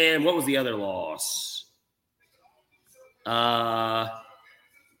 And then what was the other loss? You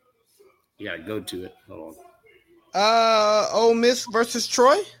got to go to it. Hold on. Ole Miss versus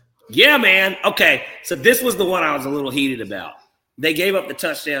Troy? Yeah, man. Okay, so this was the one I was a little heated about. They gave up the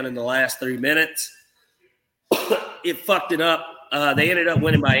touchdown in the last 3 minutes. It fucked it up. They ended up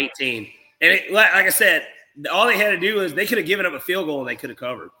winning by 18. And like I said, all they had to do is they could have given up a field goal and they could have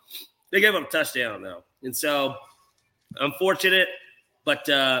covered. They gave up a touchdown, though. And so, unfortunate, but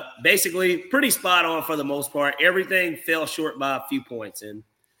basically pretty spot on for the most part. Everything fell short by a few points. And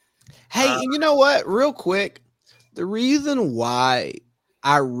hey, you know what? Real quick. The reason why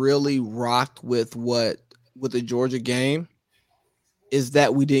I really rocked with the Georgia game is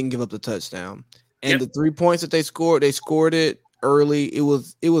that we didn't give up the touchdown. And the 3 points that they scored it early. It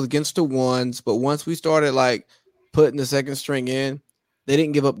was against the ones, but once we started putting the second string in, they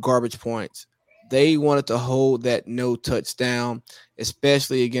didn't give up garbage points. They wanted to hold that no touchdown,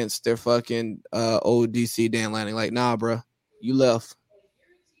 especially against their fucking old DC Dan Lanning. Nah, bro, you left.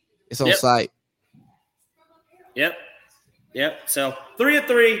 It's on site. Yep. So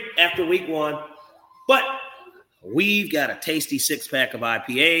 3-3 after week 1, but we've got a tasty 6-pack of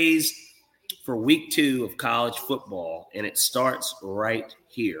IPAs for week 2 of college football, and it starts right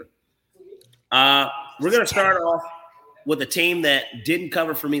here. We're going to start off with a team that didn't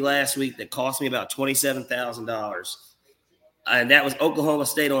cover for me last week that cost me about $27,000, and that was Oklahoma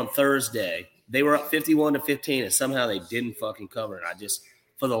State on Thursday. They were up 51-15, and somehow they didn't fucking cover it. I just,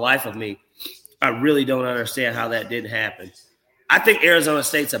 for the life of me, I really don't understand how that didn't happen. I think Arizona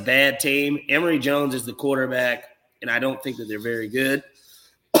State's a bad team. Emory Jones is the quarterback, and I don't think that they're very good.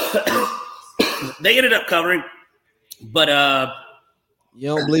 They ended up covering, but you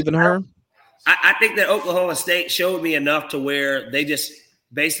don't believe in her? I think that Oklahoma State showed me enough to where they just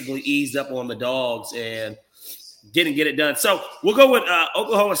basically eased up on the dogs and didn't get it done. So we'll go with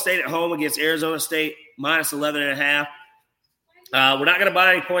Oklahoma State at home against Arizona State, -11.5. We're not going to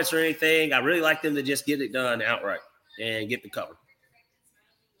buy any points or anything. I really like them to just get it done outright and get the cover.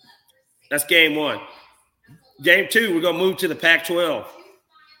 That's game 1. Game 2, we're going to move to the Pac-12.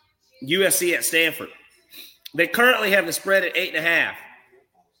 USC at Stanford. They currently have the spread at 8.5.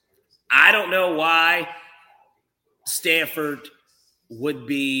 I don't know why Stanford would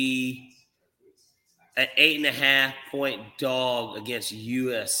be an 8.5-point dog against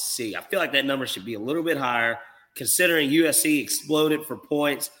USC. I feel like that number should be a little bit higher, considering USC exploded for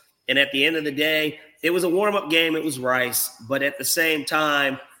points. And at the end of the day, it was a warm-up game. It was Rice. But at the same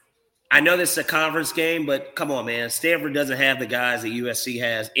time, I know this is a conference game, but come on, man. Stanford doesn't have the guys that USC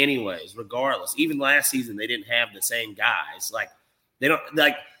has anyways, regardless. Even last season, they didn't have the same guys. They don't –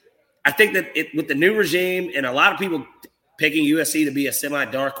 I think that with the new regime and a lot of people picking USC to be a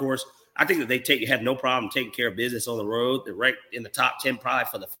semi-dark horse, I think that they have no problem taking care of business on the road. They're right in the top 10 probably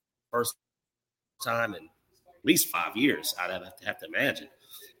for the first time in at least 5 years, I'd have to imagine.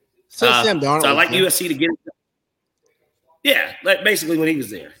 So I like USC to get it. Yeah, basically when he was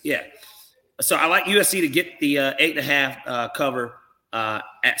there. Yeah. So I like USC to get the 8.5 cover at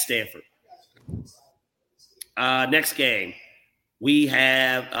Stanford. Next game, we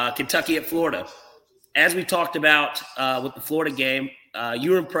have Kentucky at Florida. As we talked about with the Florida game,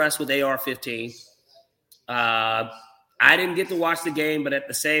 you were impressed with AR-15. I didn't get to watch the game, but at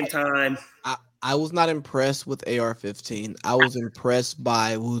the same time, I was not impressed with AR-15. I was impressed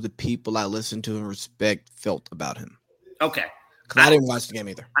by who the people I listened to and respect felt about him. Okay. Because I didn't watch the game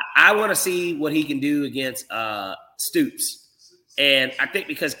either. I want to see what he can do against Stoops. And I think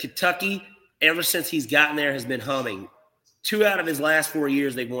because Kentucky, ever since he's gotten there, has been humming. 2 out of his last 4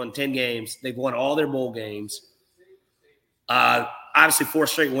 years, they've won 10 games. They've won all their bowl games. Obviously, 4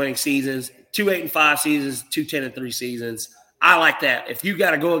 straight winning seasons, 2 8-5 seasons, 2 10-3 seasons. I like that. If you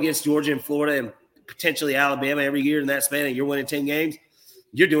got to go against Georgia and Florida and potentially Alabama every year in that span and you're winning 10 games,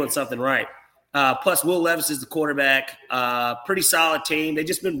 you're doing something right. Plus, Will Levis is the quarterback. Pretty solid team. They've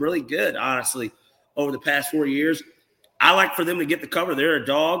just been really good, honestly, over the past 4 years. I like for them to get the cover. They're a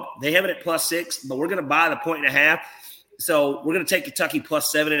dog. They have it at +6, but we're going to buy the 1.5. So we're going to take Kentucky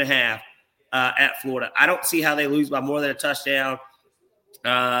 +7.5 at Florida. I don't see how they lose by more than a touchdown.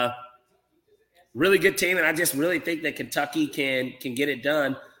 Really good team, and I just really think that Kentucky can get it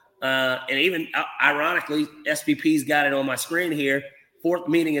done. And even ironically, SPP's got it on my screen here. 4th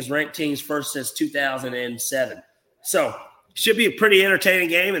meeting is ranked teams first since 2007. So should be a pretty entertaining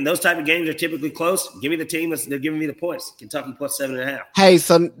game, and those type of games are typically close. Give me the team they're giving me the points. Kentucky +7.5. Hey,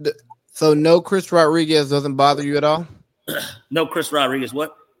 so no Chris Rodriguez doesn't bother you at all? No Chris Rodriguez.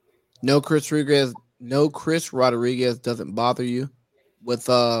 What? No Chris Rodriguez doesn't bother you with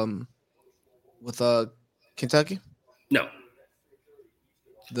Kentucky? No.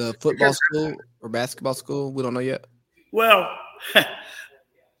 The football school or basketball school? We don't know yet. Well,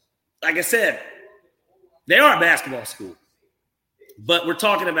 like I said, they are a basketball school. But we're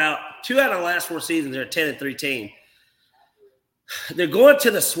talking about 2 out of the last 4 seasons, they're a 10-3 team. They're going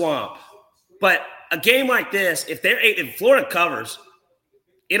to the swamp. But a game like this, if Florida covers,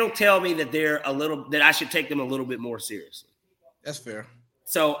 it'll tell me that that I should take them a little bit more seriously. That's fair.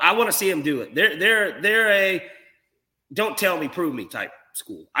 So I want to see them do it. They're a don't tell me, prove me type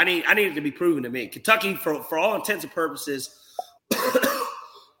school. I need it to be proven to me. Kentucky, for all intents and purposes,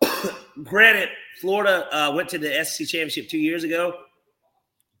 granted, Florida went to the SEC championship 2 years ago,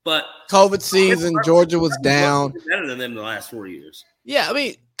 but COVID season, Georgia was down. Better than them the last 4 years. Yeah, I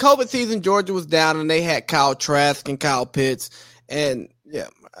mean, COVID season, Georgia was down, and they had Kyle Trask and Kyle Pitts, and yeah,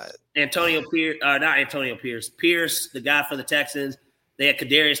 Pierce, the guy for the Texans. They had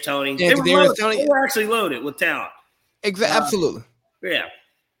Kadarius Toney. Yeah, They were actually loaded with talent. Absolutely.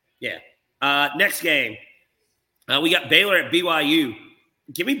 Yeah. Next game, we got Baylor at BYU.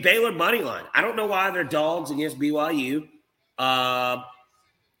 Give me Baylor money line. I don't know why they're dogs against BYU.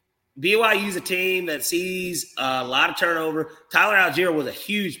 BYU's a team that sees a lot of turnover. Tyler Algier was a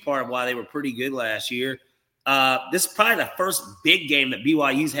huge part of why they were pretty good last year. This is probably the first big game that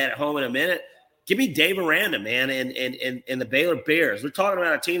BYU's had at home in a minute. Give me Dave Aranda, man, and the Baylor Bears. We're talking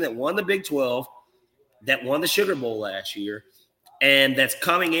about a team that won the Big 12, that won the Sugar Bowl last year, and that's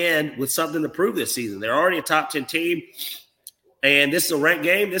coming in with something to prove this season. They're already a top 10 team, and this is a ranked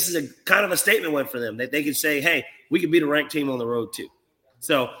game. This is a kind of a statement win for them that they can say, hey, we can beat a ranked team on the road too.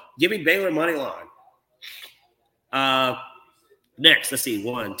 So give me Baylor money line. Next, let's see.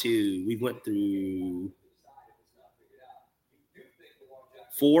 1, 2. We went through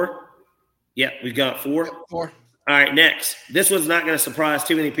 4. Yeah, we've got 4. 4. All right, next. This one's not going to surprise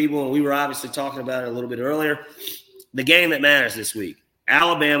too many people, and we were obviously talking about it a little bit earlier. The game that matters this week,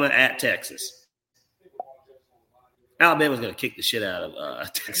 Alabama at Texas. Alabama's going to kick the shit out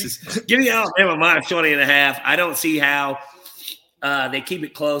of Texas. Give me Alabama -20.5. I don't see how they keep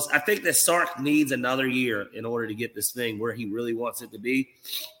it close. I think that Sark needs another year in order to get this thing where he really wants it to be.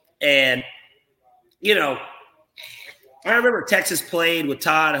 And, I remember Texas played with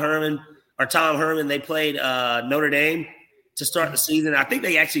Tom Herman. They played Notre Dame to start the season. I think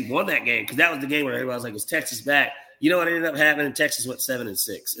they actually won that game because that was the game where everybody was like, "Was Texas back?" You know what ended up happening? Texas went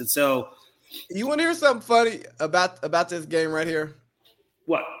 7-6, and so you want to hear something funny about this game right here?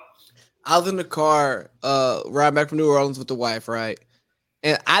 What? I was in the car riding back from New Orleans with the wife, right?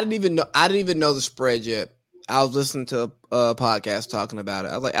 And I didn't even know the spread yet. I was listening to a podcast talking about it.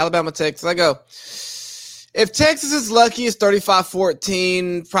 I was like, Alabama, Texas. I go, if Texas is lucky, it's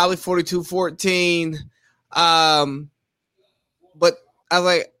 35-14, probably 42-14. But I was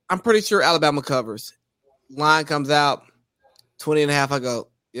like, I'm pretty sure Alabama covers. Line comes out, 20.5. I go,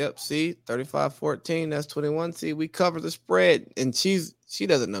 yep, see, 35-14, that's 21. See, we cover the spread. And she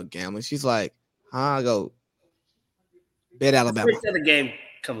doesn't know gambling. She's like, huh? I go, bet Alabama. The game.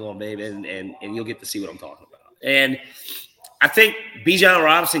 comes on, baby, and you'll get to see what I'm talking about. And I think Bijan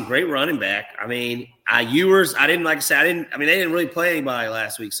Robinson, great running back. I mean, Ewers, they didn't really play anybody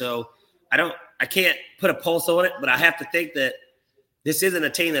last week, so I can't put a pulse on it, but I have to think that this isn't a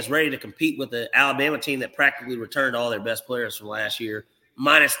team that's ready to compete with the Alabama team that practically returned all their best players from last year,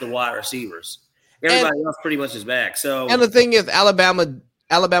 minus the wide receivers. Everybody else pretty much is back. So, and the thing is,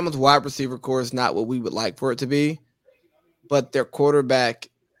 Alabama's wide receiver core is not what we would like for it to be, but their quarterback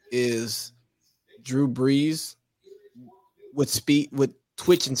is Drew Brees with speed, with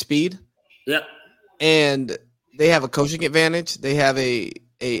twitch and speed. Yep. And they have a coaching advantage. They have a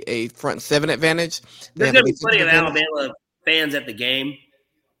front seven advantage. There's going to be plenty of Alabama fans at the game,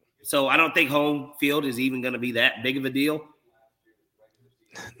 so I don't think home field is even going to be that big of a deal.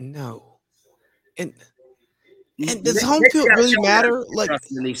 No. And does home field really matter? Like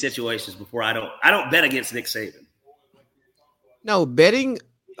in these situations, before I don't bet against Nick Saban. No, betting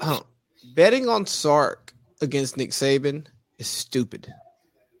on Sark against Nick Saban is stupid.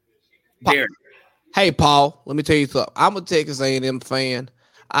 Hey, Paul, let me tell you something. I'm a Texas A&M fan.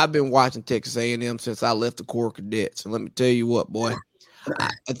 I've been watching Texas A&M since I left the Corps Cadets. And let me tell you what, boy,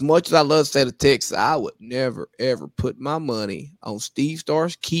 as much as I love the state of Texas, I would never, ever put my money on Steve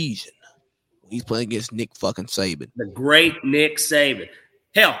Sarkisian. He's playing against Nick fucking Saban. The great Nick Saban.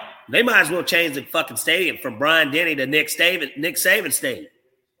 Hell, they might as well change the fucking stadium from Brian Denny to Nick Saban Stadium.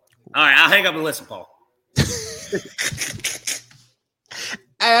 All right, I'll hang up and listen, Paul.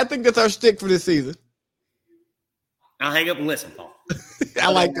 I think that's our stick for this season. I'll hang up and listen, Paul. I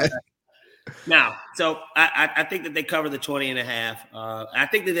like that. Now, so I think that they cover the 20.5. I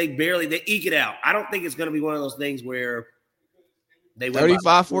think that they eke it out. I don't think it's going to be one of those things where they win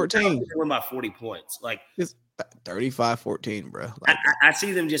 35-14. They win by 40 points. Like it's 35-14, bro. Like I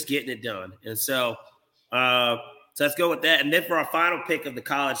see them just getting it done. And so let's go with that. And then for our final pick of the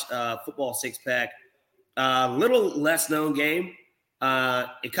college football six-pack, little less known game.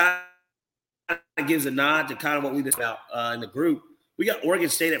 It kind of gives a nod to kind of what we did about in the group. We got Oregon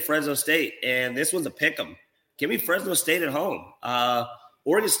State at Fresno State, and this one's a pick 'em. Give me Fresno State at home.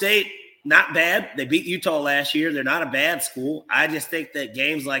 Oregon State, not bad. They beat Utah last year. They're not a bad school. I just think that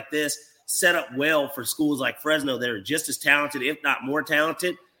games like this set up well for schools like Fresno that are just as talented, if not more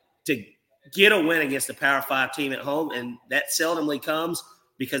talented, to get a win against a Power 5 team at home, and that seldomly comes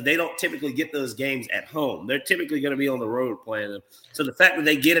because they don't typically get those games at home. They're typically going to be on the road playing them. So the fact that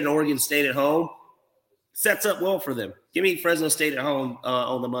they get an Oregon State at home sets up well for them. Give me Fresno State at home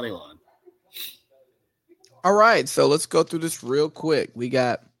on the money line. All right, so let's go through this real quick. We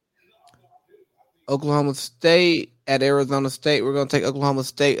got Oklahoma State at Arizona State. We're going to take Oklahoma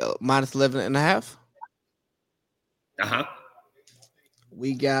State minus 11.5. Uh-huh.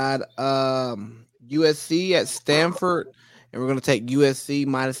 We got USC at Stanford, and we're going to take USC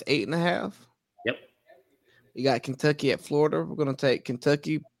minus 8.5. Yep. We got Kentucky at Florida. We're going to take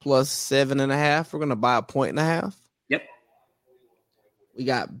Kentucky plus 7.5. We're going to buy 1.5. Yep. We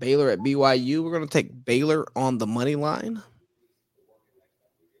got Baylor at BYU. We're going to take Baylor on the money line.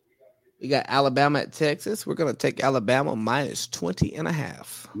 We got Alabama at Texas. We're going to take Alabama minus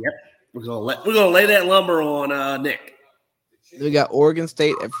 20.5. Yep. We're gonna lay that lumber on Nick. We got Oregon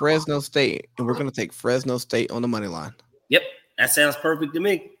State at Fresno State, and we're going to take Fresno State on the money line. Yep. That sounds perfect to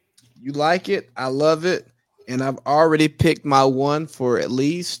me. You like it? I love it. And I've already picked my one for at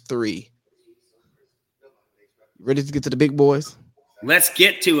least 3. Ready to get to the big boys? Let's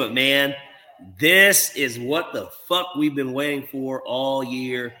get to it, man. This is what the fuck we've been waiting for all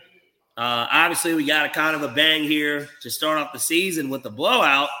year. Obviously, we got a kind of a bang here to start off the season with the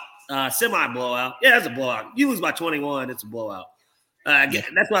blowout, semi-blowout. Yeah, it's a blowout. You lose by 21, it's a blowout.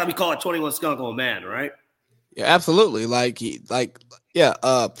 That's why we call it 21 skunk on man, right? Yeah, absolutely.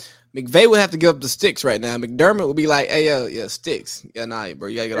 McVay would have to give up the sticks right now. McDermott would be like, hey, sticks. Yeah, nah, bro,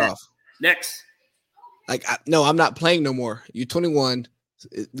 you got to get off. Next. No, I'm not playing no more. You're 21.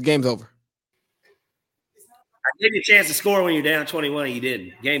 The game's over. I gave you a chance to score when you're down 21 and you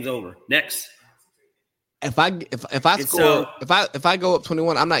didn't. Game's over. Next. If I go up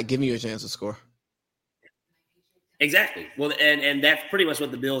 21, I'm not giving you a chance to score. Exactly. Well, and that's pretty much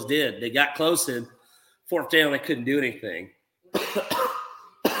what the Bills did. They got close and fourth down, they couldn't do anything.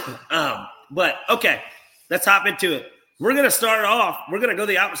 But okay, let's hop into it. We're going to start it off. We're going to go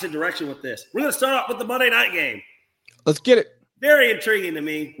the opposite direction with this. We're going to start off with the Monday night game. Let's get it. Very intriguing to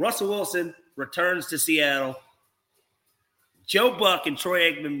me. Russell Wilson returns to Seattle. Joe Buck and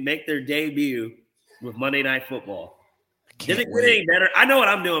Troy Aikman make their debut with Monday Night Football. Did it get any better? I know what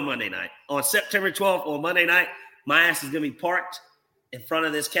I'm doing Monday night. On September 12th, on Monday night, my ass is going to be parked in front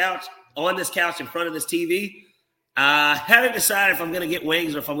of this couch, on this couch in front of this TV, Haven't decided if I'm going to get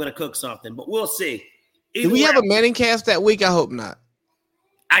wings or if I'm going to cook something, but we'll see. Do we have a Manning cast that week? I hope not.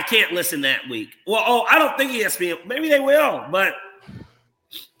 I can't listen that week. Well, I don't think ESPN. Maybe they will, but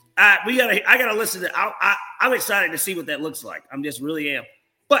I gotta listen to. I'm excited to see what that looks like. I'm just really am.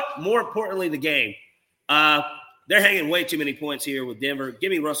 But more importantly, the game. They're hanging way too many points here with Denver.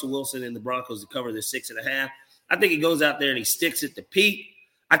 Give me Russell Wilson and the Broncos to cover this 6.5. I think he goes out there and he sticks it to Pete.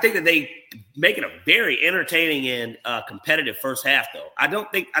 I think that they make it a very entertaining and competitive first half, though. I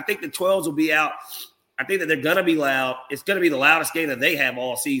think the 12s will be out. I think that they're going to be loud. It's going to be the loudest game that they have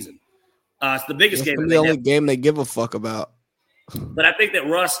all season. It's the biggest game. The only game they give a fuck about. But I think that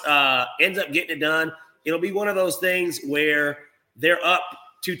Russ ends up getting it done. It'll be one of those things where they're up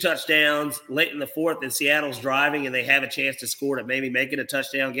 2 touchdowns late in the fourth and Seattle's driving and they have a chance to score to maybe make it a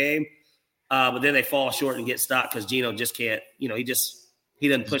touchdown game. But then they fall short and get stopped because Geno just can't, he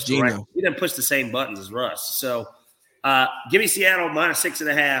doesn't push he doesn't push the same buttons as Russ. So give me Seattle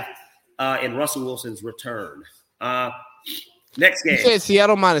 -6.5 in Russell Wilson's return. Next game. You said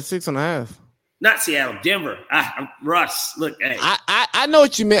Seattle -6.5. Not Seattle, Denver. Russ, look, hey. I know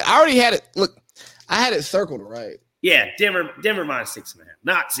what you meant. I already had it. Look, I had it circled, right? Yeah, Denver -6.5,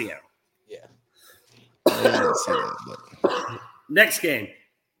 not Seattle. Yeah. Next game.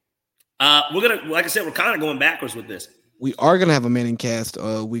 We're gonna, like I said, we're kind of going backwards with this. We are gonna have a Manning cast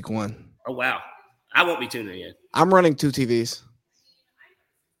week 1. Oh wow, I won't be tuning in. I'm running 2 TVs.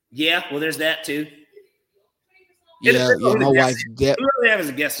 Yeah, well, there's that too. Yeah, my wife. Who really have as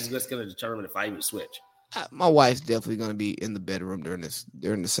a guest is what's going to determine if I even switch. My wife's definitely going to be in the bedroom during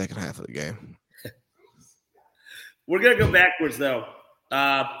the second half of the game. We're going to go backwards though.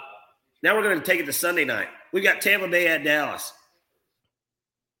 Now we're going to take it to Sunday night. We got Tampa Bay at Dallas.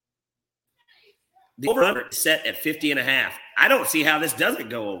 The over-under is set at 50.5. I don't see how this doesn't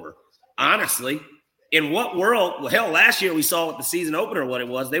go over. Honestly, in what world? Well, hell, last year we saw with the season opener what it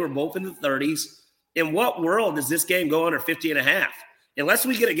was. They were both in the 30s. In what world does this game go under 50.5? Unless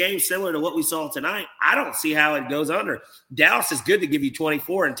we get a game similar to what we saw tonight, I don't see how it goes under. Dallas is good to give you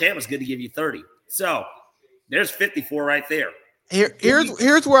 24, and Tampa's good to give you 30. So there's 54 right there.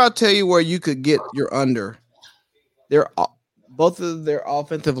 Here's where I'll tell you where you could get your under. They're both of their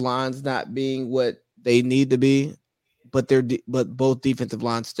offensive lines not being what they need to be, but both defensive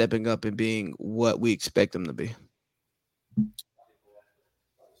lines stepping up and being what we expect them to be.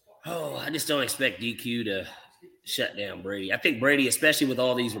 Oh, I just don't expect DQ to shut down Brady. I think Brady, especially with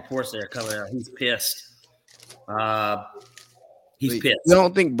all these reports that are coming out, he's pissed. He's pissed. You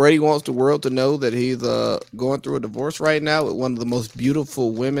don't think Brady wants the world to know that he's going through a divorce right now with one of the most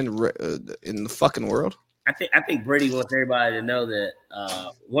beautiful women in the fucking world? I think Brady wants everybody to know that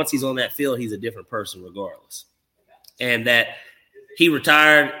once he's on that field, he's a different person regardless. And that he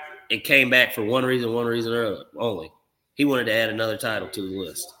retired and came back for one reason only. He wanted to add another title to the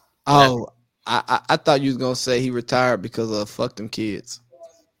list. Oh, I thought you was going to say he retired because of fuck them kids.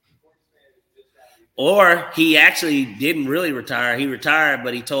 Or he actually didn't really retire. He retired,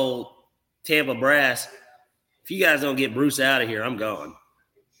 but he told Tampa Brass, if you guys don't get Bruce out of here, I'm gone.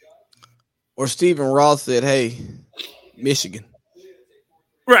 Or Stephen Ross said, hey, Michigan.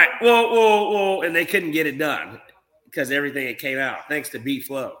 Right. Well, and they couldn't get it done because everything that came out, thanks to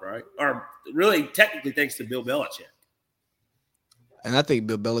B-Flow, right? Or really, technically, thanks to Bill Belichick. And I think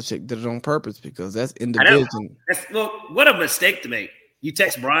Bill Belichick did it on purpose because that's in division. Look, what a mistake to make. You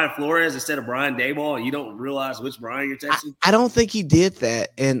text Brian Flores instead of Brian Daboll, and you don't realize which Brian you're texting. I don't think he did that,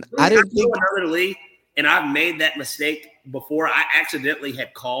 and I didn't think another league. And I've made that mistake before. I accidentally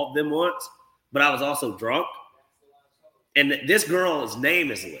had called them once, but I was also drunk. And this girl's name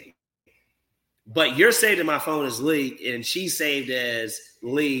is Lee, but you're saved in my phone as Lee, and she's saved as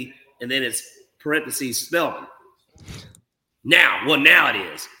Lee, and then it's parentheses Spellman. Now it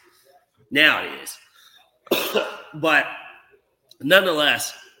is. But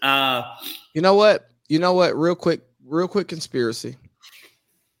nonetheless, you know what? Real quick conspiracy.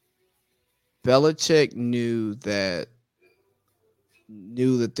 Belichick knew that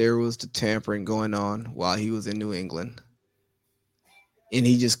there was the tampering going on while he was in New England, and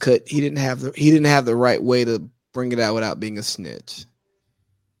he didn't have the right way to bring it out without being a snitch.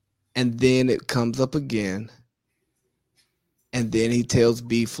 And then it comes up again. And then he tells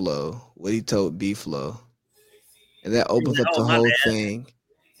B-Flow what he told B-Flow. And that opens up the whole thing.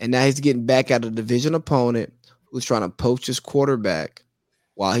 And now he's getting back at a division opponent who's trying to poach his quarterback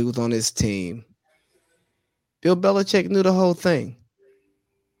while he was on his team. Bill Belichick knew the whole thing.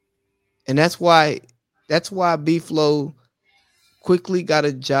 And that's why B-Flow quickly got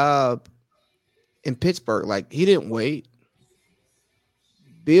a job in Pittsburgh. Like, he didn't wait.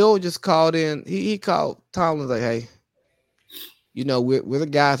 Bill just called in. He called Tomlin like, "Hey, you know we're the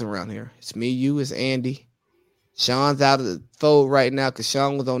guys around here. It's me, you, it's Andy. Sean's out of the fold right now because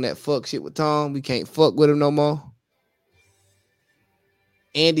Sean was on that fuck shit with Tom. We can't fuck with him no more.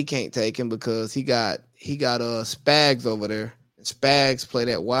 Andy can't take him because he got Spags over there. And Spags play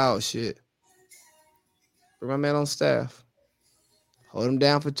that wild shit. Bring my man on staff. Hold him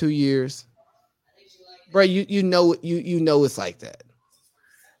down for 2 years. Bro, you know it's like that.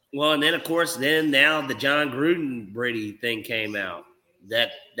 Well, and then of course, now the John Gruden Brady thing came out.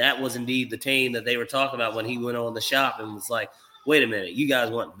 That was indeed the team that they were talking about when he went on the shop and was like, wait a minute, you guys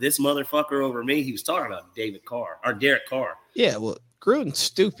want this motherfucker over me? He was talking about Derek Carr. Yeah, well, Gruden's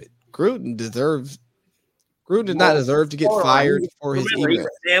stupid. Gruden did not deserve to get fired for his email. He's a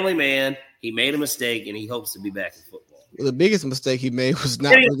family man. He made a mistake, and he hopes to be back in football. Well, the biggest mistake he made was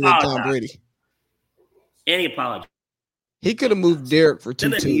not bringing up Tom Brady. And he apologized. He could have moved Derek for 2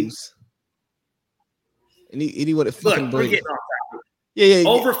 twos. And he would have fucking Brady. Yeah.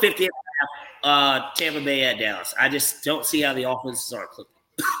 Over 50 Tampa Bay at Dallas. I just don't see how the offenses are clicking.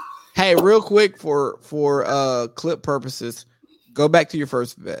 Hey, real quick for clip purposes, go back to your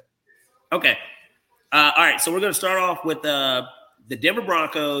first bet. Okay. All right, so we're going to start off with the Denver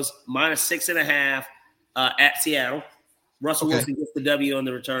Broncos -6.5 at Seattle. Russell Wilson gets the W on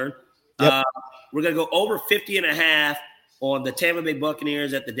the return. Yep. We're going to go over 50.5 on the Tampa Bay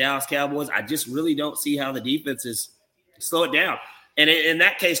Buccaneers at the Dallas Cowboys. I just really don't see how the defenses slow it down. And in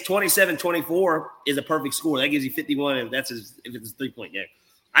that case, 27-24 is a perfect score. That gives you 51 if it's a 3-point game.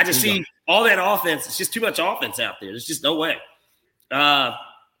 I just see all that offense. It's just too much offense out there. There's just no way.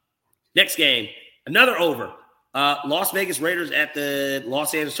 Next game, another over. Las Vegas Raiders at the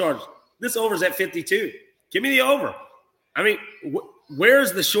Los Angeles Chargers. This over is at 52. Give me the over. I mean,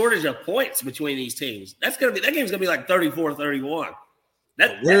 where's the shortage of points between these teams? That game's gonna be like 34-31.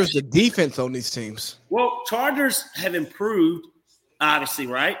 Where's the defense on these teams? Well, Chargers have improved, obviously,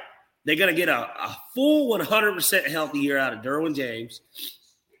 right? They're gonna get a full 100% healthy year out of Derwin James.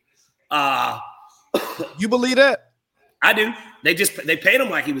 You believe that? I do. They paid him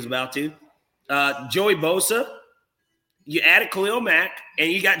like he was about to. Joey Bosa, you added Khalil Mack,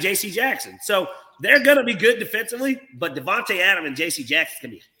 and you got J.C. Jackson. So they're going to be good defensively, but Devontae Adams and J.C. Jackson is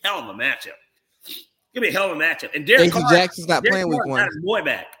going to be a hell of a matchup. It's going to be a hell of a matchup. And Derek J.C. Jackson's not playing week 1. His boy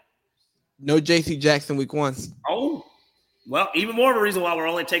back. No J.C. Jackson week 1. Oh, well, even more of a reason why we're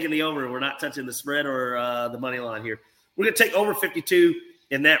only taking the over. We're not touching the spread or the money line here. We're going to take over 52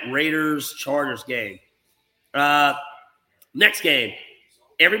 in that Raiders-Chargers game. Next game.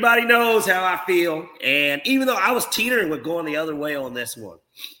 Everybody knows how I feel, and even though I was teetering with going the other way on this one,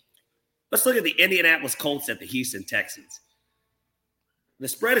 let's look at the Indianapolis Colts at the Houston Texans. The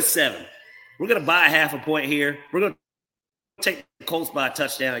spread is 7. We're going to buy a half a point here. We're going to take the Colts by a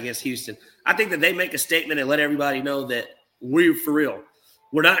touchdown against Houston. I think that they make a statement and let everybody know that we're for real.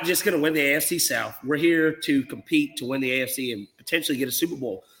 We're not just going to win the AFC South. We're here to compete to win the AFC and potentially get a Super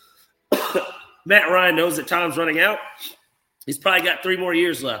Bowl. Matt Ryan knows that time's running out. He's probably got 3 more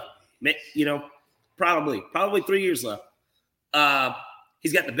years left. Probably 3 years left.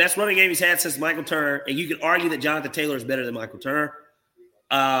 He's got the best running game he's had since Michael Turner, and you could argue that Jonathan Taylor is better than Michael Turner.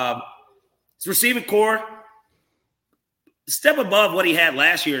 His receiving core, step above what he had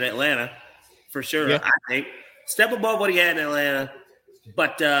last year in Atlanta, for sure, yeah. I think. Step above what he had in Atlanta,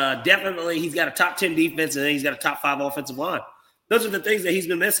 but definitely he's got a top 10 defense, and then he's got a top 5 offensive line. Those are the things that he's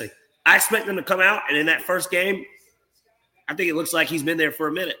been missing. I expect him to come out, and in that first game, I think it looks like he's been there for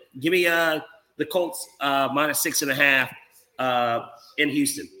a minute. Give me the Colts -6.5 in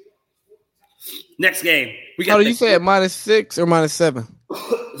Houston. Next game. We got. How do you say it? -6 or -7?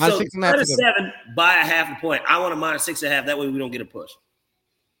 -6.5. -7 by a half a point. I want a -6.5. That way we don't get a push.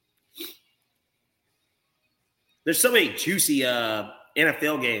 There's so many juicy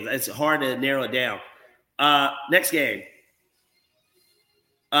NFL games. It's hard to narrow it down. Next game.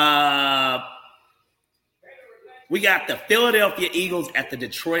 We got the Philadelphia Eagles at the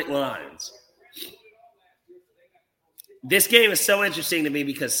Detroit Lions. This game is so interesting to me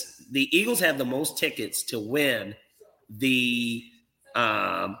because the Eagles have the most tickets to win the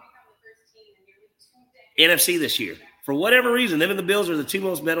NFC this year. For whatever reason, them and the Bills are the 2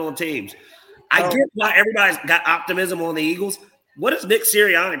 most bet on teams. I get why everybody's got optimism on the Eagles. What has Nick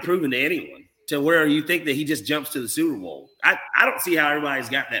Sirianni proven to anyone to where you think that he just jumps to the Super Bowl? I don't see how everybody's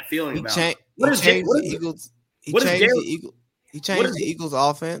got that feeling about it. He changed the Eagles'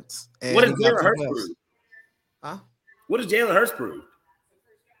 offense. What does Jalen Hurts prove? Huh? What does Jalen Hurts prove?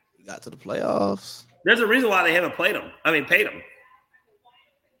 He got to the playoffs. There's a reason why they haven't paid him.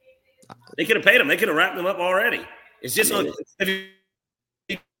 They could have paid him. They could have wrapped him up already. It's just if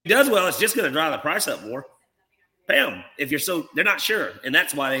you does well, it's just going to drive the price up more. Pay them they're not sure, and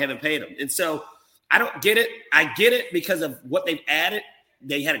that's why they haven't paid them. And so I don't get it. I get it because of what they've added.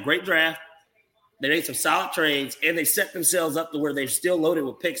 They had a great draft. They made some solid trades, and they set themselves up to where they're still loaded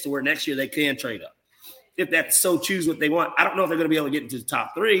with picks to where next year they can trade up. If that's so choose what they want. I don't know if they're going to be able to get into the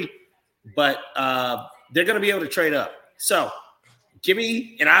top 3, but they're going to be able to trade up. So give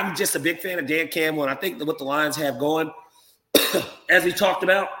me – and I'm just a big fan of Dan Campbell, and I think that what the Lions have going, as we talked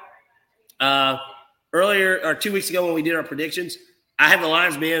about earlier or 2 weeks ago when we did our predictions, I have the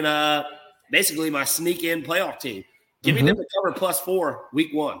Lions being basically my sneak-in playoff team. Give me them to cover +4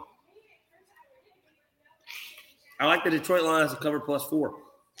 week 1. I like the Detroit Lions to cover +4.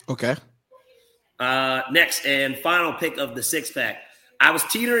 Okay. Next and final pick of the 6-pack. I was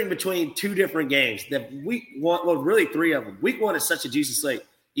teetering between 2 different games. The week 1, well, really 3 of them. Week 1 is such a juicy slate.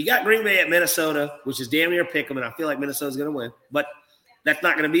 You got Green Bay at Minnesota, which is damn near pick 'em, and I feel like Minnesota's going to win. But that's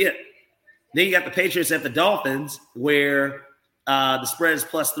not going to be it. Then you got the Patriots at the Dolphins, where the spread is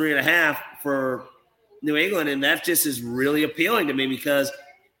 +3.5 for New England, and that just is really appealing to me because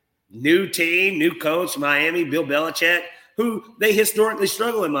new team, new coach, Miami, Bill Belichick, who they historically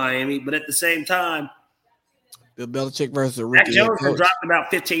struggle in Miami, but at the same time, Bill Belichick versus a Mac rookie Jones coach. has dropped about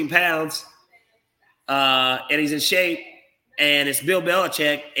 15 pounds, and he's in shape, and it's Bill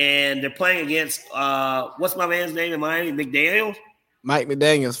Belichick, and they're playing against what's my man's name in Miami, McDaniels? Mike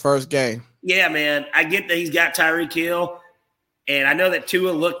McDaniels' first game. Yeah, man. I get that he's got Tyreek Hill, and I know that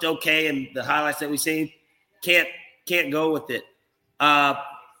Tua looked okay in the highlights that we've seen. Can't go with it. I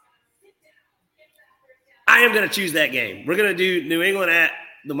am going to choose that game. We're going to do New England at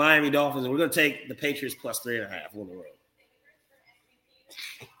the Miami Dolphins, and we're going to take the Patriots +3.5 on the road.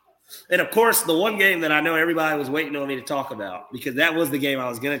 And, of course, the one game that I know everybody was waiting on me to talk about, because that was the game I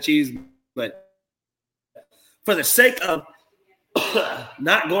was going to choose, but for the sake of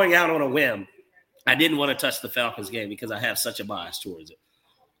not going out on a whim, I didn't want to touch the Falcons game because I have such a bias towards it.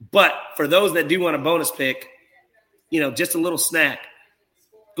 But for those that do want a bonus pick, just a little snack,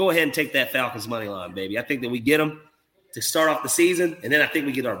 go ahead and take that Falcons money line, baby. I think that we get them to start off the season, and then I think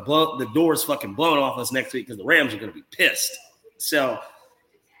we get the doors fucking blown off us next week because the Rams are going to be pissed. So,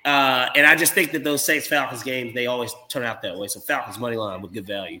 and I just think that those Saints-Falcons games, they always turn out that way. So Falcons money line with good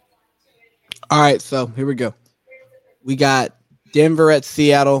value. All right, so here we go. We got Denver at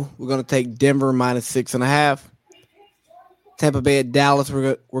Seattle. We're going to take Denver -6.5. Tampa Bay at Dallas.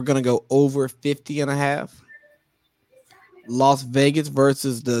 We're going to go over 50.5. Las Vegas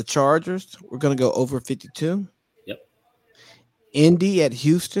versus the Chargers. We're going to go over 52. Yep. Indy at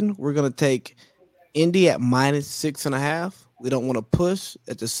Houston. We're going to take Indy at -6.5. We don't want to push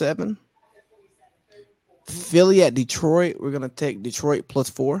at the 7. Philly at Detroit. We're going to take Detroit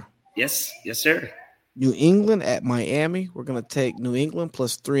 +4. Yes, sir. New England at Miami. We're going to take New England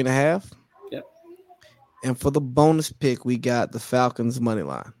 +3.5. Yep. And for the bonus pick, we got the Falcons money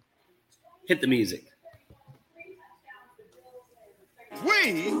line. Hit the music.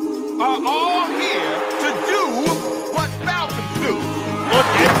 We are all here to do what Falcons do.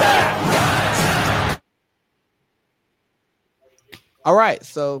 Look at that. All right,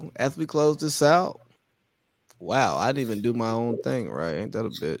 so as we close this out, wow, I didn't even do my own thing, right? Ain't that a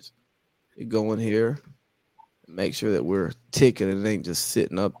bitch? You go in here, make sure that we're ticking and it ain't just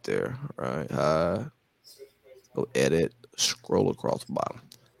sitting up there, right? Go edit, scroll across the bottom.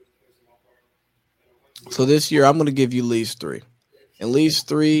 So this year, I'm going to give you at least 3. And least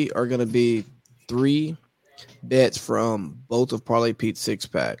 3 are going to be 3 bets from both of Parlay Pete's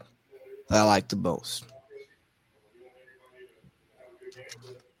 6-pack that I like the most.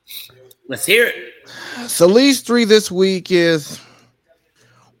 Let's hear it. So least 3 this week is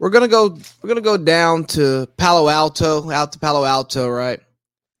we're gonna go down to Palo Alto, right?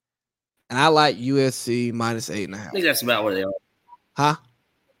 And I like USC -8.5. I think that's about where they are. Huh?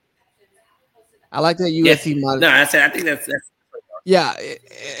 I like that USC minus. No, I think that's yeah.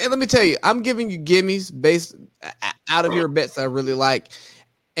 And let me tell you, I'm giving you gimmies based out of your bets I really like.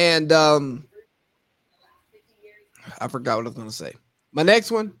 And I forgot what I was going to say. My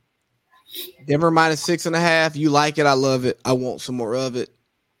next one, Denver -6.5. You like it. I love it. I want some more of it.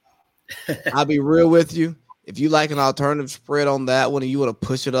 I'll be real with you. If you like an alternative spread on that one and you want to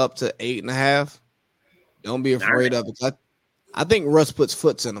push it up to 8.5, don't be afraid of it. I think Russ puts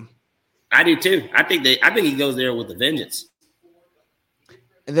foots in them. I do too. I think he goes there with a vengeance.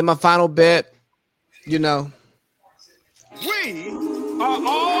 And then my final bet, we are all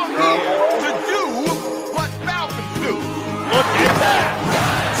here to do what Falcons do. Look at that.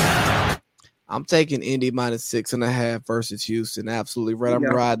 I'm taking Indy -6.5 versus Houston. Absolutely right. I'm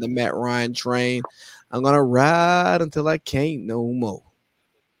riding the Matt Ryan train. I'm gonna ride until I can't no more.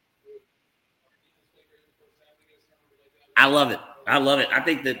 I love it. I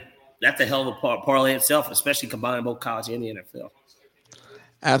think that's a hell of a parlay itself, especially combining both college and the NFL.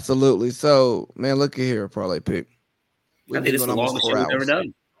 Absolutely. So, man, look at here, parlay pick. I think it's the longest show we've ever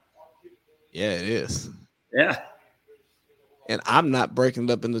done. Yeah, it is. Yeah. And I'm not breaking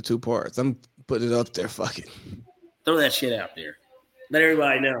it up into 2 parts. I'm putting it up there. Fuck it. Throw that shit out there. Let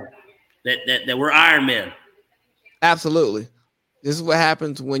everybody know that we're Iron Men. Absolutely. This is what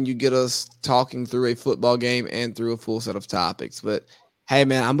happens when you get us talking through a football game and through a full set of topics. But, hey,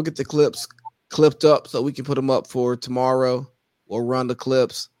 man, I'm going to get the clips clipped up so we can put them up for tomorrow. We'll run the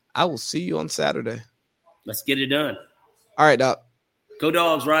clips. I will see you on Saturday. Let's get it done. All right, Doc. Go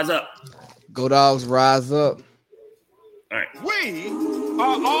Dogs, rise up. Go Dogs, rise up. All right. We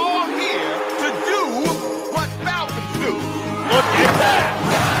are all here to do what Falcons do. Look at that.